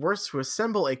was to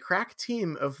assemble a crack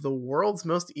team of the world's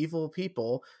most evil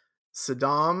people,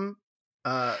 Saddam,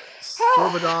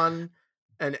 Slobodan,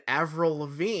 and Avril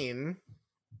Lavigne.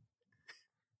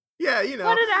 Yeah, you know.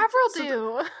 What did Avril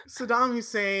do? Saddam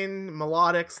Hussein,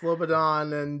 Melodic,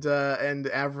 Slobodan, and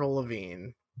Avril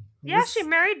Lavigne. Yeah, she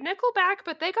married Nickelback,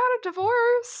 but they got a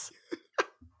divorce.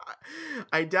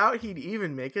 I doubt he'd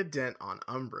even make a dent on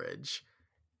Umbridge.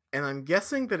 And I'm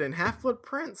guessing that in Half-Blood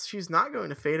Prince, she's not going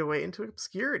to fade away into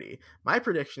obscurity. My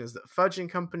prediction is that Fudge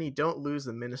and company don't lose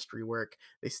the ministry work.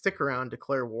 They stick around,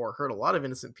 declare war, hurt a lot of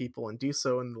innocent people, and do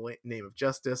so in the name of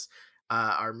justice.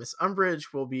 Our Miss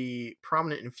Umbridge will be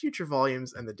prominent in future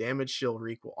volumes, and the damage she'll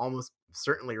wreak will almost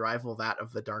certainly rival that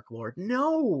of the Dark Lord.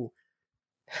 No!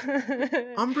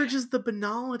 Umbridge is the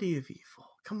banality of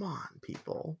evil. Come on,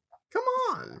 people. Come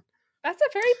on. That's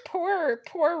a very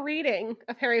poor reading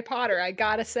of Harry Potter, I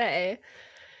gotta say.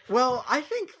 Well, I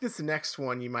think this next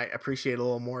one you might appreciate a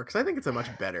little more, because I think it's a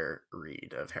much better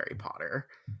read of Harry Potter.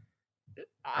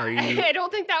 I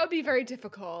don't think that would be very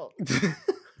difficult.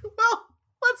 Well,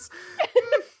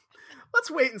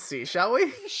 let's wait and see, shall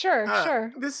we?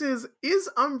 Sure. This is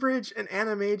Umbridge an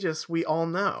animagus we all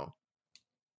know?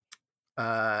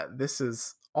 This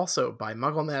is also by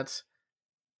MuggleNet.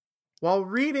 While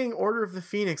reading Order of the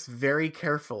Phoenix very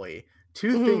carefully,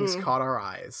 two things caught our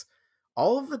eyes.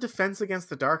 All of the Defense Against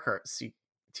the Dark Arts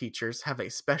teachers have a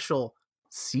special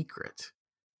secret.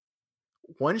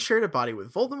 One shared a body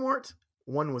with Voldemort,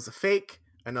 one was a fake,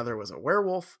 another was a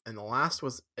werewolf, and the last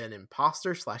was an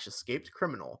imposter / escaped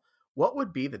criminal. What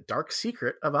would be the dark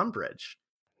secret of Umbridge?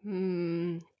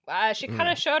 She kind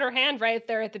of showed her hand right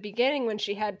there at the beginning when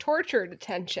she had torture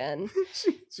detention.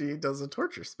 she does a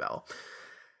torture spell.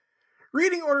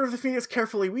 Reading Order of the Phoenix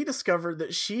carefully, we discovered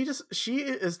that she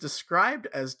is described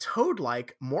as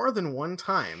toad-like more than one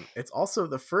time. It's also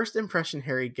the first impression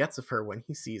Harry gets of her when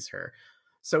he sees her.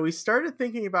 So we started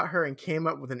thinking about her and came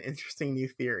up with an interesting new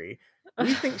theory.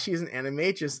 We think she's an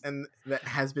animagus and that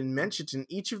has been mentioned in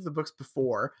each of the books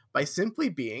before by simply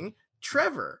being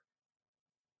Trevor.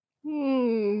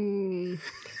 Wouldn't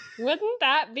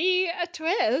that be a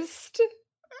twist?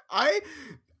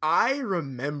 I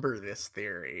remember this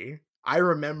theory. I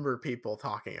remember people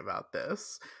talking about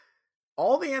this.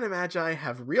 All the Animagi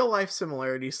have real-life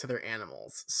similarities to their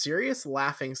animals. Sirius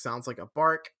laughing sounds like a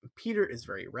bark. Peter is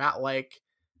very rat-like.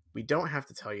 We don't have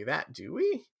to tell you that, do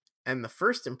we? And the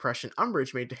first impression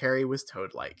Umbridge made to Harry was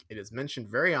toad-like. It is mentioned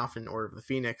very often in Order of the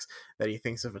Phoenix that he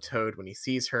thinks of a toad when he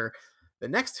sees her. The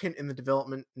next hint in the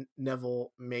development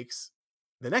Neville makes...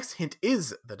 The next hint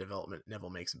is the development Neville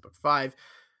makes in Book 5.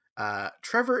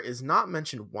 Trevor is not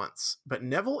mentioned once, but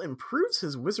Neville improves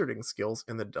his wizarding skills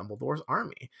in the Dumbledore's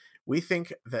army. We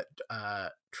think that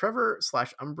Trevor /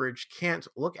 Umbridge can't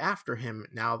look after him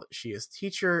now that she is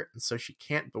teacher, and so she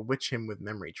can't bewitch him with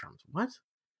memory charms. What?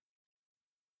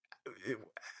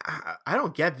 I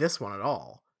don't get this one at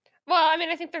all. Well, I mean,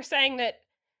 I think they're saying that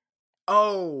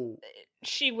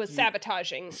she was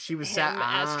sabotaging him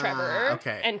as Trevor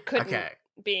and couldn't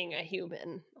being a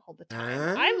human all the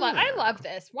time. I love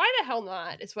this. Why the hell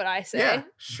not, is what I say. Yeah,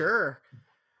 sure.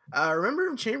 Remember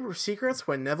in Chamber of Secrets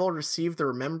when Neville received the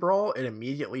Remembrall, it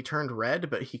immediately turned red,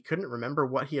 but he couldn't remember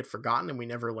what he had forgotten and we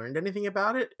never learned anything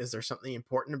about it? Is there something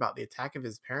important about the attack of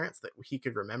his parents that he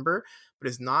could remember, but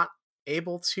is not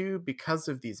able to because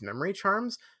of these memory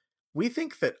charms? We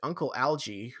think that Uncle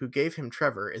Algie, who gave him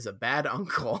Trevor, is a bad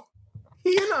uncle.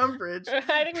 He and Umbridge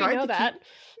I think we know that.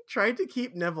 Tried to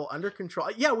keep Neville under control.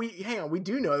 Yeah, we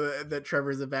do know that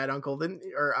Trevor's a bad uncle,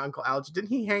 or Uncle Algie. Didn't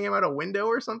he hang him out a window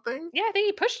or something? Yeah, I think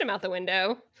he pushed him out the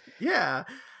window. Yeah.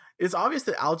 It's obvious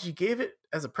that Algie gave it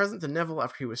as a present to Neville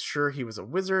after he was sure he was a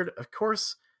wizard. Of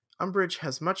course, Umbridge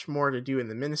has much more to do in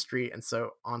the ministry and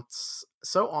so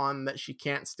on that she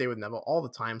can't stay with Neville all the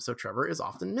time, so Trevor is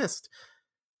often missed.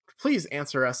 Please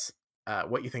answer us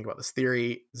what you think about this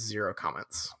theory. 0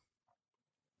 comments.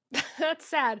 That's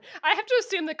sad. I have to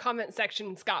assume the comment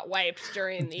sections got wiped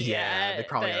during the they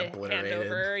probably got obliterated.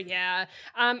 handover. Yeah.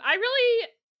 I'm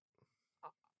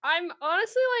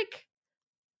honestly like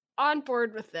on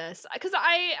board with this because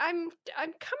I'm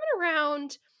coming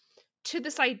around to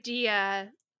this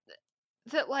idea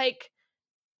that like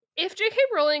if J.K.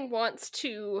 Rowling wants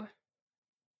to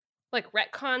like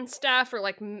retcon stuff or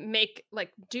like make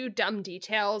like do dumb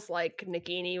details like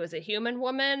Nagini was a human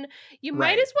woman, you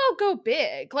might as well go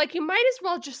big. Like you might as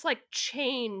well just like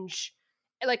change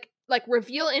like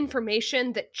reveal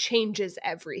information that changes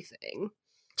everything.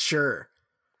 Sure.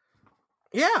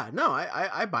 Yeah, no,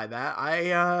 I buy that.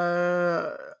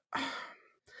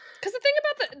 Because the thing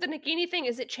about the Nagini thing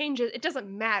is it changes, it doesn't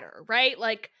matter, right?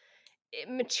 Like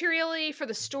materially for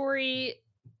the story,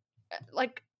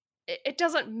 like it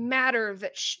doesn't matter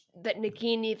that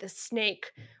Nagini the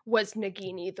snake was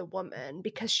Nagini the woman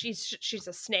because she's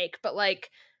a snake, but like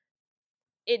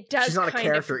it does. She's not a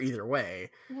character either way,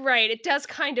 right? It does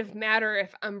kind of matter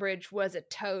if Umbridge was a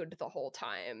toad the whole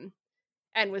time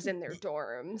and was in their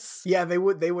dorms. Yeah, they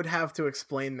would have to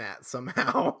explain that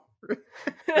somehow.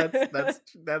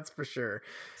 that's for sure.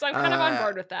 So I'm kind of on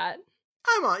board with that.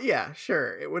 Yeah,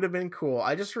 sure. It would have been cool.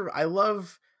 I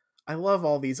love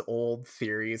all these old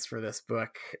theories for this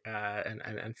book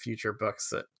and future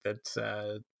books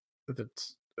that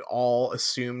all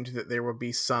assumed that there would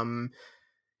be some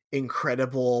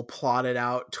incredible plotted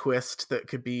out twist that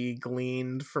could be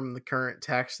gleaned from the current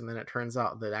text, and then it turns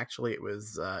out that actually it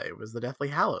was the Deathly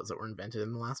Hallows that were invented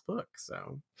in the last book.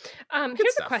 So good Here's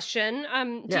a stuff. question.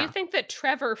 Do you Yeah. think that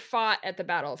Trevor fought at the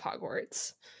Battle of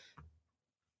Hogwarts?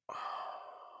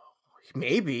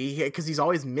 Maybe, because he's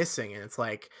always missing, and it's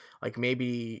like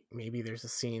maybe there's a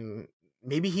scene,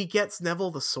 maybe he gets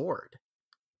Neville the sword.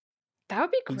 That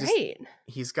would be great.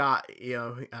 He's got,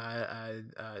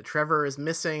 Trevor is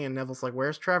missing, and Neville's like,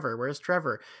 "Where's Trevor? Where's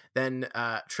Trevor?" Then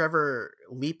Trevor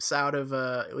leaps out of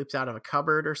a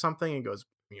cupboard or something and goes,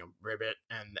 ribbit,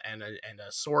 and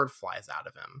a sword flies out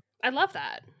of him. I love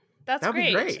that. That'd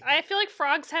be great. I feel like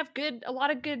frogs have a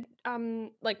lot of good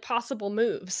like possible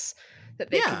moves that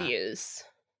they could use.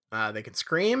 They can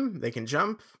scream, they can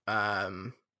jump.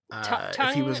 Tongue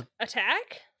if he was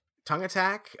attack. Tongue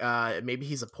attack. Maybe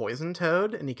he's a poison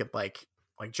toad, and he could like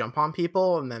jump on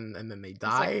people, and then they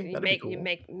die. Like, you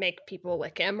make people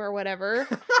lick him or whatever.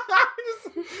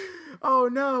 Oh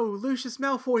no, Lucius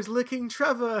Malfoy's licking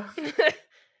Trevor.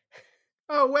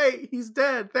 Oh wait, he's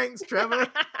dead. Thanks, Trevor.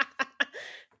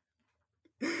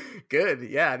 Good.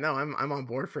 Yeah, no, I'm on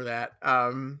board for that.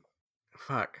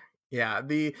 Fuck. Yeah,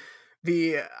 the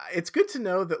it's good to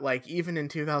know that, like, even in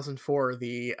 2004,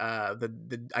 the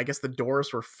I guess the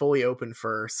doors were fully open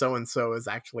for so and so is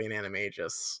actually an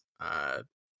animagus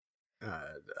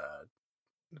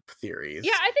theories.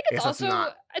 Yeah, I think it's also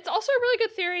a really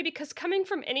good theory, because coming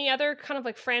from any other kind of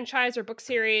like franchise or book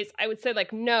series, I would say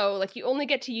like, no, like you only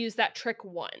get to use that trick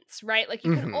once, right? Like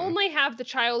you can only have the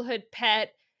childhood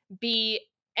pet be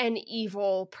an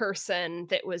evil person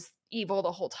that was evil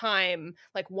the whole time,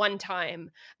 like one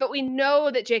time. But we know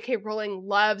that J.K. Rowling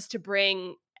loves to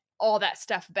bring all that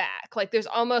stuff back. Like there's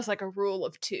almost like a rule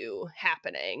of two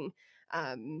happening.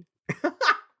 In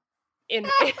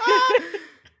like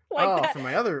that. For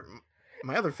my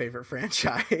other favorite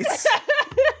franchise.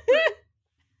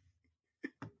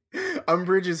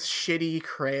 Umbridge's shitty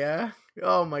Kreia.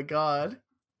 Oh my god.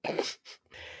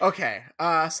 Okay,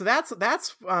 so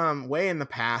that's way in the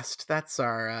past. That's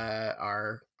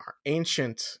our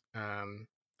ancient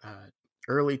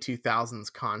early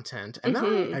 2000s content, and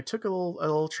then I took a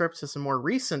little trip to some more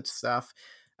recent stuff,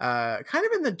 kind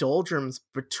of in the doldrums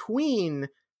between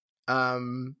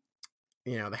the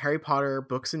Harry Potter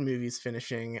books and movies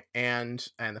finishing and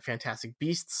the Fantastic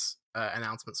Beasts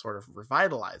announcement sort of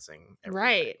revitalizing everything.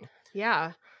 Right.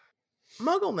 Yeah.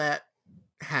 MuggleNet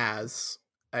has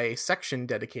a section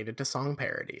dedicated to song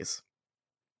parodies.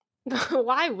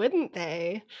 Why wouldn't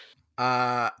they?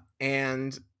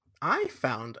 And I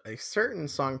found a certain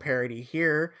song parody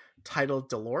here titled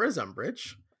Dolores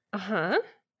Umbridge. Uh-huh.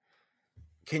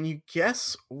 Can you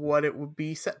guess what it would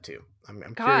be set to? I'm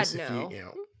God, curious if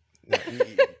no.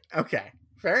 Okay,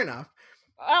 fair enough.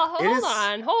 Well, hold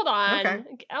on. Okay.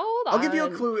 Hold on. I'll give you a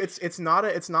clue. It's not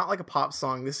like a pop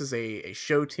song. This is a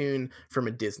show tune from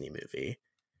a Disney movie.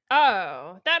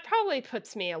 Oh, that probably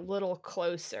puts me a little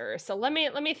closer. So let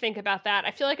me think about that.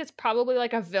 I feel like it's probably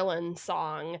like a villain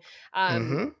song.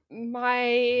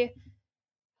 My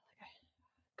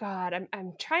God,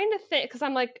 I'm trying to think, because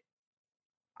I'm like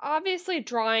obviously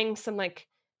drawing some like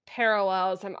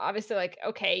parallels. I'm obviously like,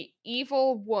 okay,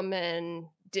 evil woman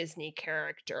Disney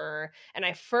character, and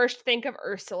I first think of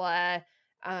Ursula.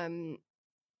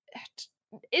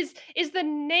 Is the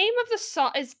name of the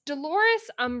song, is Dolores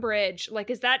Umbridge, like,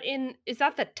 is that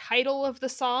the title of the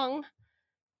song?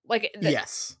 Like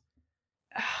yes.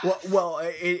 Well,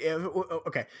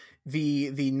 okay.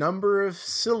 The number of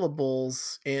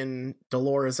syllables in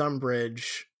Dolores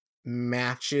Umbridge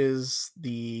matches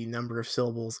the number of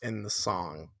syllables in the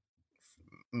song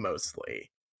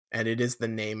mostly, and it is the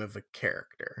name of a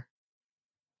character.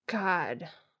 God.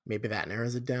 Maybe that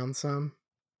narrows it down some.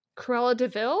 Cruella de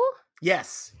Vil?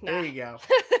 Yes, there you go.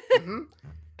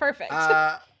 Perfect.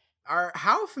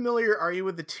 How familiar are you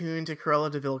with the tune to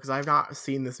Cruella de Vil? Because I've not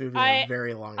seen this movie in a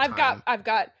very long time. I've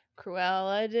got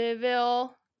Cruella de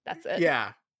Vil. That's it.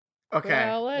 Yeah. Okay.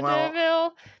 Cruella de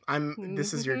Vil.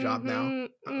 This is your job now.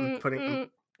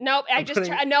 Nope. I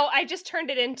just turned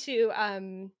it into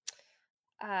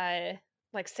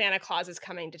like Santa Claus is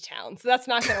coming to town. So that's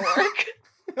not going to work.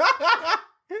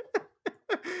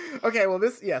 Okay, well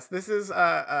this is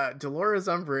Dolores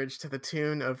Umbridge to the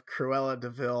tune of Cruella de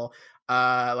Vil.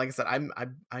 Like I said,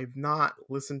 I've not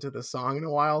listened to the song in a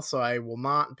while, so I will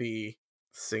not be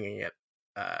singing it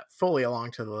fully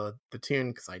along to the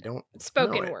tune, because I don't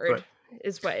spoken know it, word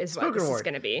is what this is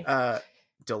going to be.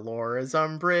 Dolores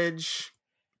Umbridge,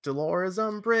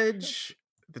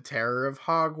 the terror of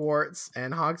Hogwarts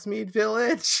and Hogsmeade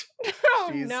Village.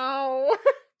 Oh no.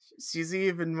 she's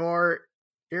even more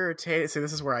irritated. So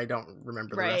this is where I don't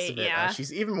remember the rest Right, of it. yeah.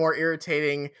 She's even more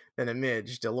irritating than a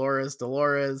midge. Dolores.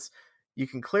 You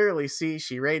can clearly see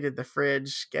she raided the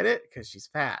fridge. Get it? Because she's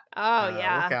fat. Oh, Look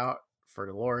yeah. out for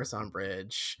Dolores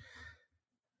Umbridge.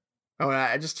 Oh, and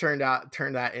I just turned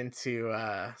that into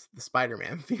the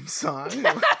Spider-Man theme song.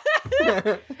 I'm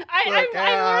learning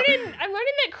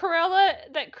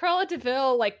that Cruella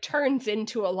DeVille like turns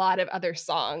into a lot of other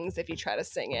songs if you try to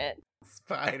sing it.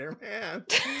 Spider-Man,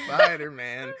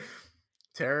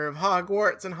 Terror of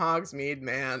Hogwarts and Hogsmeade,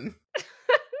 man.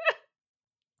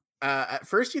 At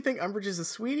first you think Umbridge is a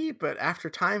sweetie, but after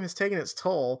time has taken its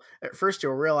toll, at first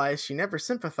you'll realize she never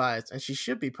sympathized and she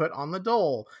should be put on the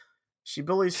dole. She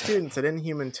bullies students at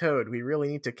Inhuman Toad. We really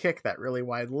need to kick that really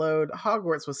wide load.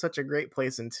 Hogwarts was such a great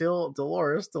place until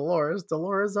Dolores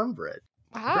Umbridge.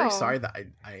 Wow. I'm very sorry that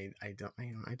I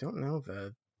don't know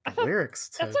the lyrics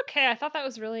to. That's okay. I thought that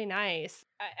was really nice.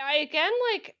 I again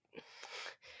like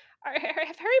have Harry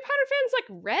Potter fans like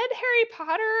read Harry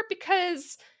Potter?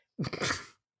 Because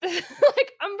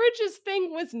like Umbridge's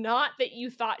thing was not that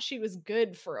you thought she was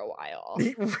good for a while.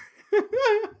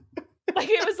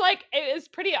 Like it was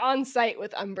pretty on site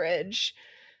with Umbridge.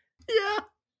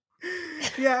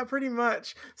 Yeah, pretty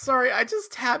much. Sorry, I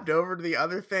just tabbed over to the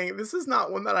other thing. This is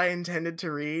not one that I intended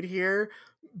to read here,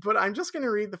 but I'm just going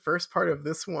to read the first part of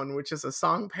this one, which is a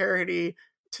song parody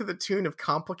to the tune of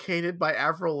Complicated by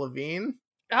Avril Lavigne.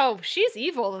 Oh, she's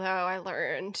evil though, I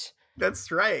learned.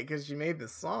 That's right, because she made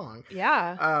this song.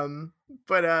 Yeah.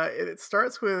 But it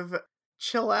starts with,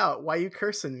 chill out, why you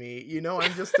cursing me? You know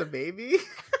I'm just a baby?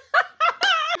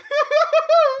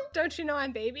 Don't you know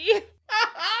I'm baby?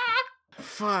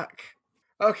 Fuck.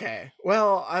 Okay,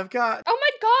 well, I've got... Oh my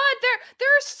god, there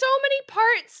are so many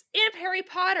parts in Harry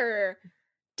Potter.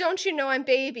 Don't you know I'm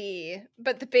baby?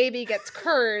 But the baby gets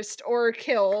cursed or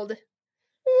killed.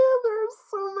 Yeah, there's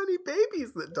so many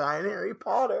babies that die in Harry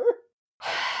Potter.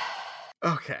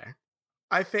 Okay.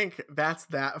 I think that's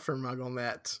that for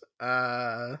MuggleNet.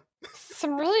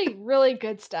 Some really, really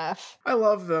good stuff. I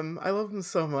love them. I love them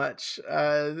so much.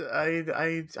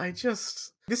 I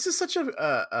just... This is such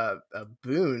a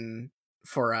boon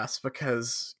for us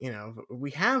because, you know,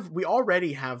 we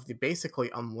already have the basically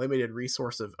unlimited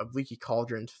resource of Leaky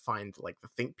Cauldron to find like the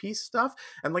think piece stuff.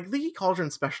 And like Leaky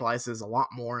Cauldron specializes a lot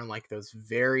more in like those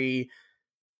very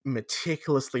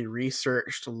meticulously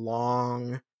researched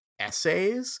long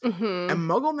essays. Mm-hmm. And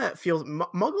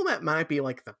MuggleNet might be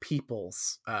like the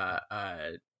people's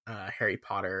Harry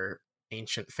Potter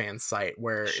ancient fan site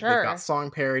where they've got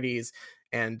song parodies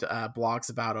and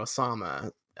blogs about Osama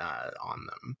on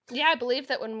them. Yeah, I believe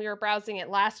that when we were browsing it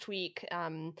last week,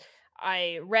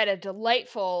 I read a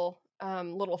delightful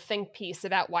little think piece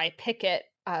about why Pickett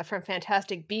from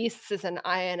Fantastic Beasts is an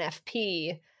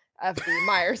INFP of the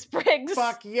Myers-Briggs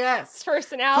Fuck yes.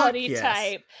 personality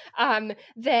type,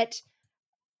 that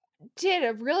did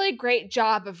a really great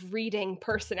job of reading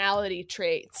personality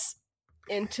traits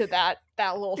into that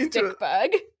little stick bug.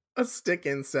 A stick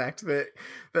insect that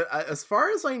as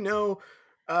far as I know,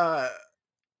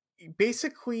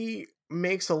 basically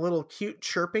makes a little cute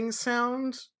chirping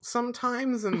sound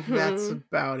sometimes, and that's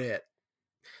about it.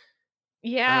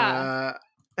 Yeah.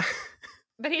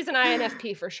 But he's an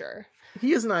INFP for sure.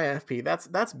 He is an INFP.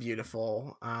 That's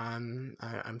beautiful. I'm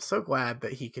so glad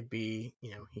that he could be,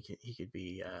 you know, he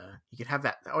could have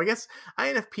that. Oh, I guess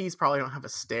INFPs probably don't have a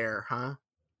stare, huh?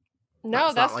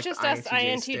 No, that's like just us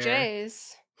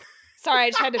INTJs. Sorry,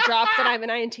 I just had to drop that I'm an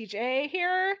INTJ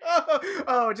here.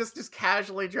 Oh, just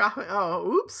casually dropping.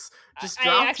 Oh, oops.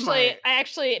 I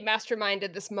actually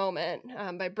masterminded this moment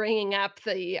by bringing up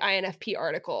the INFP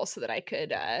article so that I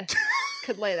could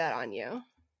lay that on you.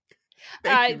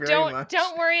 Thank you very much.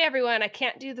 Don't worry, everyone. I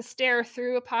can't do the stare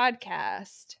through a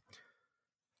podcast.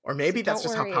 Or maybe that's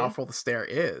just how powerful the stare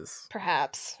is.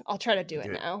 Perhaps. I'll try to do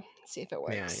it now. See if it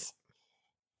works. Yeah.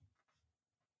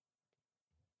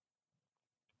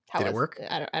 Did it work?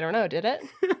 I don't know. Did it?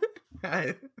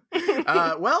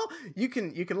 Well, you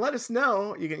can let us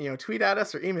know. You can tweet at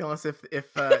us or email us if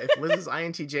Liz's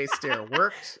INTJ stare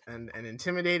worked and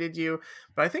intimidated you.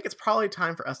 But I think it's probably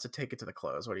time for us to take it to the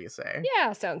close. What do you say?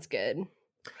 Yeah, sounds good.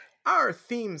 Our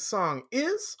theme song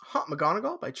is Hot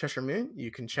McGonagall by Cheshire Moon.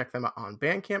 You can check them out on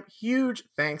Bandcamp. Huge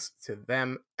thanks to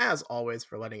them, as always,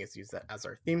 for letting us use that as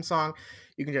our theme song.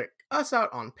 You can check us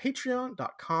out on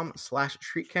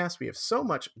patreon.com/Shriekcast. We have so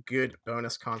much good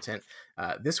bonus content.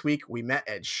 This week, we met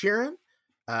Ed Sheeran.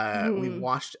 We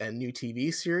watched a new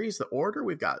TV series, The Order.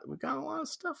 We've got a lot of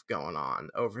stuff going on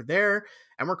over there,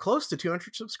 and we're close to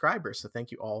 200 subscribers. So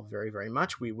thank you all very, very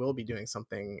much. We will be doing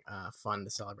something fun to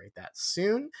celebrate that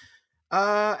soon.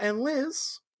 And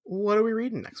Liz, What are we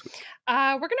reading next week?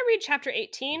 We're going to read chapter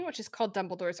 18, which is called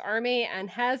Dumbledore's Army, and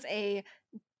has a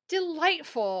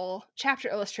delightful chapter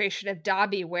illustration of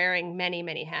Dobby wearing many,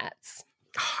 many hats.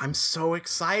 I'm so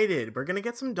excited. We're going to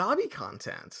get some Dobby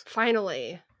content.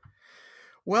 Finally.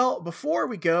 Well, before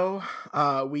we go,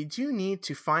 we do need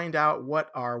to find out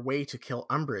what our way to kill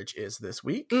Umbridge is this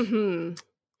week. Mm-hmm.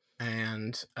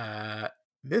 And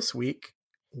this week,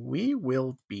 we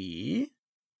will be...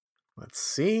 Let's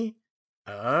see.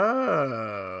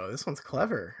 Oh, this one's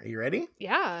clever. Are you ready?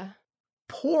 Yeah.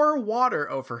 Pour water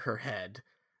over her head.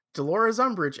 Dolores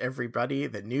Umbridge, everybody,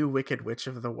 the new Wicked Witch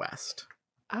of the West.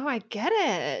 Oh, I get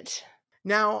it.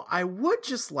 Now, I would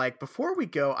just like, before we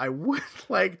go, I would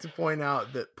like to point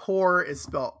out that pour is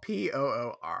spelled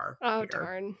P-O-O-R. Oh, here.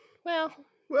 darn. Well.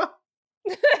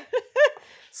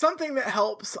 Something that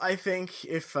helps, I think,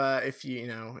 if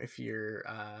you're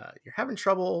having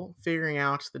trouble figuring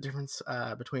out the difference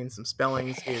between some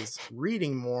spellings, is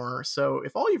reading more. So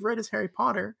if all you've read is Harry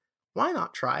Potter, why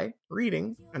not try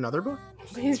reading another book?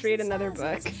 Please read another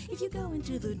book. If you go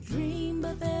into the dream,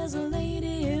 but there's a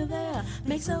lady there,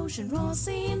 makes ocean roar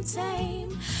seem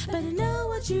tame. Better know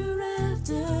what you're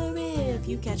after if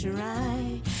you catch her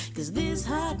eye. 'Cause this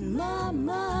hot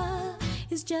mama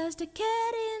is just a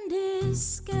cat in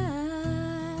disguise.